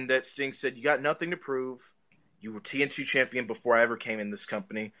 And that Sting said, "You got nothing to prove. You were TNT champion before I ever came in this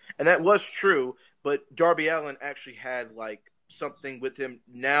company." And that was true, but Darby Allin actually had, like, something with him.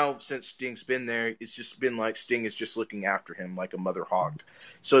 Now, since Sting's been there, it's just been like Sting is just looking after him like a mother hawk.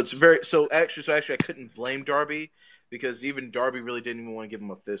 So it's actually I couldn't blame Darby because even Darby really didn't even want to give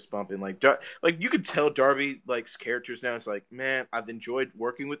him a fist bump. And like you could tell Darby likes characters now. It's like, man, I've enjoyed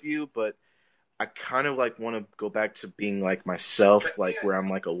working with you, but I kind of like want to go back to being like myself, like where I'm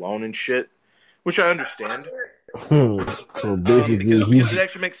like alone and shit, which I understand. So basically, because it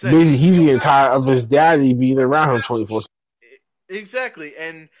actually makes sense. He's getting tired of his daddy being around him 24/7. Exactly,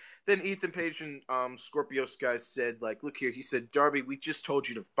 and then Ethan Page and Scorpio Sky said, like, look here, he said, Darby, we just told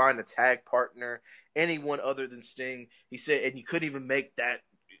you to find a tag partner, anyone other than Sting. He said, and you couldn't even make that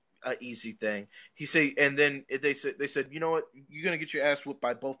an easy thing. He said, and then they said, you know what, you're gonna get your ass whooped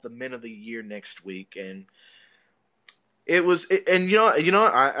by both the Men of the Year next week, and and you know,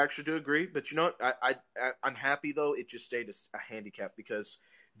 I actually do agree, but you know, I'm happy though it just stayed a handicap because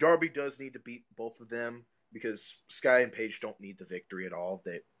Darby does need to beat both of them. Because Sky and Page don't need the victory at all.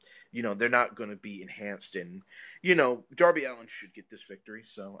 They're not going to be enhanced. And, Darby Allin should get this victory.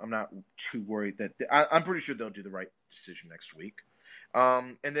 So I'm not too worried that I'm pretty sure they'll do the right decision next week.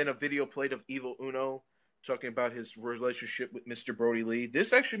 And then a video played of Evil Uno talking about his relationship with Mr. Brody Lee.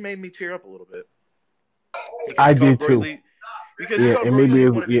 This actually made me tear up a little bit because I he called did Brody too. Lee because he Yeah, called and Brody Lee maybe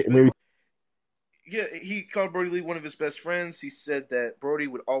one of his maybe yeah, he called Brody Lee one of his best friends. He said that Brody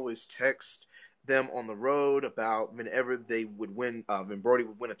would always text them on the road about whenever they would win, when Brody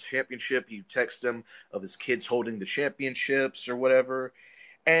would win a championship, he'd text them of his kids holding the championships or whatever.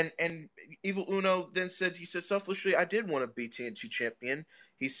 And Evil Uno then said, he said, selfishly, I did want to be TNT champion.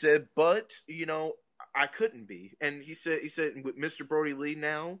 He said, but, I couldn't be. And he said, with Mr. Brody Lee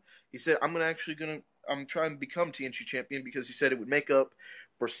now, he said, I'm trying to become TNT champion because he said it would make up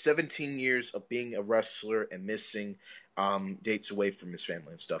for 17 years of being a wrestler and missing dates away from his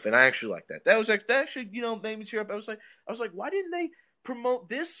family and stuff. And I actually like that. That actually, made me tear up. I was like, why didn't they promote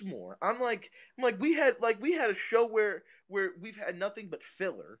this more? I'm like, we had a show where we've had nothing but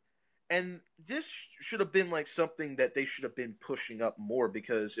filler, and this should have been like something that they should have been pushing up more,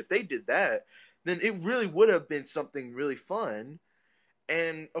 because if they did that, then it really would have been something really fun.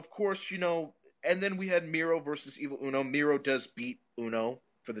 And of course, and then we had Miro versus Evil Uno. Miro does beat Uno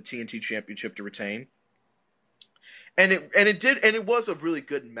for the TNT Championship to retain. And it was a really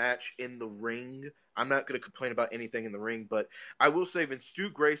good match in the ring. I'm not going to complain about anything in the ring, but I will say when Stu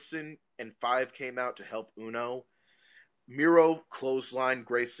Grayson and Five came out to help Uno, Miro clotheslined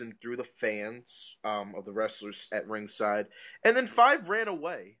Grayson through the fans of the wrestlers at ringside, and then Five ran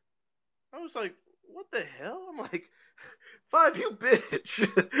away. I was like, what the hell? I'm like, Five, you bitch.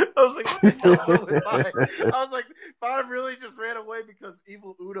 I was like, what the hell's up with Five? I was like, Five really just ran away because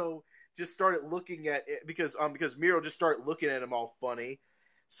Evil Uno just started looking at it, because Miro just started looking at him all funny.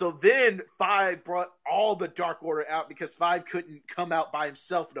 So then Five brought all the Dark Order out because Five couldn't come out by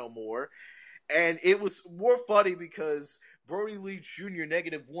himself no more. And it was more funny because Brody Lee Jr.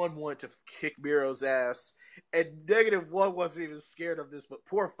 -1 wanted to kick Miro's ass, and -1 wasn't even scared of this, but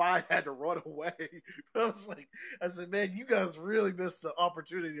poor Five had to run away. I said, man, you guys really missed the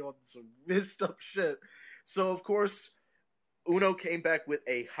opportunity on some messed up shit. So of course, Uno came back with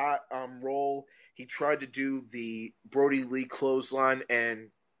a hot roll. He tried to do the Brody Lee clothesline, and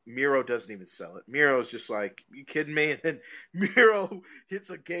Miro doesn't even sell it. Miro's just like, you kidding me? And then Miro hits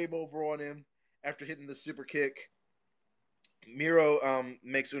a game over on him after hitting the super kick. Miro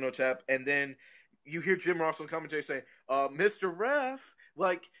makes Uno tap, and then you hear Jim Ross on commentary saying, Mr. Ref,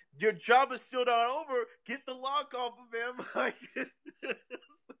 like, your job is still not over. Get the lock off of him. Like,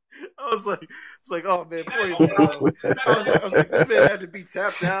 I was like, oh man, poor Miro. I was like, this man had to be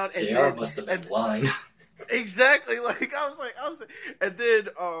tapped out, and JR must have been blind. Exactly. Like I was like, and then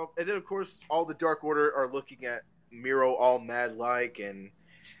of course all the Dark Order are looking at Miro all mad like, and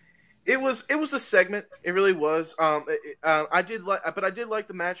it was a segment. It really was. I did like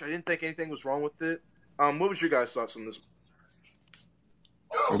the match. I didn't think anything was wrong with it. What was your guys' thoughts on this?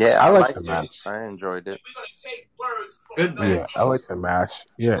 Yeah, I I like the liked it. match. I enjoyed it. Good Yeah, match. I like the match.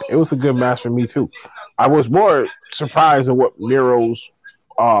 Yeah, it was a good match for me too. I was more surprised at what Miro's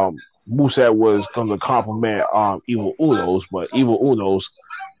moveset was going to compliment Evil Uno's, but Evil Uno's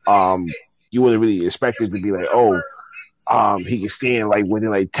you wouldn't really expect it to be like, oh, he can stand like within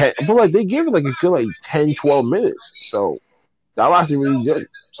like 10, but like they gave it like a good like 10, 12 minutes. So that lasted really good.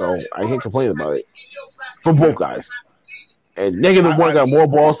 So I can't complain about it for both guys. And -1 got more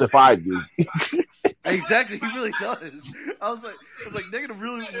balls than Five do. Exactly, he really does. I was like, -1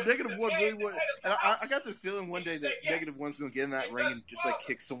 really would. And I got this feeling one day that -1's going to get in that ring and just like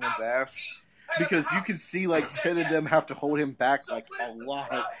kick someone's ass, because you can see like 10 of them have to hold him back like a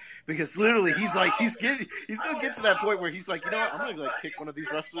lot. Because literally, he's going to get to that point where he's like, you know what, I'm going to like kick one of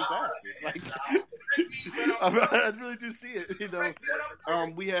these wrestlers' asses. Like, I really do see it.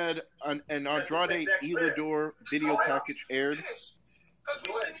 We had an Andrade Elador video package aired.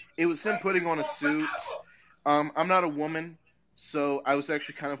 It was him putting on a suit. I'm not a woman, so I was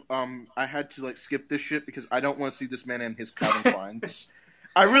actually kind of I had to like skip this shit because I don't want to see this man in his Calvin Kleins.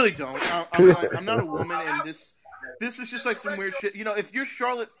 I really don't. I'm not a woman, and this is just like some weird shit. If you're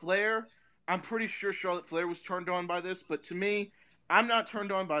Charlotte Flair, I'm pretty sure Charlotte Flair was turned on by this, but to me, I'm not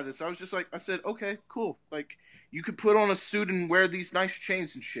turned on by this. I was just like, I said, okay, cool. Like, you could put on a suit and wear these nice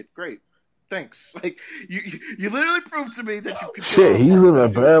chains and shit. Great. Thanks. Like, you literally proved to me that you could. Shit, he's living a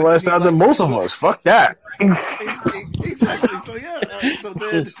better lifestyle than most of us. Fuck that. Exactly. So yeah.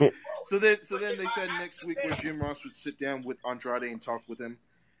 So then they said next week where Jim Ross would sit down with Andrade and talk with him,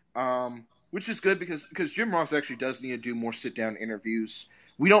 which is good because Jim Ross actually does need to do more sit down interviews.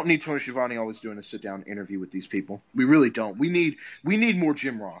 We don't need Tony Schiavone always doing a sit down interview with these people. We really don't. We need more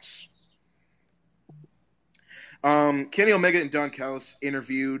Jim Ross. Kenny Omega and Don Callis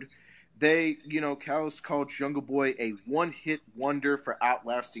interviewed. Callis called Jungle Boy a one-hit wonder for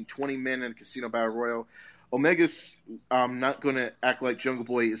outlasting 20 men in a casino battle royal. Omega's not going to act like Jungle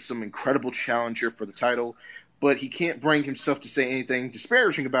Boy is some incredible challenger for the title, but he can't bring himself to say anything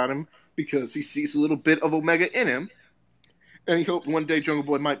disparaging about him because he sees a little bit of Omega in him, and he hoped one day Jungle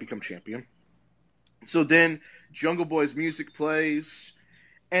Boy might become champion. So then Jungle Boy's music plays,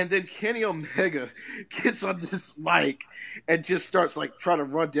 and then Kenny Omega gets on this mic and just starts like trying to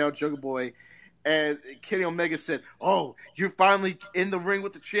run down Jungle Boy. And Kenny Omega said, "Oh, you're finally in the ring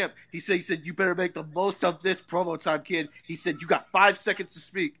with the champ." He said, "You better make the most of this promo time, kid." He said, "You got 5 seconds to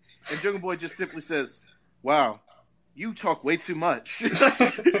speak." And Jungle Boy just simply says, "Wow, you talk way too much." And then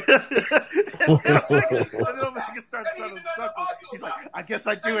Omega starts trying to chuckle. He's like, "I guess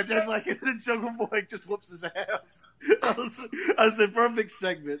I do." And then Jungle Boy just whoops his ass. I said, perfect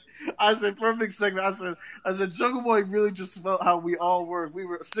segment. I said, Jungle Boy really just felt how we all were. We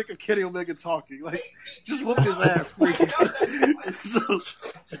were sick of Kenny Omega talking. Like, just whoop his ass, please.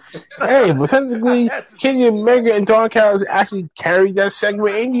 Hey, but technically, Kenny Omega and Don Callis actually carried that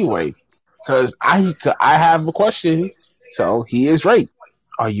segment anyway. Because I have a question. So he is right.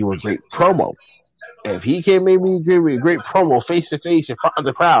 Are you a great promo? If he can't make me give me a great promo face to face in front of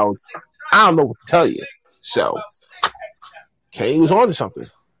the crowd, I don't know what to tell you. So Kenny was on to something.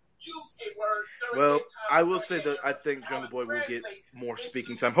 Well, I will say that I think Jungle Boy will get more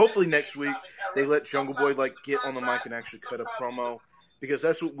speaking time. Hopefully next week they let Jungle Boy get on the mic and actually cut a promo, because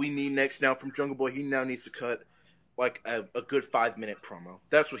that's what we need next now from Jungle Boy. He now needs to cut a good 5-minute promo.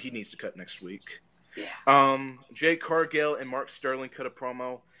 That's what he needs to cut next week. Yeah. Jay Cargill and Mark Sterling cut a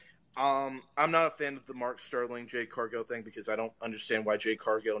promo. I'm not a fan of the Mark Sterling Jay Cargill thing because I don't understand why Jay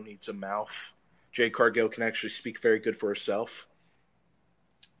Cargill needs a mouth. Jay Cargill can actually speak very good for herself.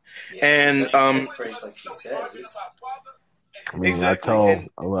 Yeah, and like he says. I mean, exactly.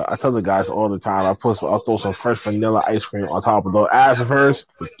 I tell the guys all the time. I'll throw some fresh vanilla ice cream on top of those ass of hers.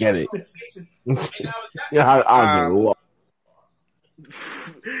 Forget it. Yeah, I'll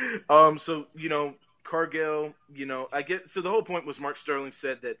So Cargill, I get. So the whole point was Mark Sterling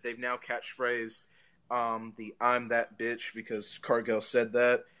said that they've now catchphrased the "I'm that bitch" because Cargill said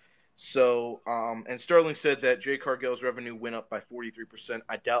that. So, and Sterling said that Jay Cargill's revenue went up by 43%.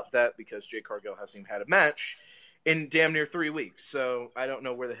 I doubt that because Jay Cargill hasn't even had a match in damn near 3 weeks. So I don't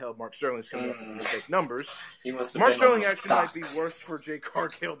know where the hell Mark Sterling's coming up with these fake numbers. Mark Sterling actually might be worse for Jay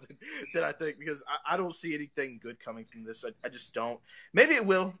Cargill than I think, because I don't see anything good coming from this. I just don't. Maybe it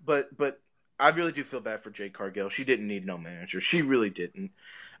will, but I really do feel bad for Jay Cargill. She didn't need no manager. She really didn't.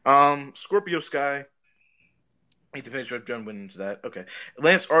 Scorpio Sky. I think the finish I've done went into that. Okay.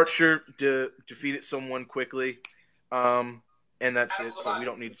 Lance Archer defeated someone quickly. And that's it, so we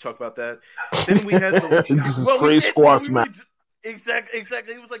don't need to talk about that. Then we had the squash match. Exactly.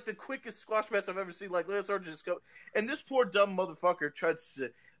 It was like the quickest squash match I've ever seen. Like, Lance Archer just go, and this poor dumb motherfucker tried to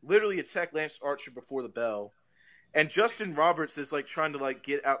literally attack Lance Archer before the bell. And Justin Roberts is trying to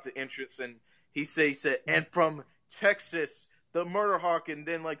get out the entrance, and he said, "And from Texas, the Murder Hawk," and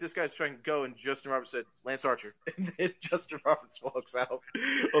then this guy's trying to go, and Justin Roberts said, "Lance Archer," and then Justin Roberts walks out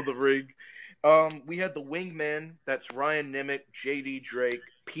of the ring. We had the Wingmen. That's Ryan Nemec, J.D. Drake,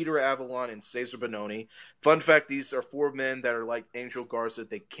 Peter Avalon, and Cesar Bononi. Fun fact: these are 4 men that are like Angel Garza.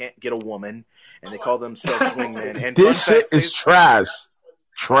 They can't get a woman, and they call themselves Wingmen. And this shit is trash.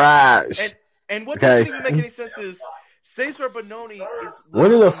 Trash. And what doesn't even make any sense is Cesar Bononi is what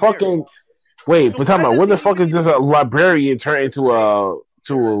the fucking married. Wait, but talking about when the fuck does a librarian turn into a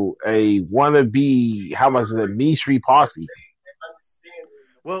wannabe? How much is it? Mean Street Posse.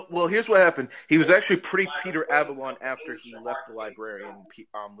 Well, here's what happened. He was actually pretty Peter Avalon after he left the librarian,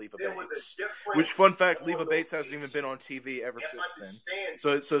 Leva Bates. Which, fun fact, Leva Bates hasn't even been on TV ever since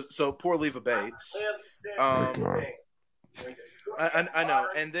then. So poor Leva Bates. I know,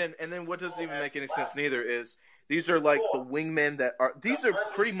 and then what doesn't even make any sense neither is these are the Wingmen these are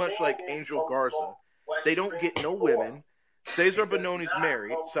pretty much like Angel Garza. They don't get no women. Cesar Bononi's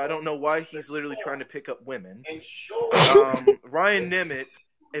married, so I don't know why he's literally trying to pick up women. Ryan Nemec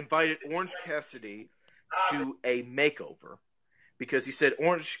invited Orange Cassidy to a makeover because he said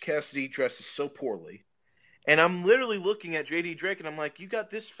Orange Cassidy dresses so poorly. And I'm literally looking at JD Drake, and I'm like, you got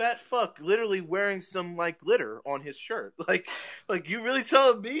this fat fuck literally wearing some glitter on his shirt. Like you really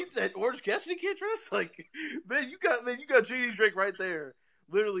telling me that Orange Cassidy can't dress? Man, you got JD Drake right there,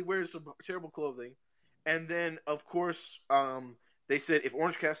 literally wearing some terrible clothing. And then of course, they said if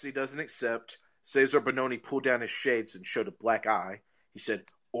Orange Cassidy doesn't accept, Cesar Bononi pulled down his shades and showed a black eye. He said,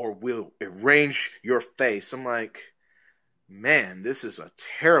 "Or we'll arrange your face." I'm like, man, this is a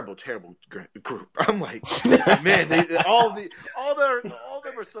terrible, terrible group. I'm like, man, all of them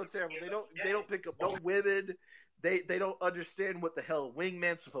are so terrible. They don't pick up no women. They don't understand what the hell a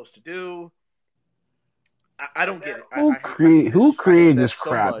wingman's supposed to do. I don't get it. Who created this so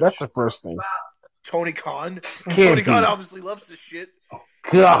crap? much. That's the first thing. Tony Khan. Can't Tony Khan be. obviously loves this shit.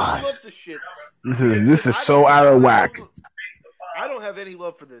 God, He loves this shit. this is so out of whack. I don't have any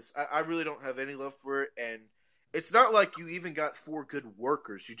love for this. I really don't have any love for it, and it's not like you even got 4 good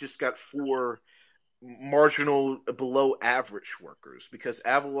workers. You just got 4 marginal below average workers because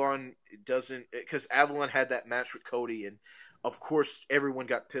Avalon had that match with Cody, and of course everyone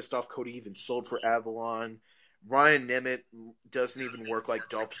got pissed off Cody even sold for Avalon. Ryan Nemeth doesn't even work like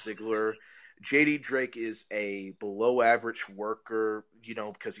Dolph Ziggler. JD Drake is a below average worker,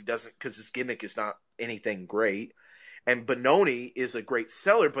 because his gimmick is not anything great. And Benoni is a great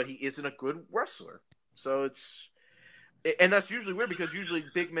seller, but he isn't a good wrestler. So and that's usually weird because usually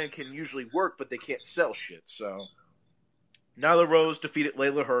big men can usually work, but they can't sell shit. So Nyla Rose defeated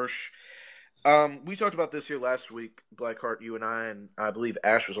Layla Hirsch. We talked about this here last week, Blackheart, you and I believe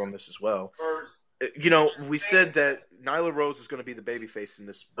Ash was on this as well. We said that Nyla Rose is going to be the babyface in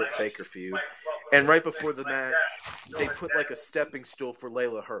this Britt Baker feud. And right before the match, they put like a stepping stool for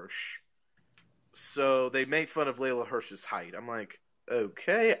Layla Hirsch. So they made fun of Layla Hirsch's height. I'm like,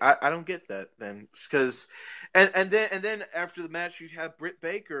 okay, I don't get that then. And then after the match, you have Britt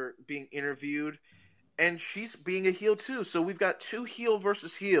Baker being interviewed, and she's being a heel too. So we've got 2 heel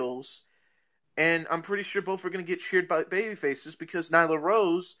versus heels. And I'm pretty sure both are going to get cheered by babyfaces because Nyla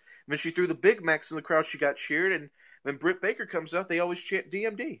Rose, when she threw the Big Macs in the crowd, she got cheered. And when Britt Baker comes out, they always chant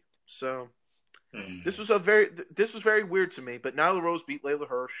DMD. So this was very weird to me. But Nyla Rose beat Layla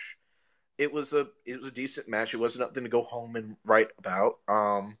Hirsch. It was a decent match. It wasn't nothing to go home and write about.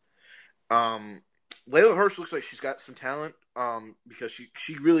 Layla Hirsch looks like she's got some talent. Because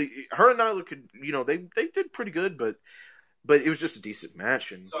she really, her and Nyla could, they did pretty good, but it was just a decent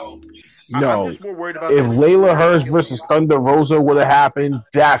match. And I'm just more worried about if Layla Hirsch versus Thunder Rosa would have happened,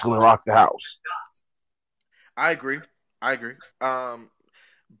 that's gonna rock the house. I agree.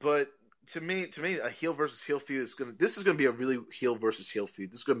 But to me, a heel versus heel feud this is gonna be a really heel versus heel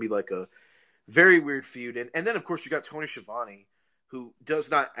feud. This is gonna be like a very weird feud. And then of course you got Tony Schiavone, who does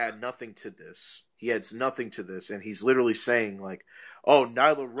not add nothing to this. He adds nothing to this, and he's literally saying like, "Oh,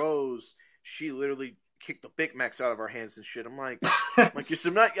 Nyla Rose, she literally kicked the Big Macs out of our hands and shit." I'm like,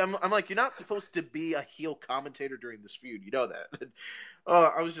 you're not supposed to be a heel commentator during this feud. You know that.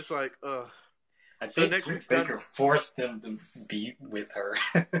 I was just like, I think Britt Baker forced him to be with her.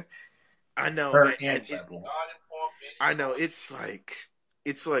 I know. Her and Rebel. I know. It's like,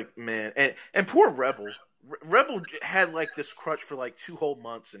 man, and poor Rebel. Rebel had like this crutch for like 2 whole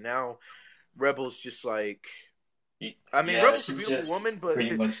months, and now Rebel's just like. I mean, Rebel's a beautiful woman, but I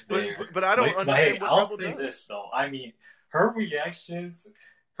don't understand what Rebel does. I'll say this though. I mean, her reactions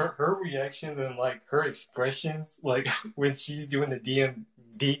and like her expressions, like when she's doing the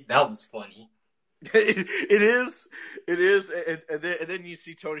DMD, that was funny. It is, and then you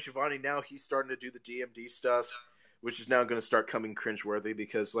see Tony Schiavone now. He's starting to do the DMD stuff, which is now going to start coming cringeworthy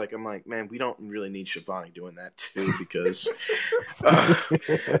because, like, I'm like, man, we don't really need Schiavone doing that too because I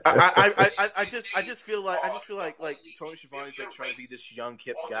just feel like Tony Schiavone's like trying to be this young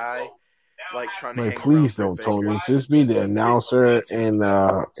hip guy, like trying to. Like, please don't, Tony. Just be the announcer and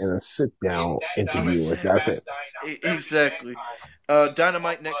a sit down interviewer. That's it. Exactly.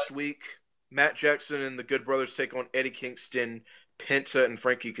 Dynamite next week. Matt Jackson and the Good Brothers take on Eddie Kingston, Penta, and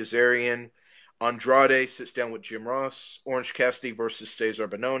Frankie Kazarian. Andrade sits down with Jim Ross. Orange Cassidy versus Cesar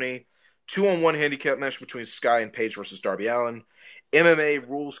Bononi. 2-on-1 handicap match between Sky and Page versus Darby Allin. MMA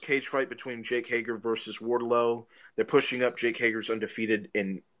rules cage fight between Jake Hager versus Wardlow. They're pushing up Jake Hager's undefeated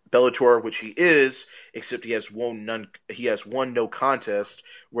in Bellator, which he is, except he has won no contest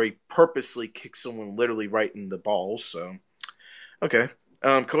where he purposely kicks someone literally right in the balls. So, okay.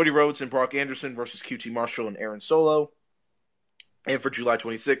 Cody Rhodes and Brock Anderson versus QT Marshall and Aaron Solo. And for July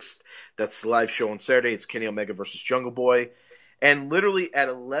 26th, that's the live show on Saturday. It's Kenny Omega versus Jungle Boy. And literally at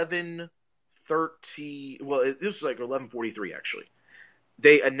 11:30, well, it was like 11:43 actually,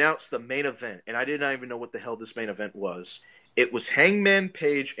 they announced the main event. And I did not even know what the hell this main event was. It was Hangman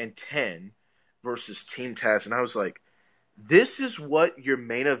Page and 10 versus Team Taz. And I was like, this is what your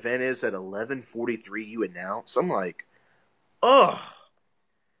main event is at 11:43 you announce? I'm like, ugh.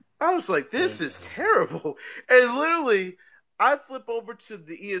 I was like, this is terrible. And literally, I flip over to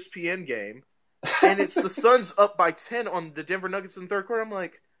the ESPN game, and it's the Suns up by 10 on the Denver Nuggets in the third quarter. I'm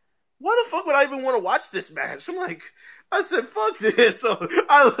like, why the fuck would I even want to watch this match? I'm like, I said, fuck this. So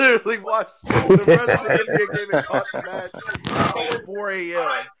I literally watched the rest of the NBA game and caught the match until 4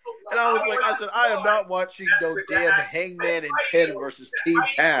 a.m. And I said, I am not watching no damn Hangman and 10 versus Team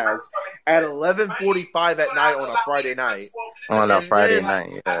Taz at 11:45 at night on a Friday night. On a And Friday then,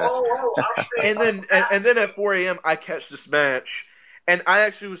 night, yeah. and then at 4 a.m. I catch this match. And I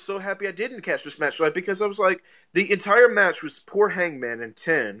actually was so happy I didn't catch this match live because I was like, the entire match was poor Hangman and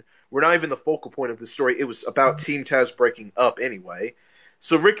 10 were not even the focal point of the story. It was about Team Taz breaking up anyway.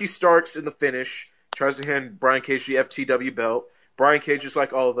 So Ricky Starks in the finish tries to hand Brian Cage the FTW belt. Brian Cage is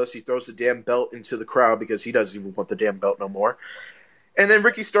like all of us. He throws the damn belt into the crowd because he doesn't even want the damn belt no more. And then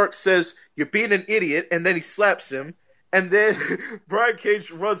Ricky Starks says, "You're being an idiot," and then he slaps him. And then Brian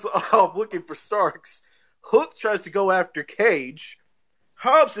Cage runs off looking for Starks. Hook tries to go after Cage.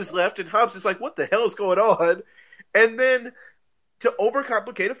 Hobbs is left, and Hobbs is like, what the hell is going on? And then, to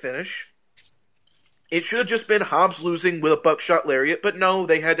overcomplicate a finish, it should have just been Hobbs losing with a buckshot lariat, but no,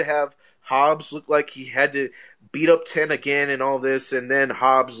 they had to have Hobbs look like he had to beat up 10 again and all this, and then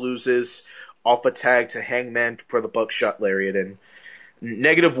Hobbs loses off a tag to Hangman for the buckshot lariat, and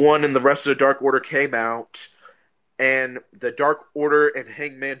 -1 and the rest of the Dark Order came out, and the Dark Order and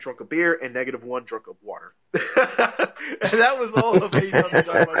Hangman drunk a beer, and -1 drunk a water. And that was all of AEW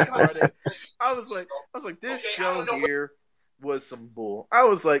Dynamite Friday. I was like, this show here was some bull. I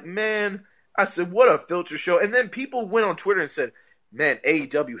was like, man, I said, what a filter show. And then people went on Twitter and said, man,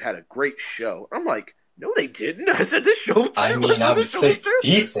 AEW had a great show. I'm like, no, they didn't. I said, this show. I mean, I would say it's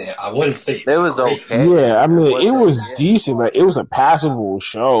decent. I wouldn't say it's It was great. okay. Yeah, I mean, it was yeah. decent. Like, it was a passable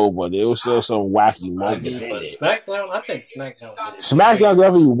show, but there was still some wacky I moments mean, in but it. SmackDown, I think SmackDown did it. SmackDown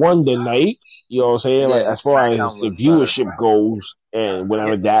definitely won the night. You know what I'm saying? Like, Yeah, as far as SmackDown the was viewership goes and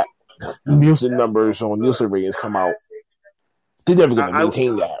whenever that Nielsen numbers on Nielsen ratings come out, they're never going to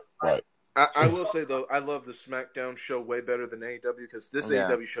maintain that. Right. I will say, though, I love the SmackDown show way better than AEW because this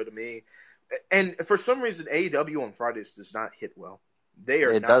AEW show to me, and for some reason, AEW on Fridays does not hit well. They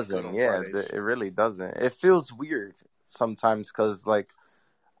are It not doesn't, good on yeah. Fridays. It really doesn't. It feels weird sometimes because, like,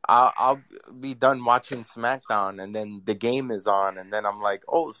 I'll be done watching SmackDown and then the game is on and then I'm like,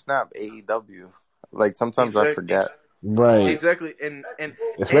 oh, snap, AEW. Like, sometimes I forget. Right. Exactly. And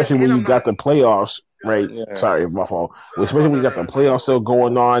especially when you got the playoffs, right? Yeah. Sorry, my fault. Especially when you got the playoffs still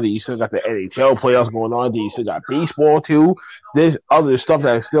going on, then you still got the NHL playoffs going on, then you still got baseball too. There's other stuff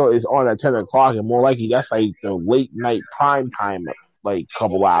that still is on at 10 o'clock, and more likely that's like the late night prime time, like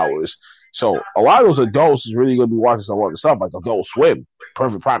couple hours. So a lot of those adults is really going to be watching some other stuff, like Adult Swim,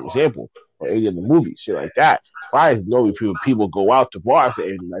 perfect prime example, or any of the movies, shit like that. Fridays, no people go out to watch it,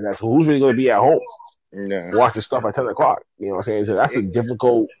 and like that. So who's really going to be at home? Yeah. Watch the stuff at 10 o'clock. You know what I'm saying? So that's a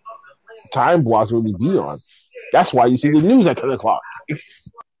difficult time block to really be on. That's why you see the news at 10 o'clock.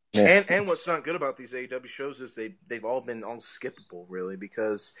 Yeah. And what's not good about these AEW shows is they've all been unskippable, really,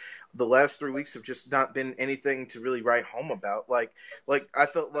 because the last 3 weeks have just not been anything to really write home about. Like I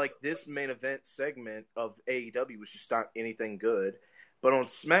felt like this main event segment of AEW was just not anything good. But on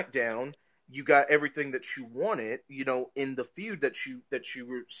SmackDown, you got everything that you wanted, in the feud that you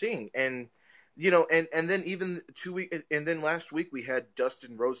were seeing. And and then even 2 weeks, and then last week we had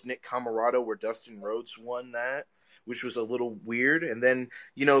Dustin Rhodes, Nick Camarado, where Dustin Rhodes won that, which was a little weird. And then,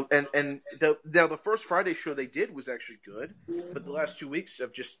 the first Friday show they did was actually good, but the last 2 weeks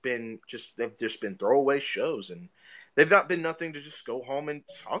have they've just been throwaway shows, and they've not been nothing to just go home and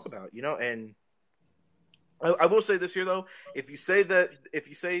talk about, and I will say this here though, if you say,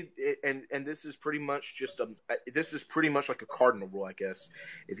 and this is pretty much this is pretty much like a cardinal rule, I guess.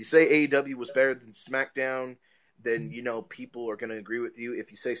 If you say AEW was better than SmackDown, then people are going to agree with you. If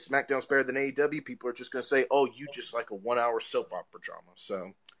you say SmackDown's better than AEW, people are just going to say, "Oh, you just like a 1-hour soap opera drama."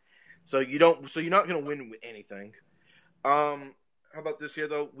 So you're not going to win with anything. How about this here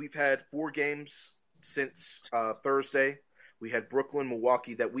though? We've had 4 games since Thursday. We had Brooklyn,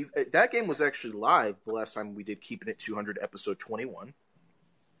 Milwaukee. That game was actually live the last time we did Keepin' It 200, episode 21.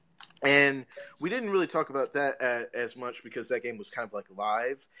 And we didn't really talk about that as much because that game was kind of like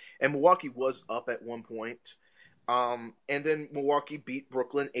live. And Milwaukee was up at one point. And then Milwaukee beat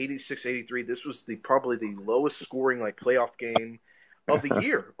Brooklyn 86-83. This was probably the lowest scoring playoff game of the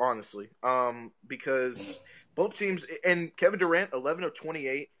year, honestly. Because both teams, and Kevin Durant 11 of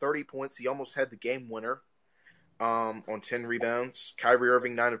 28, 30 points. He almost had the game winner. On 10 rebounds. Kyrie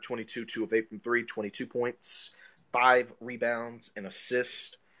Irving, 9 of 22, 2 of 8 from 3, 22 points, 5 rebounds, and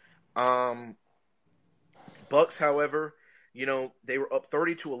assist. Bucks, however, they were up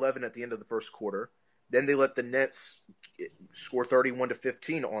 30-11 at the end of the first quarter. Then they let the Nets score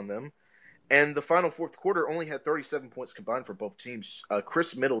 31-15 on them. And the final fourth quarter only had 37 points combined for both teams.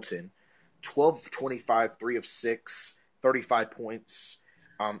 Chris Middleton, 12 of 25, 3 of 6, 35 points.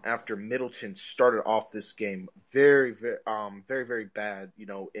 After Middleton started off this game very, very bad.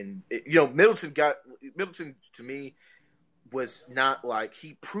 Middleton to me was not like,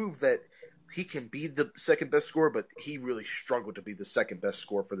 he proved that he can be the second best scorer, but he really struggled to be the second best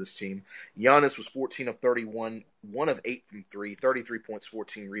scorer for this team. Giannis was 14 of 31, 1 of 8 from 3, 33 points,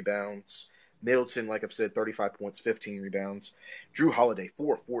 14 rebounds. Middleton, like I've said, 35 points, 15 rebounds. Drew Holiday,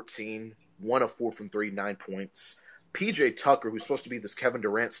 4 of 14, 1 of 4 from 3, 9 points. PJ Tucker, who's supposed to be this Kevin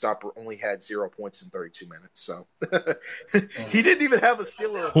Durant stopper, only had 0 points in 32 minutes. So he didn't even have a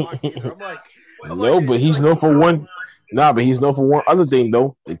steal or a block either. But he's known for one. Nah, but he's known for one other thing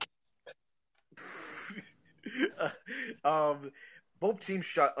though. Both teams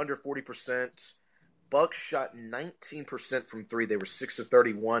shot under 40%. Bucks shot 19% from 3. They were 6 of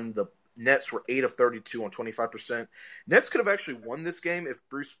 31. The Nets were 8 of 32 on 25%. Nets could have actually won this game if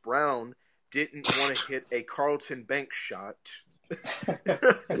Bruce Brown didn't want to hit a Carlton Banks shot.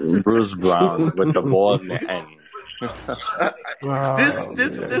 Bruce Brown with the ball in the end.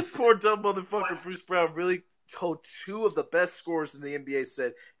 This poor dumb motherfucker Bruce Brown really told 2 of the best scorers in the NBA,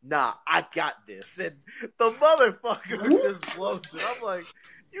 said, "Nah, I got this," and the motherfucker just blows it. I'm like,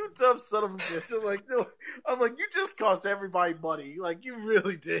 you dumb son of a bitch. I'm like, you just cost everybody money. Like, you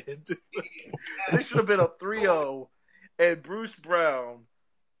really did. They should have been up 3-0, and Bruce Brown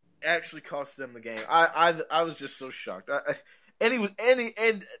actually cost them the game. I was just so shocked. I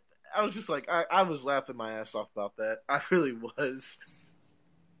was just like, I was laughing my ass off about that. I really was.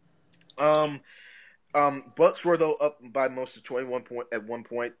 Bucks were though up by most of 21 point at one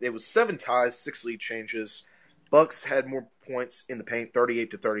point. It was 7 ties, 6 lead changes. Bucks had more points in the paint,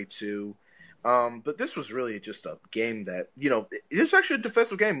 38-32. But this was really just a game that, it was actually a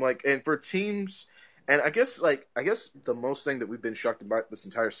defensive game. And for teams, and I guess the most thing that we've been shocked about this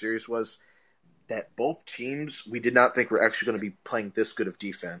entire series was that both teams, we did not think were actually going to be playing this good of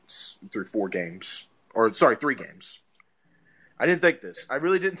defense through 3 games. I didn't think this. I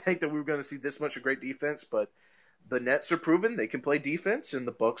really didn't think that we were going to see this much of great defense, but the Nets are proven they can play defense, and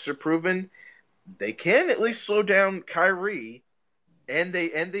the Bucks are proven they can at least slow down Kyrie, and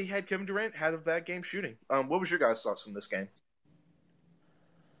they had Kevin Durant had a bad game shooting. What was your guys' thoughts on this game?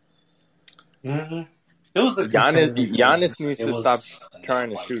 Mm-hmm. It was a Giannis needs to stop trying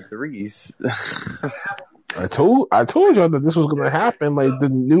to shoot threes. I told y'all that this was going to happen. Like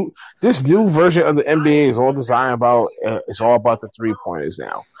this new version of the NBA is all designed about. It's all about the 3-pointers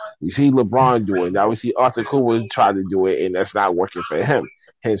now. We see LeBron do it now. We see Arthur Cooper try to do it, and that's not working for him.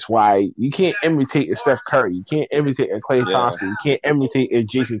 Hence why you can't imitate a Steph Curry, you can't imitate a Klay Thompson, you can't imitate a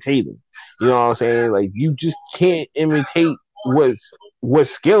Jason Tatum. You know what I'm saying? Like, you just can't imitate what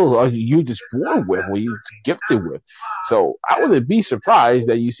skills are you just born with, what you gifted with. So I wouldn't be surprised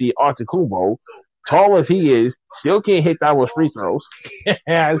that you see Arthur Cooper, tall as he is, still can't hit that with free throws.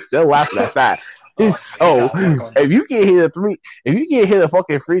 I'm still laughing at that. So if you can't hit a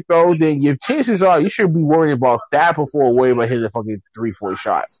fucking free throw, then your chances are you should be worried about that before worrying about hitting a fucking 3-point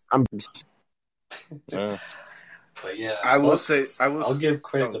shot. But yeah, I'll give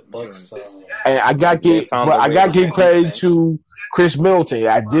credit to Bucks. And I got to give credit to Chris Middleton.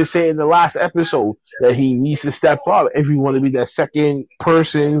 I did say in the last episode that he needs to step up if you want to be that second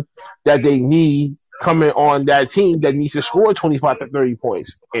person that they need coming on that team that needs to score 25 to 30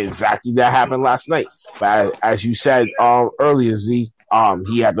 points. Exactly that happened last night. But as you said earlier, Z,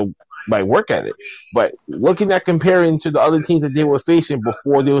 he had to work at it. But looking at comparing to the other teams that they were facing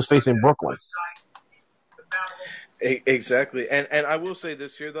before they was facing Brooklyn. Exactly. And I will say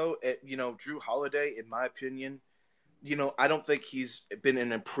this here, though, Drew Holiday, in my opinion, I don't think he's been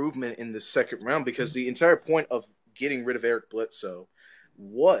an improvement in the second round, because the entire point of getting rid of Eric Bledsoe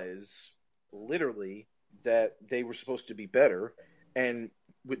was literally that they were supposed to be better. And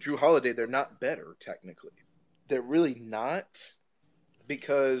with Drew Holiday, they're not better, technically. They're really not,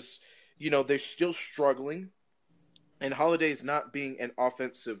 because, they're still struggling. And Holiday's not being an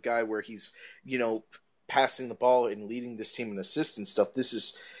offensive guy where he's, passing the ball and leading this team in assists and stuff.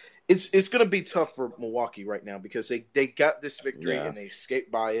 It's going to be tough for Milwaukee right now, because they got this victory and they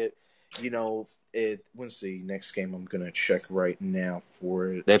escaped by it. When's the next game? I'm going to check right now for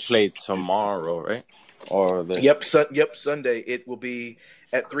it. They play tomorrow, right? Or Yep, Sunday. It will be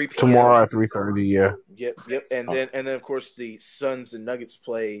at 3 p.m. Tomorrow at 3:30. Yeah. Yep. And then of course the Suns and Nuggets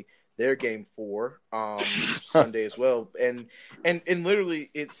play their game 4 Sunday as well. And literally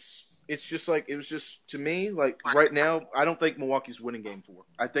it's just like, it was just, to me, like, right now, I don't think Milwaukee's winning game 4.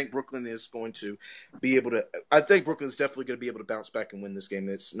 I think Brooklyn is going to be able to, Brooklyn's definitely going to be able to bounce back and win this game.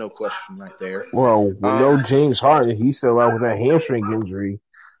 It's no question right there. Well, we know James Harden, he's still out with that hamstring injury.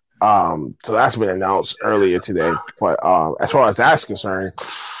 So that's been announced earlier today. But as far as that's concerned,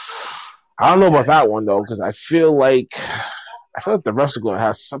 I don't know about that one though, because I feel like the refs are going to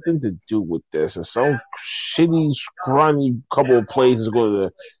have something to do with this, and some shitty, scrawny couple of plays is going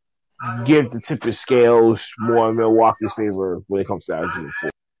to give the tip of scales more in Milwaukee's favor when it comes to that June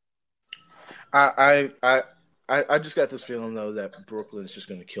 4th. I just got this feeling though that Brooklyn's just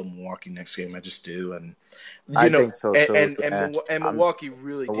going to kill Milwaukee next game. I just do, and I think so too. and Milwaukee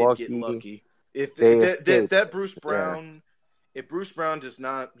really did get lucky. If that Bruce Brown, if Bruce Brown does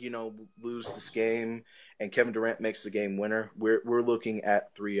not lose this game and Kevin Durant makes the game winner, we're looking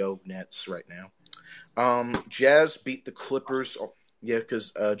at 3-0 Nets right now. Jazz beat the Clippers. Yeah,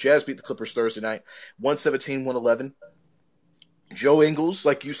 because Jazz beat the Clippers Thursday night, 117-111. Joe Ingles,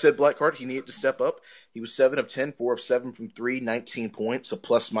 like you said, Blackheart, he needed to step up. He was 7 of 10, 4 of 7 from 3, 19 points, a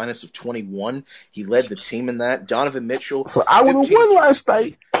plus-minus of 21. He led the team in that. Donovan Mitchell. So I would have won last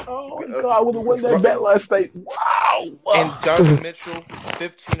night. Oh, my God, I would have won that bet last night. Wow. And Donovan Mitchell,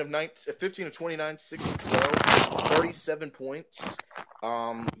 15 of 29, 6 of 12, 37 points.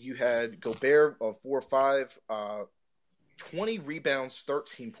 You had Gobert, 4 of 5, 20 rebounds,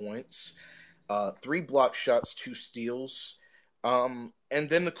 13 points, 3 block shots, 2 steals. And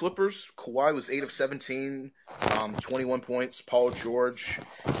then the Clippers, Kawhi was 8 of 17, 21 points. Paul George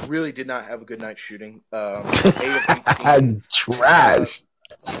really did not have a good night shooting. 8 of 18. Trash.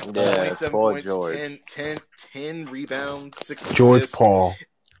 27 Paul points, George. 10 rebounds, 6 assists. George Paul.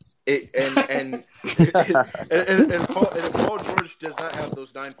 And Paul George does not have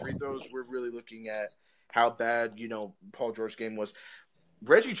those 9 free throws. We're really looking at how bad, Paul George's game was.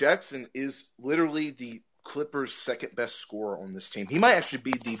 Reggie Jackson is literally the Clippers' second best scorer on this team. He might actually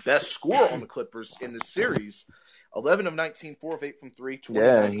be the best scorer on the Clippers in this series. 11 of 19, 4 of 8 from 3,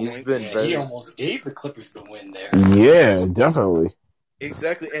 29 he's points. been very... He almost gave the Clippers the win there. Yeah, definitely.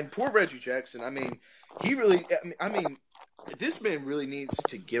 Exactly. And poor Reggie Jackson, he really, this man really needs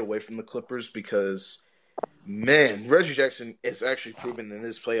to get away from the Clippers because, man, Reggie Jackson has actually proven in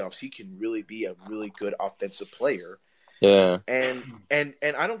his playoffs he can really be a really good offensive player. Yeah. And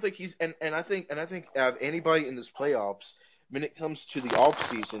I don't think he's and I think of anybody in this playoffs, when it comes to the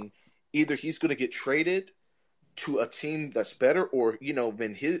offseason, either he's going to get traded to a team that's better, or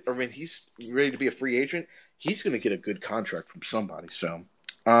when he's ready to be a free agent, he's going to get a good contract from somebody. So,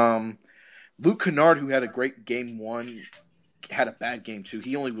 Luke Kennard, who had a great game 1, had a bad game 2.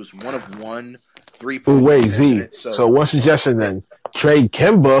 He only was 1 of 1, 3 points. Wait, Z. So one suggestion then: trade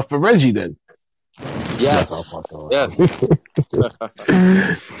Kemba for Reggie then. Yes.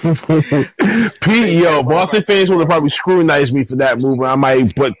 Pete, Boston fans would have probably scrutinized me for that move.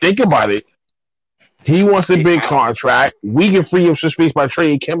 But think about it. He wants a big contract. We can free up some space by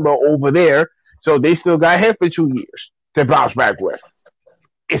trading Kemba over there, so they still got him for 2 years to bounce back with.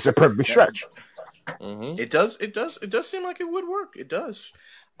 It's a perfect stretch. Mm-hmm. It does seem like it would work. It does.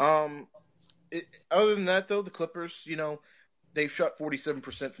 Other than that, though, the Clippers, they've shot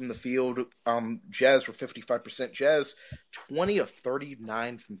 47% from the field. Jazz were 55%. Jazz 20 of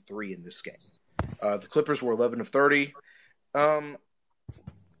 39 from 3 in this game. The Clippers were 11 of 30.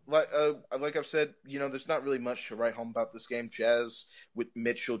 Like I've said, there's not really much to write home about this game. Jazz with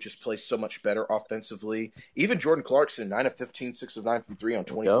Mitchell just plays so much better offensively. Even Jordan Clarkson, 9 of 15, 6 of 9 from 3 on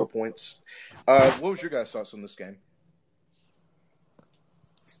 24 points. What was your guys' thoughts on this game?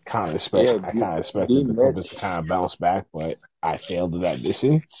 I kind of expected the Clippers to kind of bounce back, but I failed in that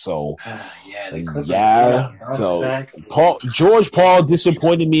mission. So, George Paul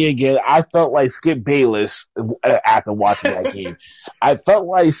disappointed me again. I felt like Skip Bayless after watching that game. I felt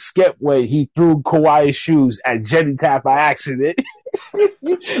like Skip when he threw Kawhi's shoes at Jenny Tap by accident.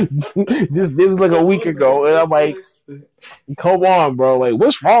 Just did it like a week ago, and I'm like, come on, bro. Like,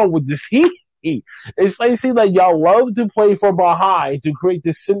 what's wrong with this team? It's like, see, like y'all love to play from behind to create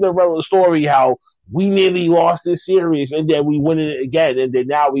this Cinderella story how we nearly lost this series and then we win it again and then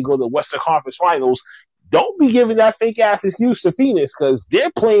now we go to the Western Conference Finals. Don't be giving that fake ass excuse to Phoenix because they're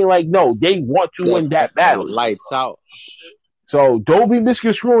playing like no, they want to win that battle. Lights out. So don't be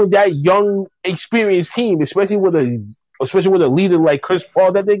misconstruing that young, experienced team, especially with a leader like Chris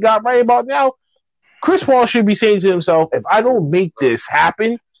Paul that they got right about now. Chris Paul should be saying to himself, if I don't make this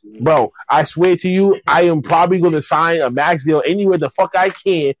happen, bro, I swear to you, I am probably going to sign a max deal anywhere the fuck I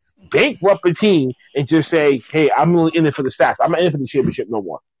can, bankrupt a team, and just say, hey, I'm only in it for the stats. I'm not in it for the championship no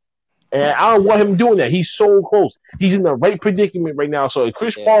more. And I don't want him doing that. He's so close. He's in the right predicament right now. So if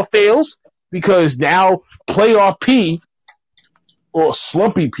Chris Paul fails, because now playoff P, or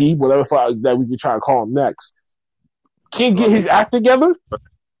slumpy P, whatever that we can try to call him next, can't get his act together,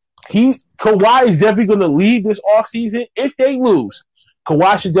 Kawhi is definitely going to leave this offseason if they lose.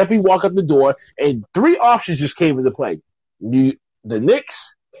 Kawhi should definitely walk up the door, and 3 options just came into play. The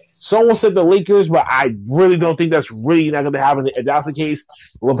Knicks, someone said the Lakers, but I really don't think that's really not going to happen. If that's the case,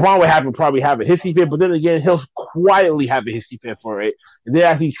 LeBron would probably have a hissy fit, but then again, he'll quietly have a hissy fit for it. And then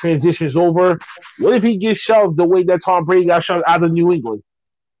as he transitions over, what if he gets shoved the way that Tom Brady got shoved out of New England?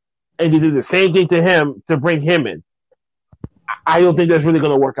 And they did the same thing to him to bring him in. I don't think that's really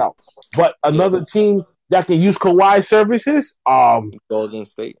going to work out. But another team that can use Kawhi's services, Golden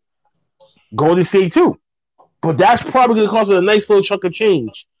State. Golden State too. But that's probably going to cost a nice little chunk of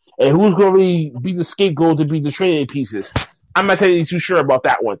change. And who's going to really be the scapegoat to be the training pieces? I'm not saying too sure about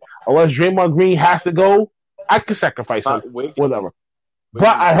that one. Unless Draymond Green has to go, I could sacrifice him. Whatever. But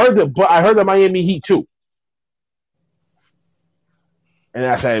I heard the Miami Heat too. And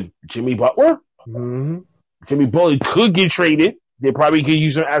I said, Jimmy Butler? Mm-hmm. Jimmy Butler could get traded. They probably could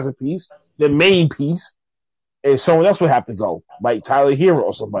use him as a piece, the main piece. And someone else would have to go, like Tyler Hero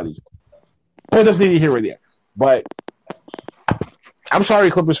or somebody. But that's neither here or there. But I'm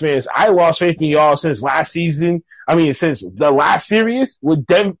sorry, Clippers fans. I lost faith in y'all since last season. I mean, since the last series with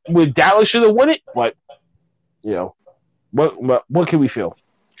Dallas should have won it. But, you know, what can we feel?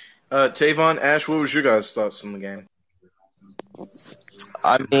 Tavon, Ash, what was your guys' thoughts on the game?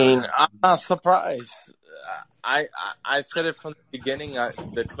 I mean, I'm not surprised. I said it from the beginning.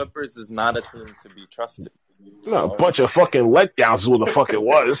 The Clippers is not a team to be trusted. No, a bunch of fucking letdowns is what the fuck it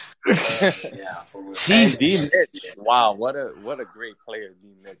was. Yeah, for real. And D Mitch, wow, what a great player D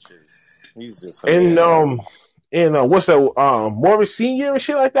Mitch is. He's just amazing. And what's that? Morris Senior and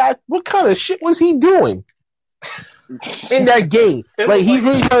shit like that. What kind of shit was he doing in that game? Like he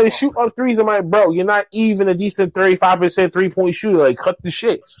really trying to shoot on threes. I'm like, bro, you're not even a decent 35% 3-point shooter. Like, cut the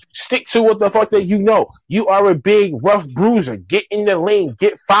shit. Stick to what the fuck that you know. You are a big rough bruiser. Get in the lane,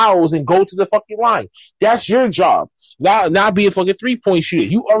 get fouls, and go to the fucking line. That's your job. Not be a fucking 3-point shooter.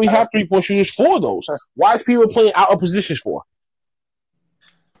 You already have 3-point shooters for those. Why is people playing out of positions for?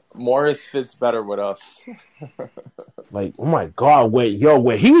 Morris fits better with us. Like, oh my god, when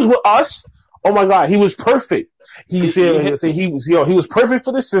he was with us, oh my god, he was perfect. He was perfect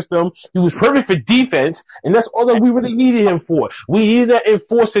for the system. He was perfect for defense, and that's all that we really needed him for. We needed that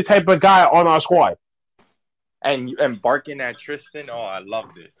enforcer type of guy on our squad. And barking at Tristan, oh, I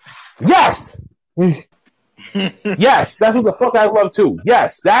loved it. Yes. Yes, that's what the fuck I love too.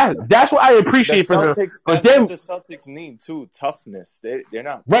 Yes, that's what I appreciate from him. That's what the Celtics need too, toughness. They're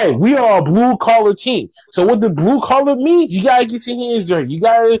not right. Tough. We are a blue collar team. So what the blue collar mean? You gotta get your hands dirty. You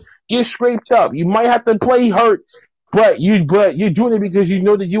gotta get scraped up. You might have to play hurt, but you're doing it because you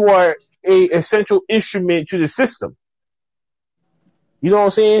know that you are a essential instrument to the system. You know what I'm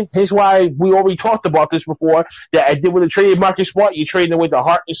saying? Hence why we already talked about this before. That I did with the trade Marcus Smart, you trading away the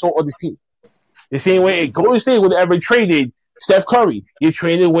heart and soul of the team. The same way Golden State would have ever traded Steph Curry. You're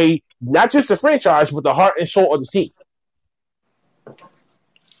trading away not just the franchise, but the heart and soul of the team.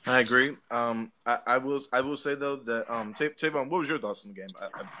 I agree. I will say though that Tavon, what was your thoughts on the game? I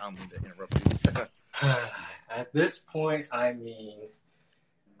don't mean to interrupt you. At this point, I mean,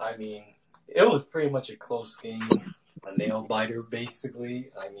 it was pretty much a close game, a nail biter basically.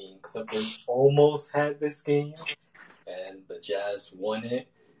 I mean, Clippers almost had this game, and the Jazz won it.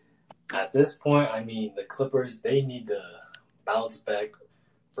 At this point, I mean, the Clippers, they need to bounce back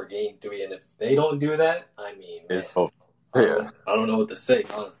for Game 3. And if they don't do that, I mean, man, I don't know what to say,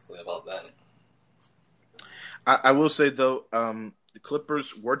 honestly, about that. I will say, though, the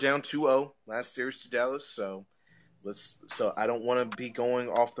Clippers were down 2-0 last series to Dallas. So I don't want to be going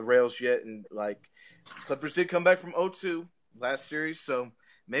off the rails yet. And, like, Clippers did come back from 0-2 last series. So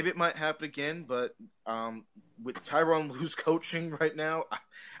maybe it might happen again. But with Tyronn Lue's coaching right now,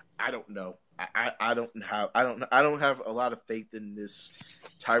 I don't know. I don't have a lot of faith in this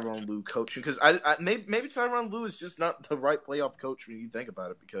Tyronn Lue coaching because maybe Tyronn Lue is just not the right playoff coach when you think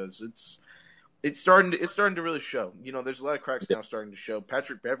about it because it's starting to really show. You know, there's a lot of cracks now starting to show.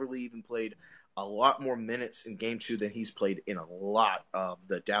 Patrick Beverley even played a lot more minutes in Game 2 than he's played in a lot of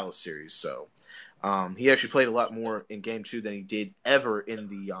the Dallas series. So he actually played a lot more in Game 2 than he did ever in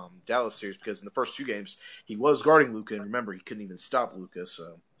the Dallas series because in the first 2 games he was guarding Luka and remember he couldn't even stop Luka.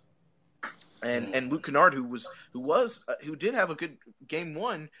 So. And Luke Kennard, who did have a good Game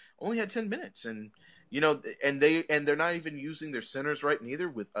 1, only had 10 minutes, and you know, and they're not even using their centers right neither.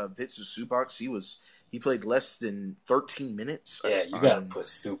 With Vitsu Zubac, he played less than 13 minutes. Yeah, you gotta put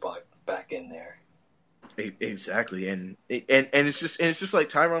Zubac back in there. Exactly, and it's just like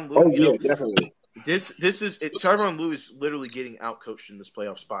Tyronn Lue. Oh yeah, definitely. Tyronn Lue is literally getting outcoached in this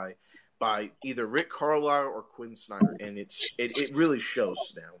playoffs by either Rick Carlisle or Quinn Snyder, and it really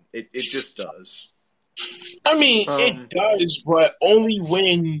shows now. It just does. I mean, it Um, does, but only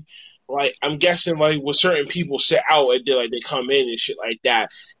when, like, I'm guessing, like, when certain people sit out and they come in and shit like that,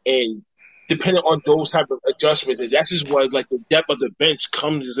 and depending on those type of adjustments, and that's just what like the depth of the bench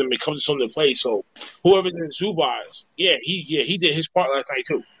comes and it comes into play. So whoever did Zubas, he did his part last night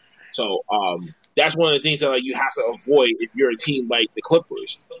too. So that's one of the things that like you have to avoid if you're a team like the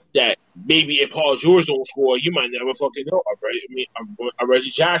Clippers. That maybe if Paul George don't score, you might never fucking know. A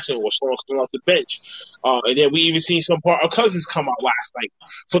Reggie Jackson or someone coming off the bench. And then we even seen some part of Cousins come out last night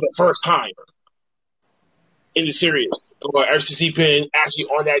for the first time in the series. Or FCC been actually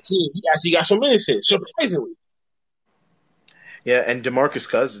on that team. He actually got some minutes in, surprisingly. yeah, and DeMarcus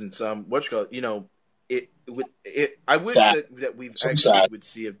Cousins, what you call it, I wish Sad. that we've So actually sad. would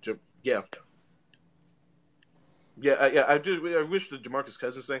see yeah. I wish the DeMarcus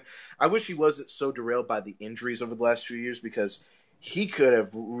Cousins thing. I wish he wasn't so derailed by the injuries over the last few years because he could have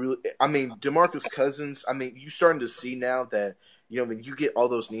really. I mean, DeMarcus Cousins. I mean, you're starting to see now that when you get all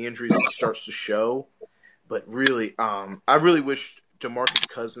those knee injuries, it starts to show. But really, I really wish DeMarcus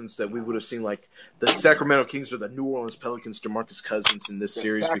Cousins that we would have seen like the Sacramento Kings or the New Orleans Pelicans DeMarcus Cousins in this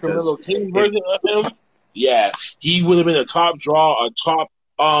series because Sacramento Kings version of him. Yeah, he would have been a top draw, a top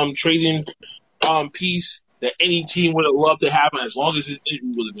trading piece that any team would have loved to have as long as his injury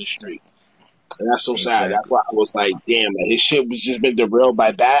would have been straight. And that's so sad. That's exactly. why I was like, damn, like, his shit was just been derailed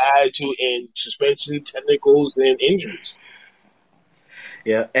by bad attitude and suspension, technicals, and injuries.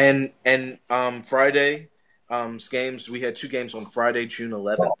 Yeah, and Friday games, we had two games on Friday, June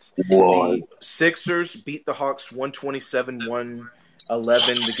 11th. Boy. The Sixers beat the Hawks 127-111.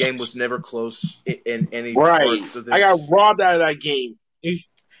 The game was never close in any Right. parts of this. I got robbed out of that game.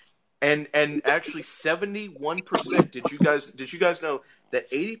 And actually 71%. Did you guys know that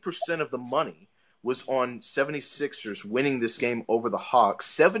 80% of the money was on 76ers winning this game over the Hawks?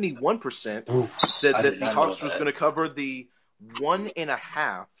 71% said I that did the not know Hawks was that. going to cover the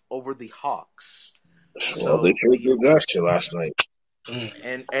 1.5 over the Hawks. Well, they sure did that shit last night.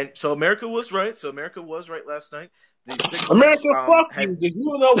 And so America was right. So America was right last night. The Sixers, America, fuck you, because you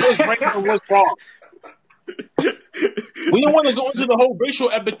know what's right and what's wrong. We don't want to go into the whole racial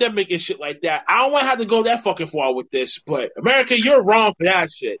epidemic and shit like that. I don't want to have to go that fucking far with this, but America, you're wrong for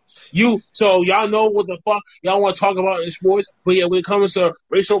that shit. So y'all know what the fuck y'all want to talk about in sports, but yeah, when it comes to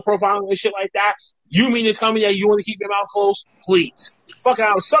racial profiling and shit like that, you mean to tell me that you want to keep your mouth closed? Please. Fuck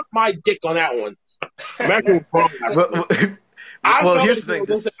out, suck my dick on that one. America was wrong last night. Here's the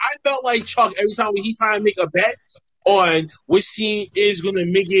thing. I felt like Chuck every time he tried to make a bet on which team is going to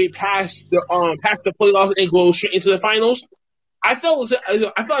make it past the playoffs and go straight into the finals. I felt like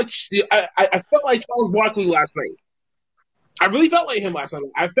Charles Barkley last night. I really felt like him last night.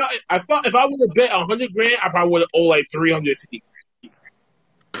 I felt if I would have bet $100,000, I probably would have owed like $350.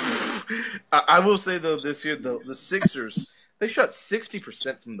 I will say though, this year the Sixers, they shot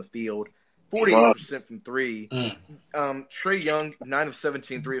 60% from the field, 48% from three. Trae Young, 9 of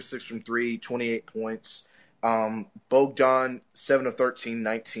 17, 3 of 6 from three, 28 points. Bogdan, 7 of 13,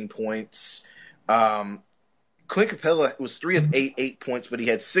 19 points. Clint Capella was 3 of 8, 8 points, but he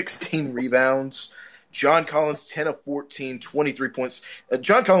had 16 rebounds. John Collins, 10 of 14, 23 points.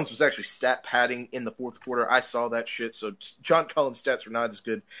 John Collins was actually stat padding in the fourth quarter. I saw that shit, so John Collins' stats are not as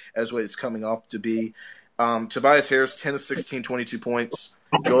good as what it's coming off to be. Tobias Harris, 10 of 16, 22 points.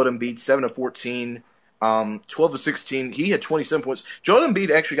 Joel Embiid, 7 of 14, 12 of 16. He had 27 points. Joel Embiid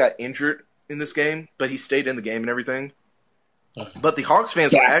actually got injured in this game, but he stayed in the game and everything. But the Hawks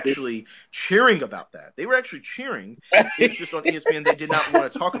fans were actually cheering about that. They were actually cheering. It's just on ESPN they did not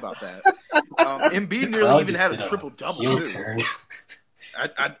want to talk about that. Embiid nearly even had a triple-double, too.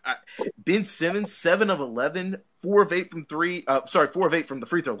 Ben Simmons, 7 of 11, 4 of 8 from 4 of 8 from the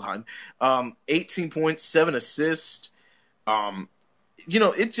free throw line. 18 points, 7 assists. To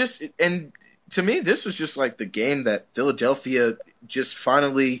me, this was just like the game that Philadelphia just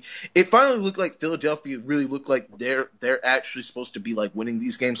finally looked like Philadelphia really looked like they're actually supposed to be like winning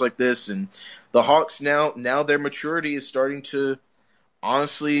these games like this. And the Hawks now their maturity is starting to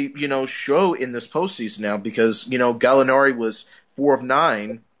honestly, show in this postseason now because, Gallinari was 4 of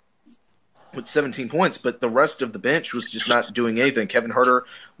 9 with 17 points, but the rest of the bench was just not doing anything. Kevin Huerter,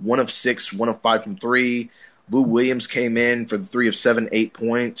 1 of 6, 1 of 5 from 3. Lou Williams came in for the 3 of 7, 8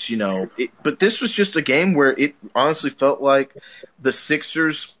 points, but this was just a game where it honestly felt like the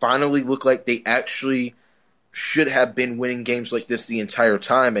Sixers finally looked like they actually should have been winning games like this the entire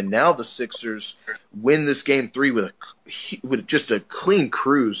time. And now the Sixers win this game 3 with just a clean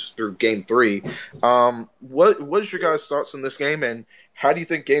cruise through game 3. What is your guys' thoughts on this game, and how do you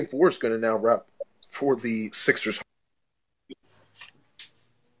think game 4 is going to now wrap for the Sixers?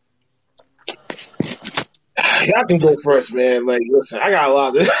 Y'all can go first, man. Like, listen, I got a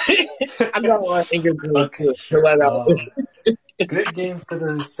lot of anger Okay, to sure. let out. Good game for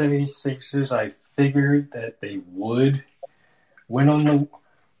the 76ers. I figured that they would win on the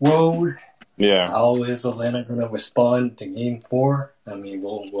road. Yeah. How is Atlanta going to respond to Game 4? I mean,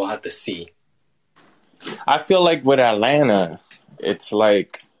 we'll have to see. I feel like with Atlanta, it's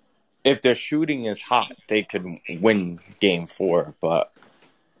like if their shooting is hot, they could win Game 4. But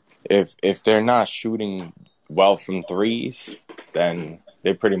if they're not shooting well from threes, then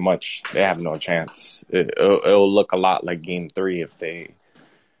they have no chance. It'll look a lot like Game 3 if they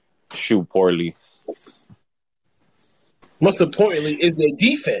shoot poorly. Most importantly, is their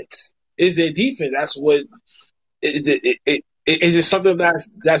defense. That's what is it something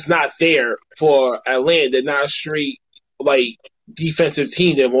that's not there for Atlanta. They're not a straight like defensive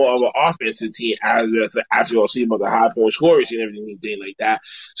team. They're more of an offensive team as you'll see about the high point scorers and everything like that.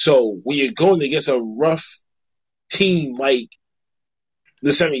 So when you're going against a rough team like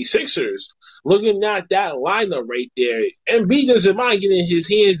the 76ers, looking at that lineup right there, Embiid doesn't mind getting his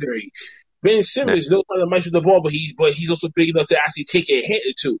hands dirty. Ben Simmons knows how to match with the ball, but he's also big enough to actually take a hit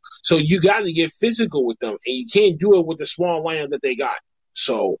or two. So you got to get physical with them, and you can't do it with the small lineup that they got.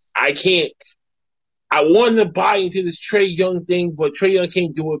 So I can't. I want to buy into this Trae Young thing, but Trae Young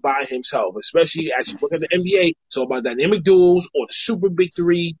can't do it by himself, especially as you look at the NBA. So about dynamic duels or the super big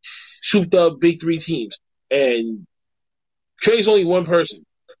three, souped up big three teams, and Trae's only one person.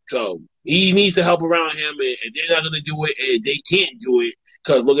 So he needs to help around him, and they're not going to do it, and they can't do it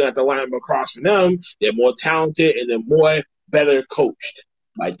because looking at the lineup across from them, they're more talented and they're more better coached.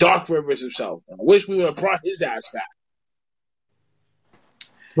 Like Doc Rivers himself. I wish we would have brought his ass back.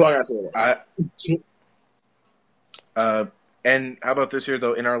 Well, I got to say that. And how about this here,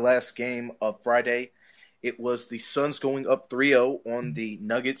 though? In our last game of Friday, it was the Suns going up 3-0 on the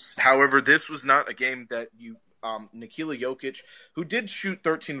Nuggets. However, this was not a game that Nikola Jokic, who did shoot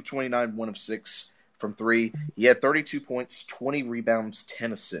 13 of 29, 1 of 6 from 3. He had 32 points, 20 rebounds,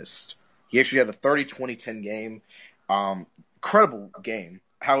 10 assists. He actually had a 30-20-10 game. Incredible game.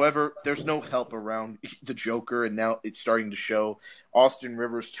 However, there's no help around the Joker, and now it's starting to show. Austin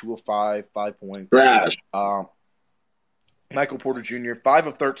Rivers, 2 of 5, 5 points. Michael Porter Jr., 5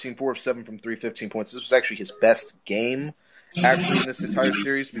 of 13, 4 of 7 from 3, 15 points. This was actually his best game, actually, in this entire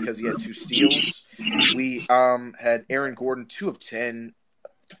series because he had 2 steals. We had Aaron Gordon, 2 of 10,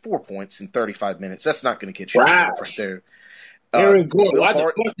 4 points in 35 minutes. That's not going to get you right there. Aaron Gordon, why the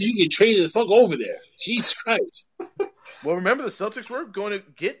fuck do you get traded the fuck over there? Jesus Christ. Well, remember, the Celtics were going to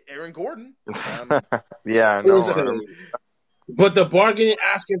get Aaron Gordon. Yeah, I know. But the bargaining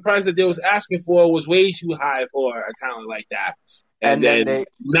asking price that they was asking for was way too high for a talent like that. And then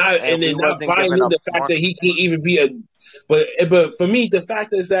not buying in the fact that he can't even be but for me, the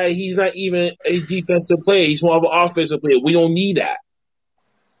fact is that he's not even a defensive player. He's more of an offensive player. We don't need that.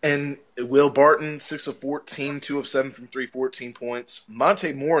 And Will Barton, 6 of 14, 2 of 7 from 3, 14 points.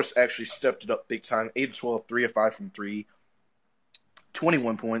 Monte Morris actually stepped it up big time, 8 of 12, 3 of 5 from 3,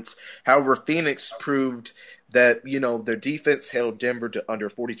 21 points. However, Phoenix proved that, their defense held Denver to under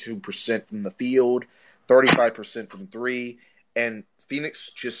 42% from the field, 35% from 3, and Phoenix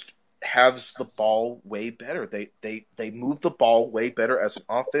just has the ball way better. They move the ball way better as an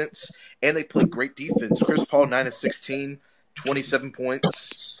offense, and they play great defense. Chris Paul, 9 of 16, 27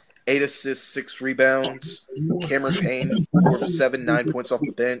 points, 8 assists, 6 rebounds. Cameron Payne, 4 of 7, 9 points off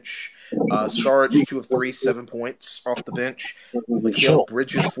the bench. Saric, 2 of 3, 7 points off the bench. Mikal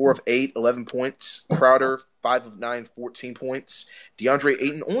Bridges, 4 of 8, 11 points. Crowder, 5 of 9, 14 points. DeAndre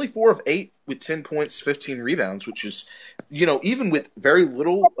Ayton, only 4 of 8 with 10 points, 15 rebounds, which is, even with very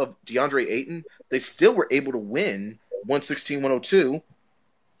little of DeAndre Ayton, they still were able to win 116-102.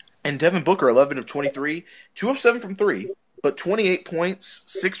 And Devin Booker, 11 of 23, 2 of 7 from 3, but 28 points,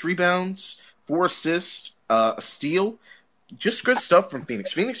 6 rebounds, 4 assists, a steal. Just good stuff from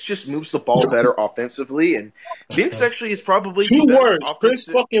Phoenix. Phoenix just moves the ball better offensively, and Phoenix actually is probably two the best words, Chris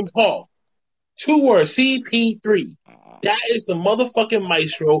fucking Paul. 2 words, CP3. That is the motherfucking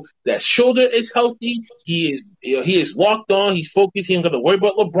maestro. That shoulder is healthy. He is locked on. He's focused. He ain't gonna worry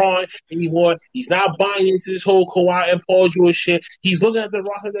about LeBron anymore. He's not buying into this whole Kawhi and Paul George shit. He's looking at the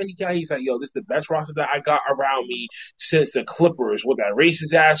roster that he got. He's like, yo, this is the best roster that I got around me since the Clippers with that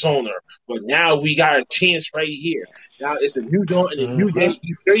racist ass owner. But now we got a chance right here. Now it's a new dawn and a new day.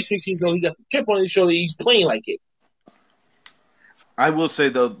 He's 36 years old. He got the chip on his shoulder. He's playing like it. I will say,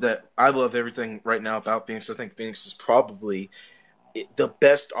 though, that I love everything right now about Phoenix. I think Phoenix is probably the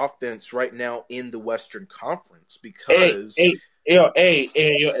best offense right now in the Western Conference because... Hey,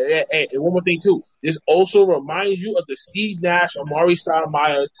 one more thing, too. This also reminds you of the Steve Nash, Amari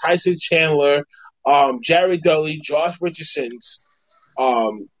Stoudemire, Tyson Chandler, Jared Dudley, Josh Richardson's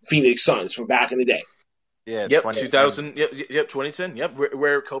Phoenix Suns from back in the day. Yeah, Yep, 2010. 2000. Yep, 2010. Yep,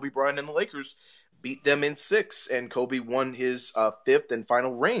 where Kobe Bryant and the Lakers beat them in 6, and Kobe won his 5th and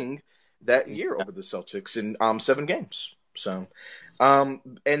final ring that year over the Celtics in 7 games. So,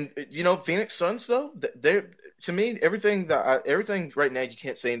 and Phoenix Suns though, they're to me everything right now you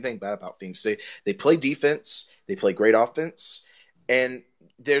can't say anything bad about Phoenix. They play defense, they play great offense, and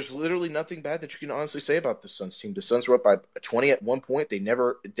there's literally nothing bad that you can honestly say about the Suns team. The Suns were up by 20 at one point.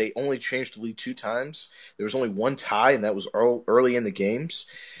 They only changed the lead 2 times. There was only one tie, and that was early in the games.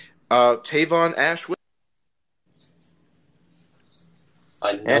 Tavon, Ash.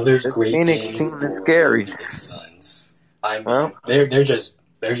 Another This great Phoenix game team for is scary. the Suns. I mean, Well, they're just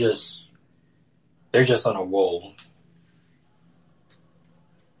on a roll.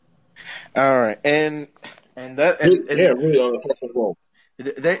 All right, and They're really on the fucking roll.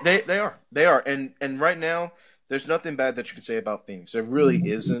 they are, and right now there's nothing bad that you can say about Phoenix. There really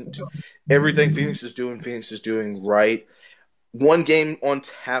isn't. Everything Phoenix is doing right. One game on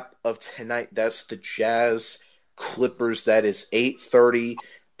tap of tonight. That's the Jazz Clippers. That is 8:30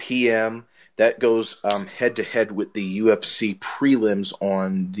 p.m. That goes head to head with the UFC prelims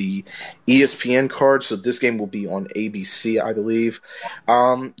on the ESPN card. So this game will be on ABC, I believe.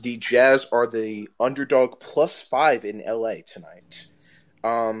 The Jazz are the underdog +5 in LA tonight.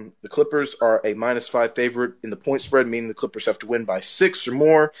 The Clippers are a -5 favorite in the point spread, meaning the Clippers have to win by 6 or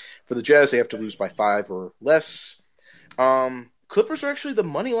more. For the Jazz, they have to lose by 5 or less. Clippers are actually the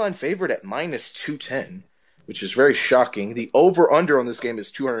money line favorite at -210, which is very shocking. The over-under on this game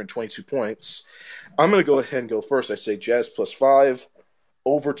is 222 points. I'm going to go ahead and go first. I say Jazz +5,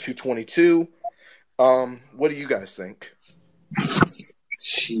 over 222. What do you guys think?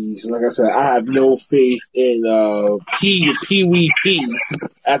 Jeez, like I said, I have no faith in Pee Wee P,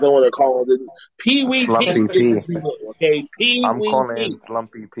 as I want to call him. Pee Wee P Slumpy P. okay? Pee I'm Wee calling P. him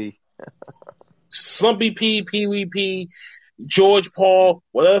Slumpy P. Slumpy P, Pee Wee P, George Paul,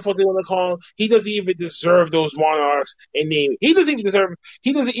 whatever the fuck they want to call him. He doesn't even deserve those Monarchs and name. He doesn't even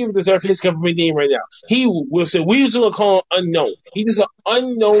deserve his government name right now. He will say, we used to call him unknown. He's just an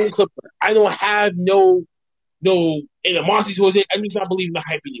unknown Clipper. I don't have no animosity towards it. I do not believe in the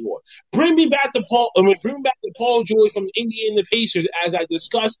hype anymore. Bring me back to Paul George from India and the Pacers, as I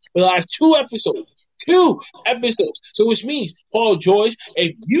discussed for the last 2 episodes. 2 episodes. So which means, Paul George,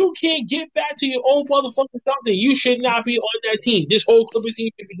 if you can't get back to your old motherfucking self, then you should not be on that team. This whole Clippers team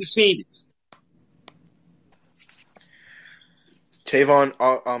should be disbanded. Tavon,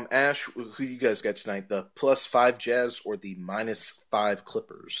 Ash, who you guys got tonight? The +5 Jazz or the -5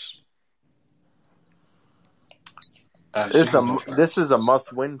 Clippers? This is a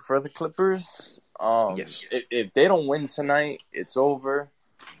must win for the Clippers. Yes. If they don't win tonight, it's over.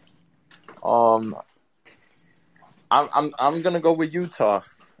 I'm gonna go with Utah.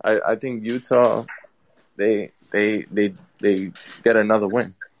 I think Utah they get another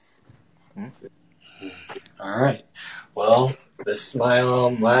win. All right. Well, this is my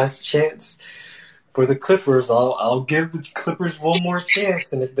last chance for the Clippers. I'll give the Clippers one more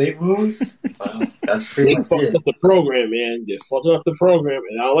chance, and if they lose, that's pretty They much fucked it. up the program, man. They fucked up the program,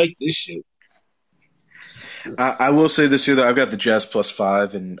 and I don't like this shit. I will say this year, though, I've got the Jazz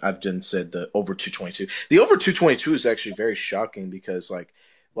 +5, and I've done said the over 222. The over 222 is actually very shocking because, I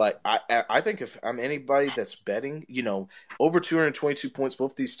think if I'm anybody that's betting, over 222 points,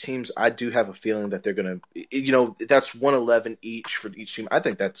 both these teams, I do have a feeling that they're going to, that's 111 each for each team. I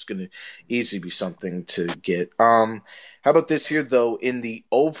think that's going to easily be something to get. How about this here, though? In the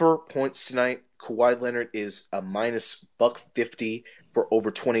over points tonight, Kawhi Leonard is a -150 for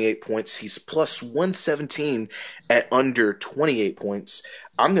over 28 points. He's +117 at under 28 points.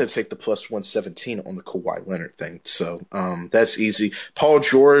 I'm going to take the +117 on the Kawhi Leonard thing. So that's easy. Paul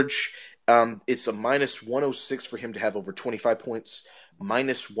George, it's a -106 for him to have over 25 points,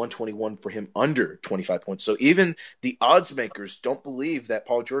 -121 for him under 25 points. So even the odds makers don't believe that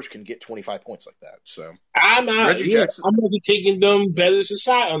Paul George can get 25 points like that. So I'm not. Reggie Yeah, Jackson. I'm not taking them better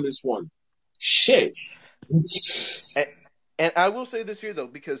society on this one. Shit. And I will say this here, though,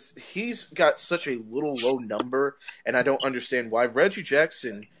 because he's got such a low number, and I don't understand why. Reggie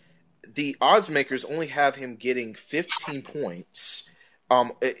Jackson, the odds makers only have him getting 15 points.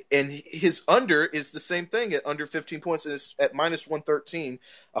 And his under is the same thing at under 15 points, and it's at -113.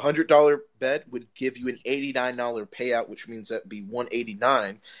 $100 bet would give you an $89 payout, which means that'd be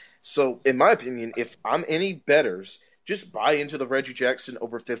 $189. So, in my opinion, if I'm any bettors, just buy into the Reggie Jackson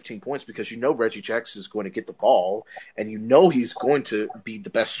over 15 points because Reggie Jackson is going to get the ball and he's going to be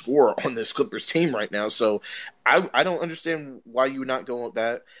the best scorer on this Clippers team right now. So I don't understand why you would not go with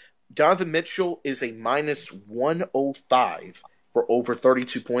that. Donovan Mitchell is a minus 105 for over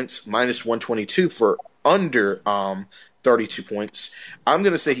 32 points, minus 122 for under 32 points. I'm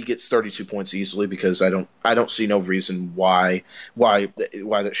going to say he gets 32 points easily because I don't see no reason why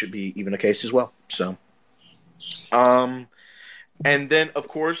that should be even a case as well. So, and then of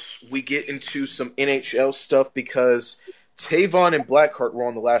course we get into some NHL stuff because Tavon and Blackheart were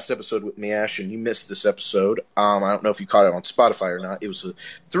on the last episode with me, Ash, and you missed this episode. I don't know if you caught it on Spotify or not. It was a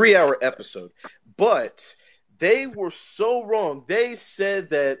 3-hour episode, but they were so wrong. They said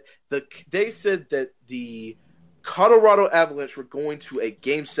that the Colorado Avalanche were going to a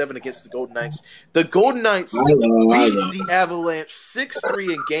Game 7 against the Golden Knights. The Golden Knights beat the Avalanche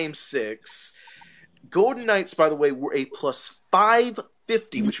 6-3 in Game 6. Golden Knights, by the way, were a plus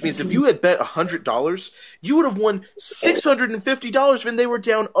 550, which means if you had bet $100, you would have won $650 when they were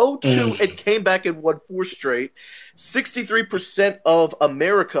down 0-2 and came back and won 4 straight. 63% of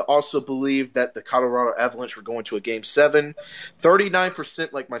America also believed that the Colorado Avalanche were going to a Game 7.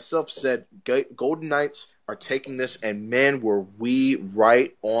 39%, like myself, said Golden Knights are taking this, and man, were we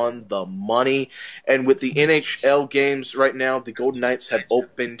right on the money. And with the NHL games right now, the Golden Knights have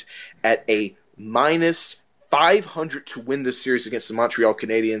opened at a minus 500 to win this series against the Montreal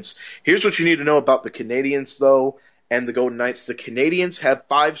Canadiens. Here's what you need to know about the Canadiens, though, and the Golden Knights. The Canadiens have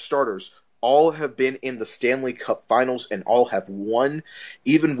 5 starters. All have been in the Stanley Cup Finals and all have won,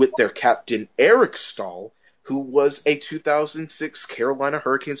 even with their captain Eric Stahl, who was a 2006 Carolina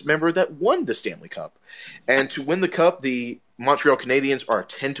Hurricanes member that won the Stanley Cup. And to win the Cup, the Montreal Canadiens are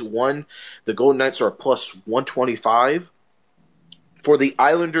 10-1. The Golden Knights are plus 125. For the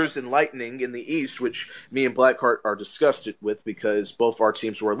Islanders and Lightning in the East, which me and Blackheart are disgusted with because both our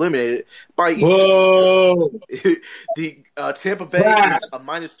teams were eliminated by each. Whoa! The Tampa Bay is a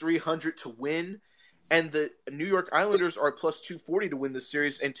minus 300 to win, and the New York Islanders are a plus 240 to win the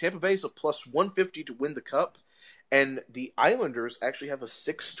series, and Tampa Bay is a plus 150 to win the Cup, and the Islanders actually have a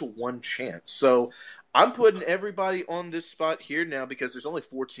 6-1 chance. So I'm putting everybody on this spot here now because there's only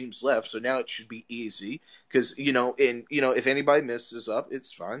 4 teams left, so now it should be easy. Because if anybody messes up,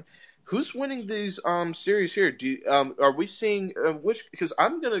 it's fine. Who's winning these series here? Are we seeing which? Because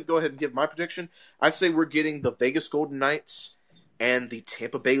I'm gonna go ahead and give my prediction. I say we're getting the Vegas Golden Knights and the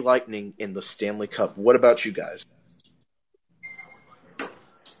Tampa Bay Lightning in the Stanley Cup. What about you guys?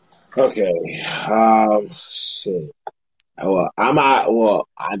 Okay. Shit.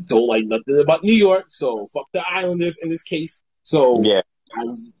 I don't like nothing about New York, so fuck the Islanders in this case. So Yeah.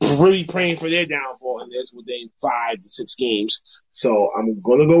 I'm really praying for their downfall in this within 5 to 6 games. So I'm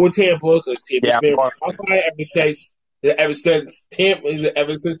gonna go with Tampa because Tampa's been outside ever since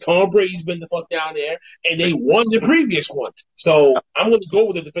Tom Brady's been the fuck down there, and they won the previous one. So I'm gonna go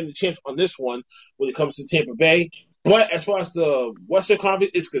with the defending champs on this one when it comes to Tampa Bay. But as far as the Western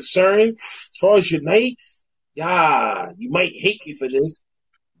Conference is concerned, as far as your Knights, yeah, you might hate me for this.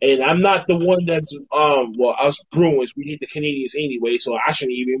 And I'm not the one that's, us Bruins, we hate the Canadians anyway, so I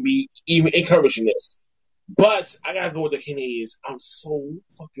shouldn't even be encouraging this. But I gotta go with the Canadians. I'm so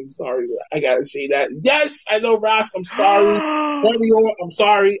fucking sorry. I gotta say that. Yes, I know, Ross, I'm sorry. Mario, I'm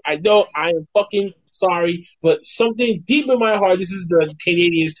sorry. I know I am fucking sorry. But something deep in my heart, this is the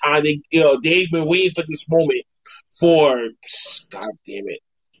Canadians' time. They've been waiting for this moment for, god damn it.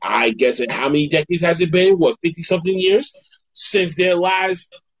 I guess how many decades has it been? 50-something years since their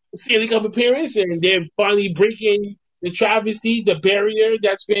last Stanley Cup appearance, and they're finally breaking the travesty, the barrier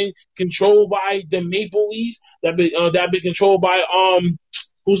that's been controlled by the Maple Leafs, that been controlled by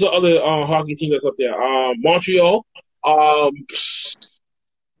who's the other hockey team that's up there? Montreal. No,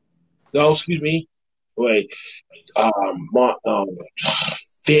 excuse me. Wait.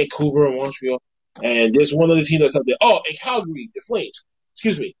 Vancouver, Montreal, and there's one other team that's up there. Oh, and Calgary, the Flames.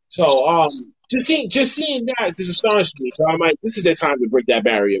 Excuse me. So, just seeing that just astonished me. So I'm like, this is their time to break that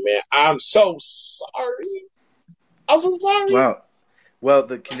barrier, man. I'm so sorry. I'm so sorry. Wow. Well,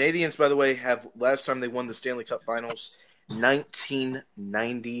 the Canadians, by the way, have last time they won the Stanley Cup Finals,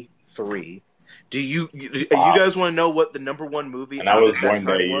 1993. Do you guys want to know what the number 1 movie and I was at born that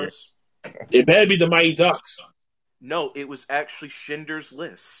time that year. was? It better be the Mighty Ducks. No, it was actually Schindler's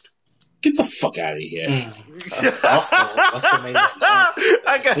List. Get the fuck out of here. Also, WrestleMania 9.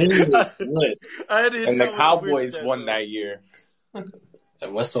 And the Cowboys won that year. And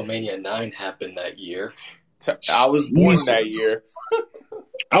WrestleMania 9 happened that year. I was born that year.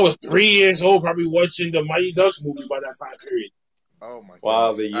 I was 3 years old, probably watching the Mighty Ducks movie by that time period. Oh my god!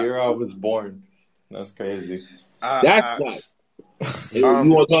 Wow, the year I was born. That's crazy. That's not. You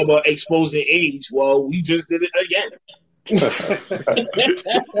want to talk about exposing age? Well, we just did it again.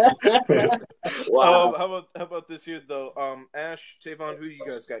 Wow. How about this here though? Ash, Tavon, who you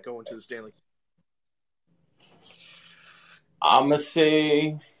guys got going to the Stanley? I'm gonna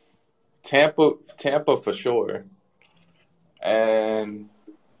say Tampa for sure, and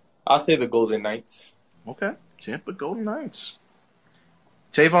I'll say the Golden Knights. Okay, Tampa Golden Knights.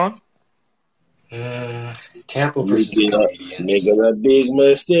 Tavon. Tampa versus Canadiens. Making a big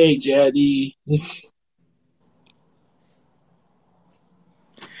mistake, Jaddy.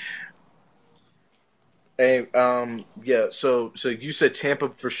 Hey, yeah. So you said Tampa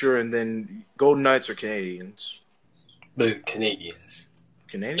for sure, and then Golden Knights or Canadians? The Canadiens.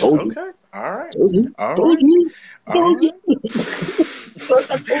 Canadians. Told you. Okay. All right. Told you. All Told right. you. All Told you.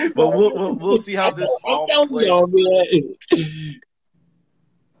 right. Well, we'll see how this I'm all telling plays. y'all, man.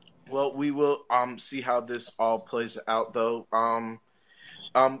 Well, we will see how this all plays out though.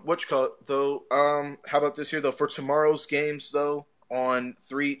 What you call it though? How about this here though? For tomorrow's games though, on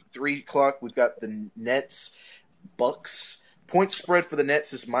three o'clock, we've got the Nets Bucks. Point spread for the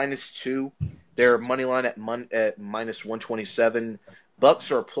Nets is -2. Their money line at -127.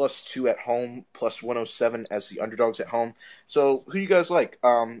 Bucks are +2 at home, +107 as the underdogs at home. So who you guys like?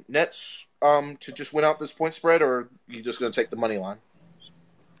 Nets to just win out this point spread, or you just gonna take the money line?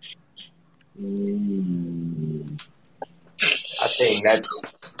 I say Nets.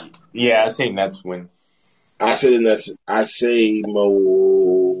 Yeah, I say Nets win. I say the Nets. I say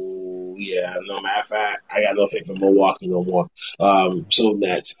Mo. Yeah, no matter of fact, I got no faith in Milwaukee no more. So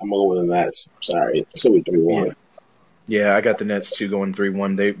Nets. I'm gonna go with the Nets. Sorry, it's gonna be 3-1. Yeah, I got the Nets too going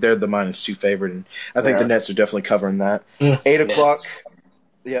 3-1. They're the -2 favorite, and I think the Nets are definitely covering that. 8 o'clock. Nets.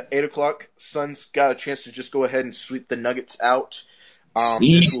 Yeah, 8 o'clock. Suns got a chance to just go ahead and sweep the Nuggets out.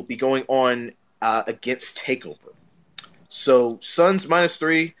 This will be going on against Takeover. So Suns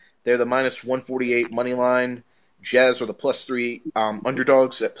 -3. They're the -148 money line. Jazz are the +3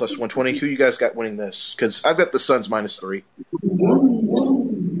 underdogs at +120. Who you guys got winning this? Because I've got the Suns -3.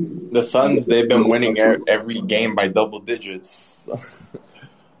 The Suns, they've been winning every game by double digits.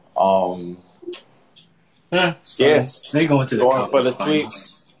 Suns, they go into the Going for the conference sweep.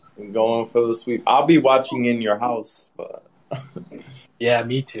 finals. Going for the sweep. I'll be watching in your house, but Yeah,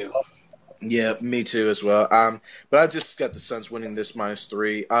 me too. Yeah, me too as well. But I just got the Suns winning this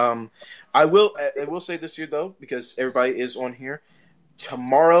 -3. I will say this here though, because everybody is on here.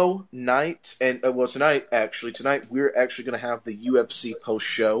 Tomorrow night, and tonight we're actually going to have the UFC post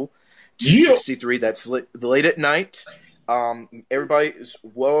show 263. That's late at night. Everybody is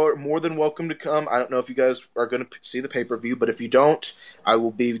more than welcome to come. I don't know if you guys are going to see the pay-per-view, but if you don't, I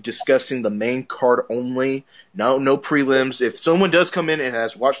will be discussing the main card only. No prelims. If someone does come in and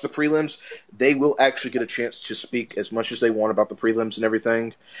has watched the prelims, they will actually get a chance to speak as much as they want about the prelims and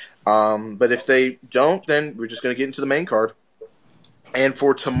everything. But if they don't, then we're just going to get into the main card. And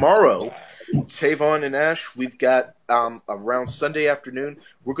for tomorrow, Tavon and Ash, we've got around Sunday afternoon,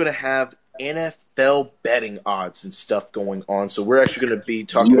 we're going to have NFL betting odds and stuff going on. So we're actually going to be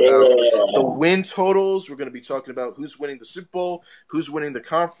talking about the win totals. We're going to be talking about who's winning the Super Bowl, who's winning the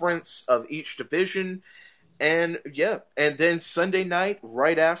conference of each division. And then Sunday night,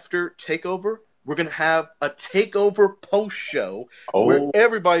 right after TakeOver, we're going to have a TakeOver post show where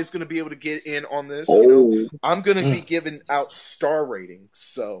everybody's going to be able to get in on this. I'm going to be giving out star ratings.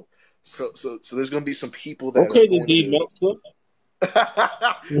 So there's going to be some people that are going to. So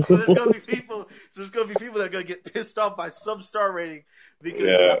there's gonna be people that are gonna get pissed off by some star rating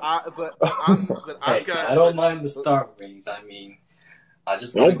because I don't mind the star ratings. I mean, I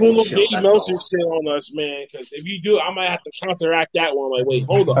just Don't pull no Dave that's Meltzer all. shit on us, man. Because if you do, I might have to counteract that one. Like, wait,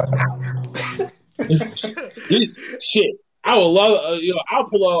 hold up. Shit, I would love. I'll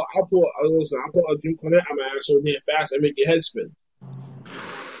pull a Jim Cornette. I'm gonna actually hit fast and make your head spin.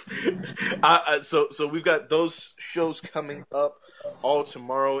 So we've got those shows coming up all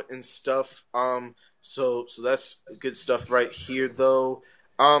tomorrow and stuff. So that's good stuff right here though.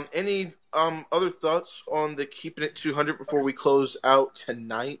 Any other thoughts on the Keeping It 200 before we close out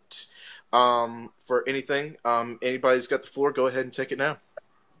tonight? For anything? Anybody's got the floor? Go ahead and take it now.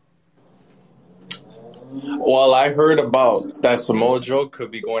 Well, I heard about that Samoa Joe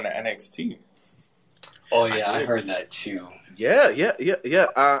could be going to NXT. Oh yeah, I heard that too. Yeah.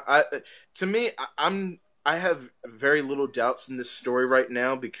 To me, I have very little doubts in this story right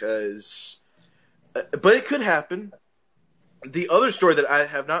now because, but it could happen. The other story that I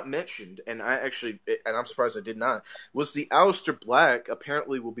have not mentioned, and I'm surprised I did not, was the Aleister Black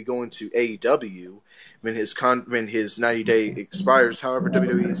apparently will be going to AEW when his 90-day expires. However,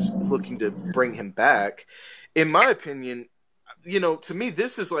 WWE is looking to bring him back. In my opinion, to me,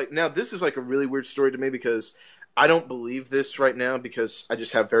 this is like a really weird story to me because I don't believe this right now because I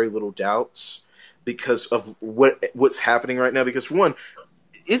just have very little doubts because of what's happening right now. Because for one,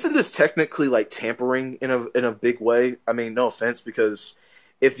 isn't this technically like tampering in a big way? I mean, no offense, because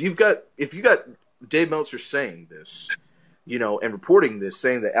if you got Dave Meltzer saying this, and reporting this,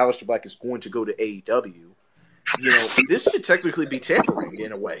 saying that Aleister Black is going to go to AEW, this should technically be tampering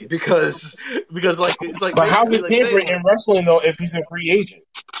in a way because like it's like But how basically is like saying tampering like, in wrestling though if he's a free agent?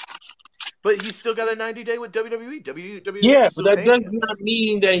 but he's still got a 90-day with WWE. WWE Yeah, is but still that paying does him. not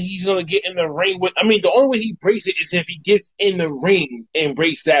mean that he's gonna get in the ring with. I mean, the only way he breaks it is if he gets in the ring and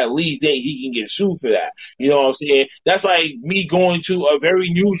breaks that at least, then he can get sued for that. You know what I'm saying? That's like me going to a very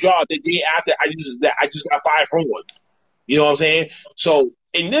new job the day after I just got fired from one. You know what I'm saying? So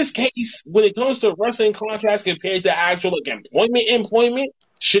in this case, when it comes to wrestling contracts compared to actual like employment,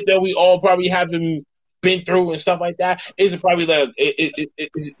 shit that we all probably haven't been through and stuff like that, is probably like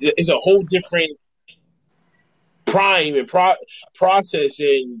it's a whole different prime and process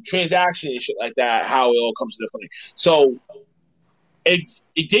and transaction and shit like that, how it all comes to play. So if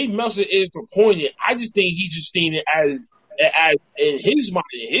Dave Meltzer is reporting it, I just think he's just seeing it as in his mind,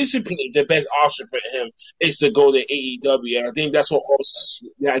 in his opinion, the best option for him is to go to AEW. And I think that's what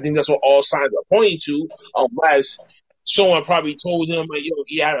all signs are pointing to, unless someone probably told him like,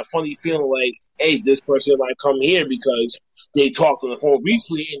 he had a funny feeling like, hey, this person might come here because they talked on the phone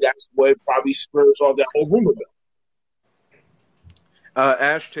recently, and that's what probably spurs off that whole rumor mill.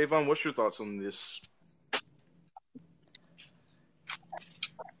 Ash, Tavon, what's your thoughts on this?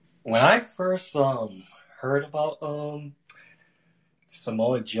 When I first heard about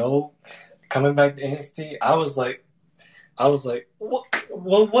Samoa Joe coming back to NXT, I was like, what?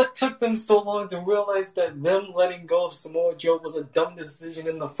 Well, what took them so long to realize that them letting go of Samoa Joe was a dumb decision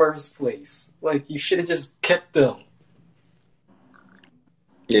in the first place? Like, you should have just kept them.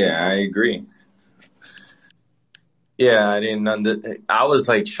 Yeah, I agree. Yeah, I was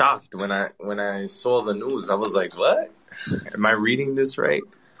like shocked when I saw the news. I was like, what? Am I reading this right?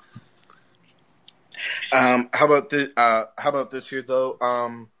 How about this here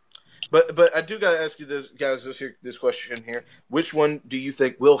though? But I do gotta ask you this question here. Which one do you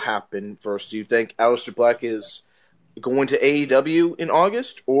think will happen first? Do you think Aleister Black is going to AEW in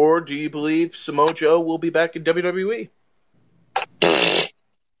August, or do you believe Samoa Joe will be back in WWE?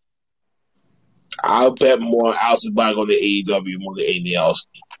 I'll bet more on Aleister Black on the AEW more than anything else.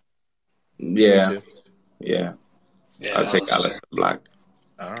 Yeah. Me too. Yeah. I'll take Aleister Black.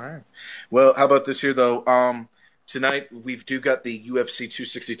 All right. Well, how about this here though? Tonight we've got the UFC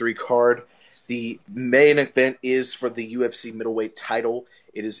 263 card. The main event is for the UFC middleweight title.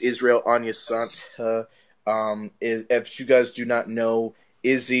 It is Israel Adesanya. If you guys do not know,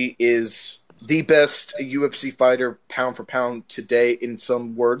 Izzy is the best UFC fighter pound for pound today in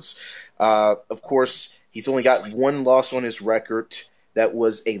some words. Of course, he's only got one loss on his record. That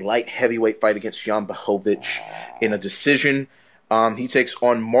was a light heavyweight fight against Jan Blachowicz in a decision. He takes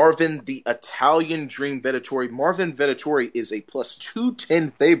on Marvin, the Italian Dream Vettori. Marvin Vettori is a plus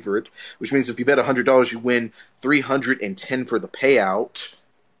 210 favorite, which means if you bet $100, you win $310 for the payout.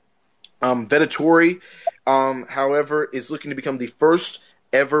 Vettori, however, is looking to become the first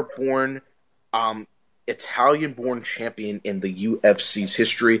ever born Italian-born champion in the UFC's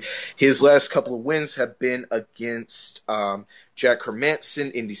history. His last couple of wins have been against Jack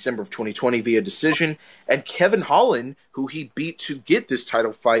Hermansson in December of 2020 via decision, and Kevin Holland, who he beat to get this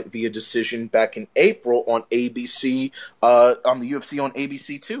title fight via decision back in April on ABC, on the UFC on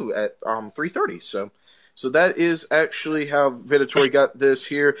ABC2 at 3:30. So that is actually how Vettori got this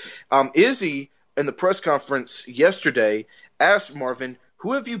here. Izzy, in the press conference yesterday, asked Marvin,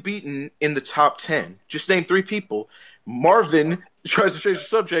 who have you beaten in the top 10? Just name 3 people. Marvin tries to change the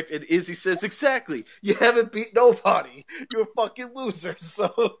subject, and Izzy says, exactly, you haven't beat nobody. You're a fucking loser.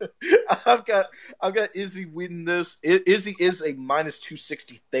 So I've got Izzy winning this. Izzy is a minus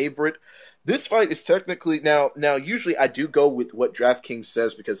 260 favorite. This fight is technically now usually I do go with what DraftKings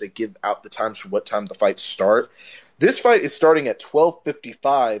says because they give out the times for what time the fights start. This fight is starting at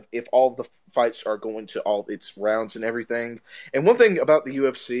 12:55 if all the fights are going to all its rounds and everything. And one thing about the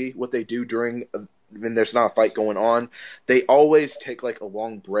UFC, what they do during when there's not a fight going on, they always take like a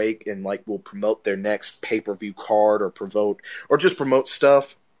long break and like will promote their next pay-per-view card or just promote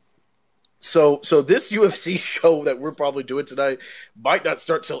stuff. So this UFC show that we're probably doing tonight might not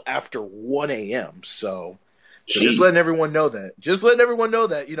start till after 1 a.m. So just letting everyone know that.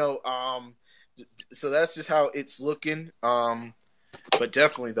 So that's just how it's looking. But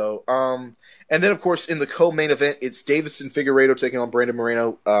definitely though. And then of course in the co-main event, it's Davison Figueiredo taking on Brandon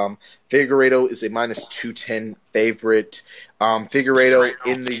Moreno. Figueiredo is a minus 210 favorite. Figueiredo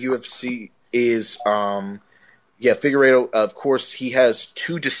in the UFC is Yeah, Figueiredo, of course, he has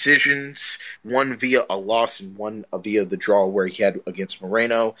 2 decisions, one via a loss and one via the draw where he had against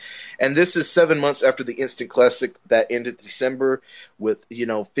Moreno. And this is 7 months after the Instant Classic that ended December with,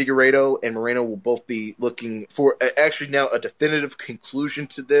 Figueiredo and Moreno will both be looking for actually now a definitive conclusion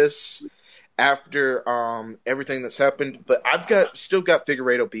to this after everything that's happened. But still got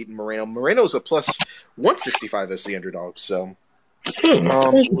Figueiredo beating Moreno. Moreno's a plus 165 as the underdog, so...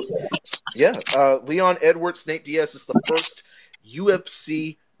 Yeah, Leon Edwards, Nate Diaz is the first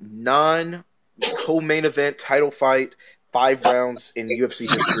UFC non-co-main event title fight, 5 rounds in UFC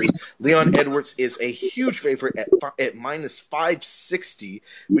history. Leon Edwards is a huge favorite at minus 560,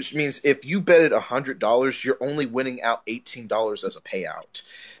 which means if you bet it $100, you're only winning out $18 as a payout.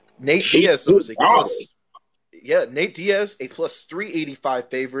 Nate Diaz, though, is a plus... Yeah, Nate Diaz, a plus 385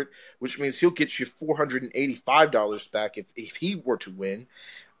 favorite, which means he'll get you $485 back if he were to win.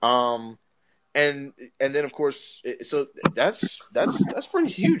 And then of course, so that's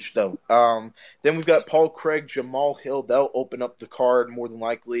pretty huge though. Then we've got Paul Craig, Jamal Hill. They'll open up the card more than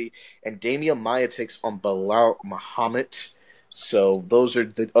likely, and Damian Maia takes on Bilal Muhammad. So those are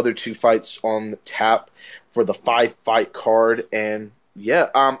the other 2 fights on the tap for the 5-fight card. And yeah,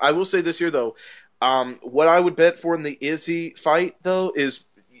 I will say this here though. What I would bet for in the Izzy fight, though, is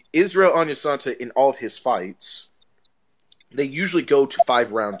Israel Adesanya in all of his fights, they usually go to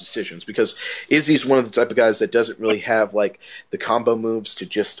 5-round decisions because Izzy's one of the type of guys that doesn't really have, like, the combo moves to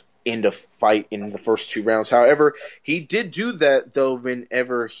just end a fight in the first 2 rounds. However, he did do that, though,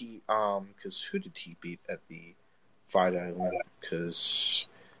 whenever he because who did he beat at the Fight Island? Because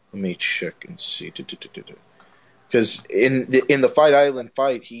let me check and see. Because in the Fight Island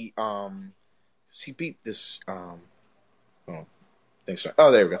fight, he beat this. Thanks.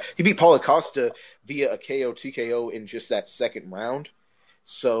 Oh, there we go. He beat Paulo Costa via a KO TKO in just that second round.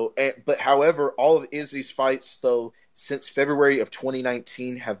 So, but however, all of Izzy's fights though since February of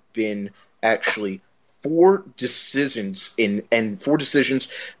 2019 have been actually 4 decisions and 4 decisions.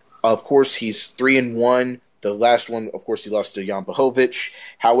 Of course, he's 3-1. The last one, of course, he lost to Jan Blachowicz.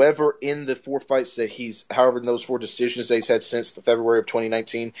 However, in the 4 fights that in those 4 decisions that he's had since the February of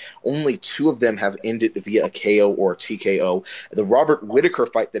 2019, only 2 of them have ended via a KO or a TKO. The Robert Whittaker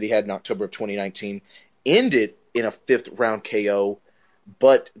fight that he had in October of 2019 ended in a 5th round KO,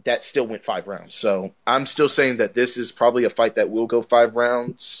 but that still went 5 rounds. So I'm still saying that this is probably a fight that will go 5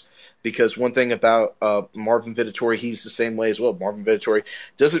 rounds. Because one thing about Marvin Vettori, he's the same way as well. Marvin Vettori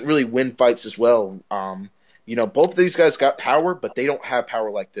doesn't really win fights as well. Both of these guys got power, but they don't have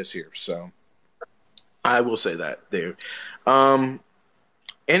power like this here. So I will say that there.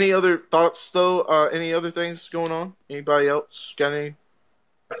 Any other thoughts, though? Any other things going on? Anybody else got any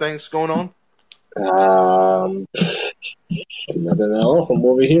things going on? Nothing else from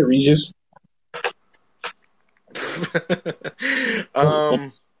over here, Regis.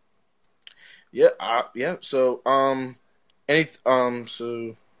 Yeah. So,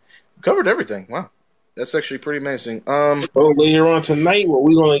 so covered everything. Wow. That's actually pretty amazing. Well, later on tonight,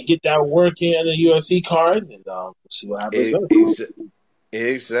 we're going to get that work in the UFC card and see what happens.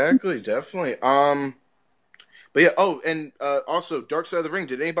 Exactly, definitely. But yeah. Oh, and also, Dark Side of the Ring.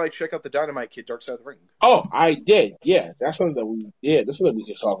 Did anybody check out the Dynamite Kid, Dark Side of the Ring? Oh, I did. Yeah, that's something that that's something we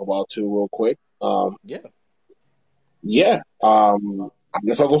can talk about too, real quick. Yeah. I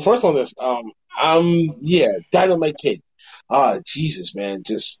guess I'll go first on this. Dynamite Kid. Jesus, man,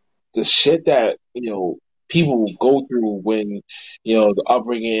 just the shit that people go through when the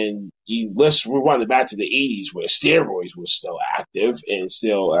upbringing. Let's rewind it back to the '80s where steroids was still active and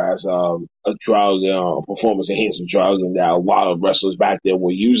still as a drug, performance enhancing drug, and that a lot of wrestlers back then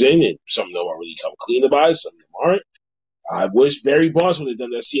were using, and some of them are really come clean about it, some of them aren't. I wish Barry Bonds would have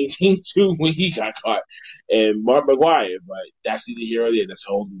done that same thing too when he got caught, and Mark McGuire, but that's neither here nor there. That's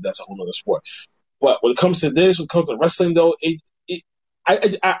a whole other sport. But when it comes to this, when it comes to wrestling, though,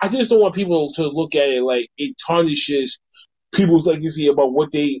 I just don't want people to look at it like it tarnishes people's legacy about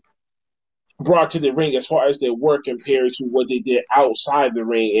what they brought to the ring as far as their work compared to what they did outside the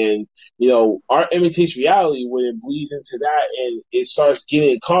ring. And, art imitates reality when it bleeds into that, and it starts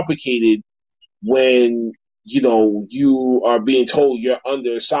getting complicated when, you are being told you're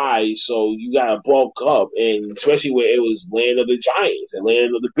undersized, so you gotta bulk up, and especially where it was Land of the Giants and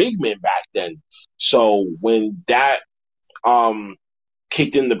Land of the Big Men back then. So when that,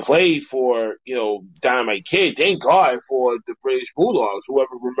 kicked into play for, Dynamite Kid, thank God for the British Bulldogs, whoever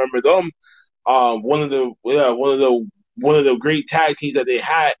remember them. One of the great tag teams that they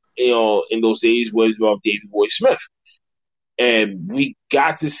had, in those days was Davey Boy Smith. And we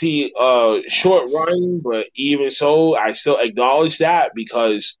got to see a short run, but even so, I still acknowledge that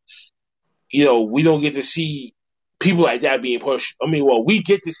because, we don't get to see people like that being pushed. I mean, well, we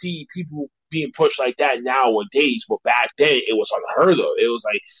get to see people being pushed like that nowadays, but back then it was unheard of. It was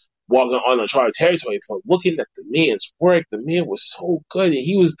like walking on uncharted territory. But looking at the man's work, the man was so good, and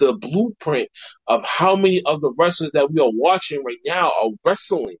he was the blueprint of how many of the wrestlers that we are watching right now are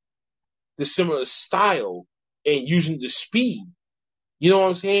wrestling the similar style and using the speed. You know what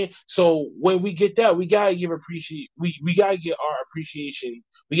I'm saying? So when we get that, we gotta give we gotta get our appreciation.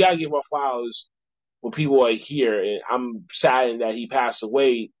 We gotta give our flowers when people are here. And I'm saddened that he passed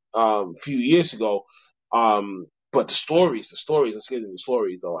away a few years ago. But the stories, let's get into the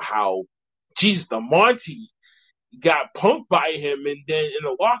stories though. How Jesus, the Monty got punked by him, and then in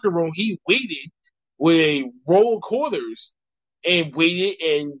the locker room he waited with a roll of quarters and waited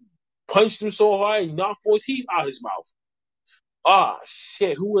and punched him so hard and knocked 4 teeth out his mouth. Ah,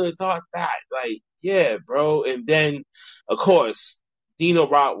 shit, who would have thought that? Like, yeah, bro. And then, of course, Dino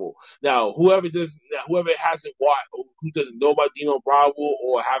Bravo. Now, whoever hasn't watched, who doesn't know about Dino Bravo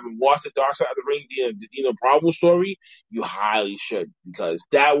or haven't watched the Dark Side of the Ring, the Dino Bravo story, you highly should, because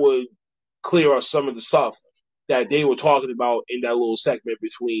that would clear up some of the stuff that they were talking about in that little segment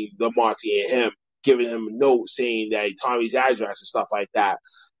between the Monty and him, giving him a note saying that Tommy's address and stuff like that.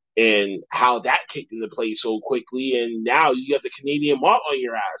 And how that kicked into place so quickly, and now you got the Canadian mob on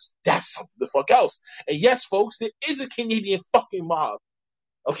your ass. That's something the fuck else. And yes, folks, there is a Canadian fucking mob.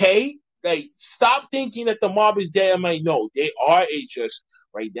 Okay? Like, stop thinking that the mob is dead. I mean, no, they are. It's just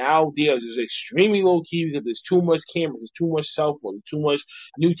right now they are just extremely low key because there's too much cameras, there's too much cell phone, too much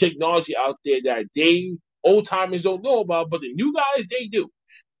new technology out there that old timers don't know about, but the new guys they do.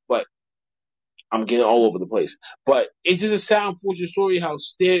 But I'm getting all over the place. But it's just a sad, unfortunate story how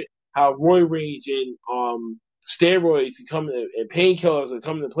Roy Rage and steroids and painkillers are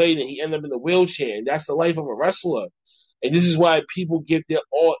coming to play, and he ended up in a wheelchair. And that's the life of a wrestler. And this is why people give their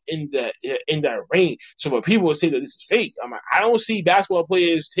all in that ring. So when people say that this is fake, I'm like, I don't see basketball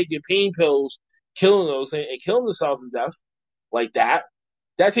players taking pain pills, killing those and killing themselves to death like that.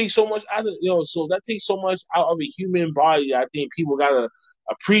 That takes so much out of that takes so much out of a human body that I think people gotta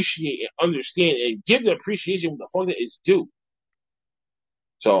appreciate and understand and give the appreciation what the fuck that is due.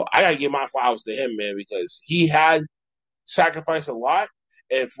 So I gotta give my flowers to him, man, because he had sacrificed a lot.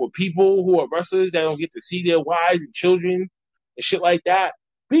 And for people who are wrestlers that don't get to see their wives and children and shit like that,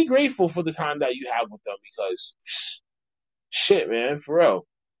 be grateful for the time that you have with them, because shit, man, for real.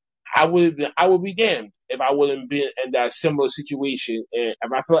 I would be damned if I wouldn't be in that similar situation. And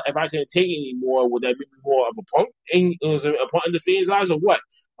if I couldn't take it anymore, would that make me more of a punk in the fans' eyes, or what?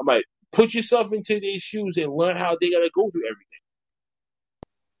 I'm like, put yourself into their shoes and learn how they gotta go through everything.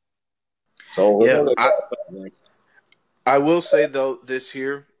 So yeah, I will say though, this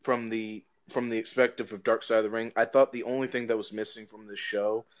here from the perspective of Dark Side of the Ring, I thought the only thing that was missing from this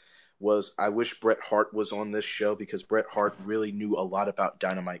show was I wish Bret Hart was on this show, because Bret Hart really knew a lot about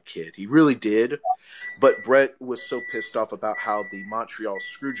Dynamite Kid. He really did. But Bret was so pissed off about how the Montreal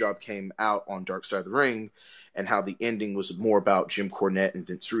Screwjob came out on Dark Side of the Ring, and how the ending was more about Jim Cornette and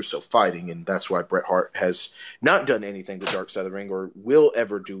Vince Russo fighting, and that's why Bret Hart has not done anything with Dark Side of the Ring, or will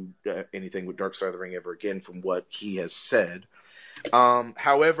ever do anything with Dark Side of the Ring ever again, from what he has said.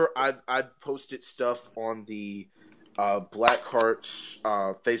 However, I've posted stuff on the Blackheart's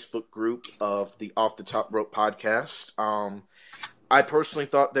Facebook group of the Off the Top Rope podcast. I personally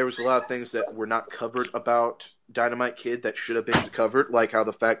thought there was a lot of things that were not covered about Dynamite Kid that should have been covered, like how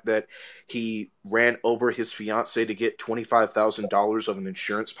the fact that he ran over his fiance to get $25,000 of an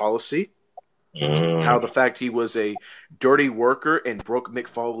insurance policy. How the fact he was a dirty worker and broke Mick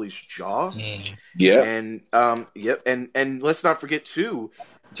Foley's jaw. Yeah. And and let's not forget too,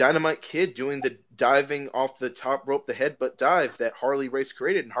 Dynamite Kid doing the diving off the top rope, the headbutt dive that Harley Race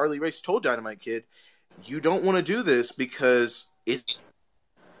created, and Harley Race told Dynamite Kid, you don't want to do this because it's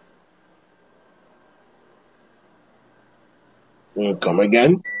come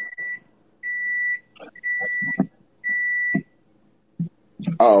again.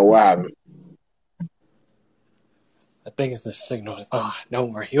 Oh wow. I think it's the signal.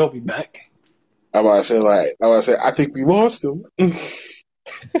 Don't worry, he'll be back. I want to say, I think we lost him.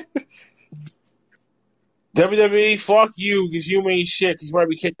 WWE, fuck you, because you ain't shit. He's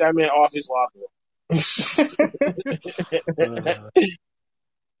probably kicked that man off his locker. That's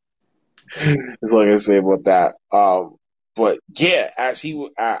all I can say about that. But yeah, I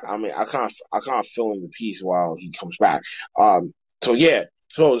kind of fill in the piece while he comes back. So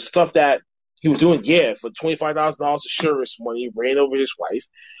the stuff that he was doing, for $25,000 insurance money, ran over his wife.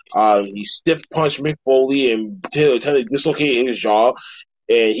 He stiff punched Mick Foley and totally dislocated his jaw,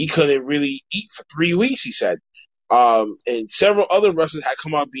 and he couldn't really eat for 3 weeks. He said, And several other wrestlers had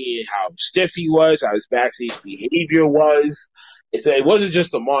come out being how stiff he was, how his backstage behavior was. It wasn't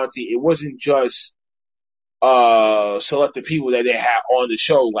just the Monty. It wasn't just selected people that they had on the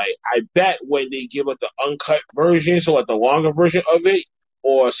show. Like, I bet when they give up the uncut version, so like the longer version of it,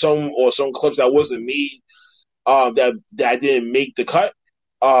 or some clips that wasn't made, that didn't make the cut,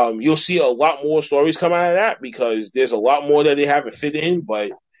 you'll see a lot more stories come out of that, because there's a lot more that they haven't fit in.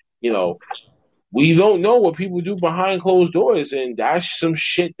 But we don't know what people do behind closed doors, and that's some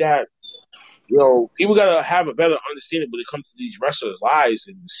shit that people gotta have a better understanding when it comes to these wrestlers' lives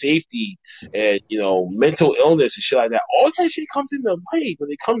and safety and mental illness and shit like that. All that shit comes into play when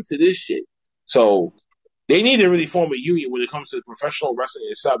it comes to this shit. So they need to really form a union when it comes to professional wrestling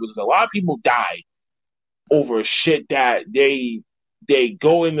itself, because a lot of people die over shit that they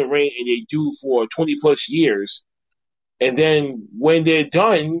go in the ring and they do for 20 plus years, and then when they're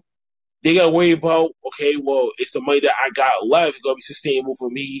done, they gotta worry about, okay, well, it's the money that I got left gonna be sustainable for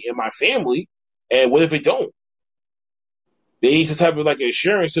me and my family, and what if it don't? They need some type of like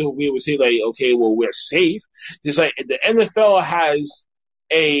insurance to be able to say, like, okay, well, we're safe. Just like the NFL has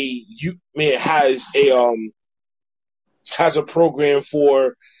has a program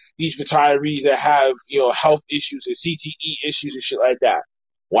for these retirees that have health issues and CTE issues and shit like that.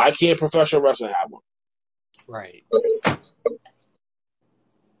 Why can't professional wrestling have one? Right.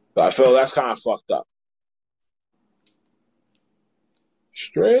 So I feel that's kind of fucked up.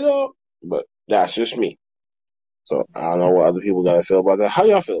 Straight up. But that's just me. So I don't know what other people gotta feel about that. How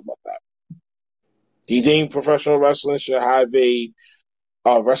y'all feel about that? Do you think professional wrestling should have a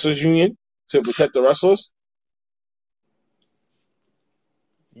wrestlers union to protect the wrestlers?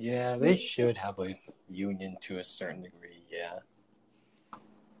 Yeah, they should have a union to a certain degree, yeah.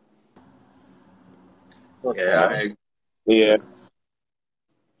 Yeah.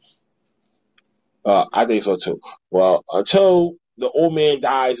 I think so too. Well, until the old man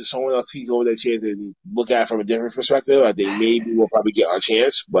dies and someone else takes over that chance and look at it from a different perspective, I think maybe we'll probably get our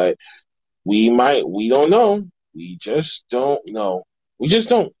chance, but we don't know. We just don't know. We just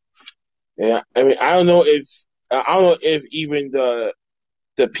don't. Yeah, I mean, I don't know if even the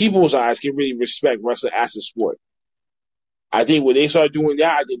people's eyes can really respect wrestling as a sport. I think when they start doing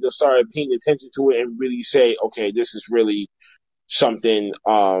that, I think they'll start paying attention to it and really say, okay, this is really something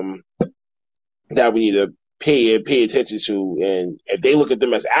that we need to pay attention to. And if they look at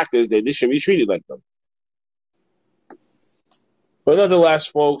them as actors, then they should be treated like them. But nonetheless,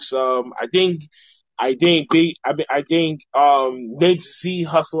 folks, I think Nate C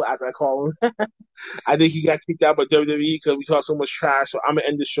Hustle, as I call him, I think he got kicked out by WWE because we talked so much trash. So I'm gonna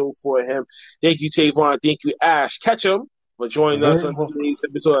end the show for him. Thank you, Tavon. Thank you, Ash Ketchum, for joining us on today's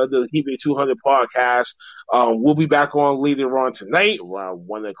episode of the Keepin 200 podcast. We'll be back on later on tonight around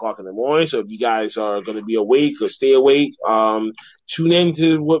 1:00 in the morning. So if you guys are going to be awake or stay awake, tune in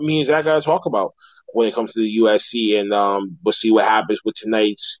to what me and Zach got to talk about when it comes to the USC, and we'll see what happens with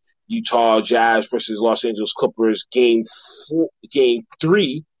tonight's Utah Jazz versus Los Angeles Clippers game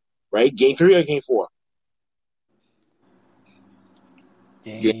 3, right? Game 3 or game 4?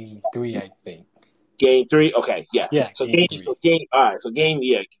 Game 3, I think. Game 3, okay, yeah. So game 3. Game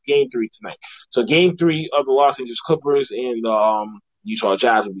 3 tonight. So game 3 of the Los Angeles Clippers and Utah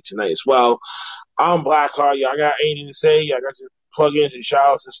Jazz will be tonight as well. I'm Blackheart. Y'all got anything to say? Y'all got some plugins and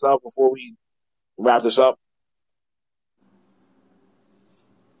shoutouts and stuff before we wrap this up?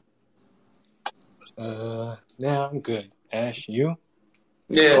 Nah, I'm good. Ash, you?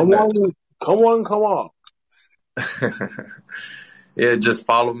 Yeah. Come on. Yeah, just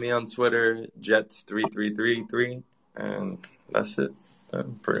follow me on Twitter, Jets3333, and that's it,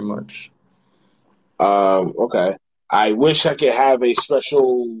 pretty much. Okay. I wish I could have a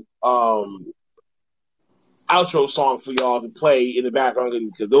special outro song for y'all to play in the background,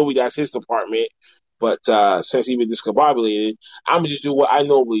 because Adobe, that's his department. But since he's been discombobulated, I'm gonna just do what I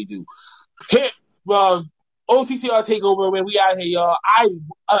normally do. Hit OTTR takeover, man. We out here, y'all. I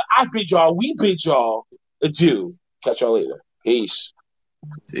bid y'all. We bid y'all adieu. Catch y'all later. Peace.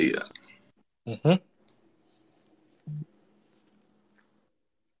 See ya. Mm-hmm.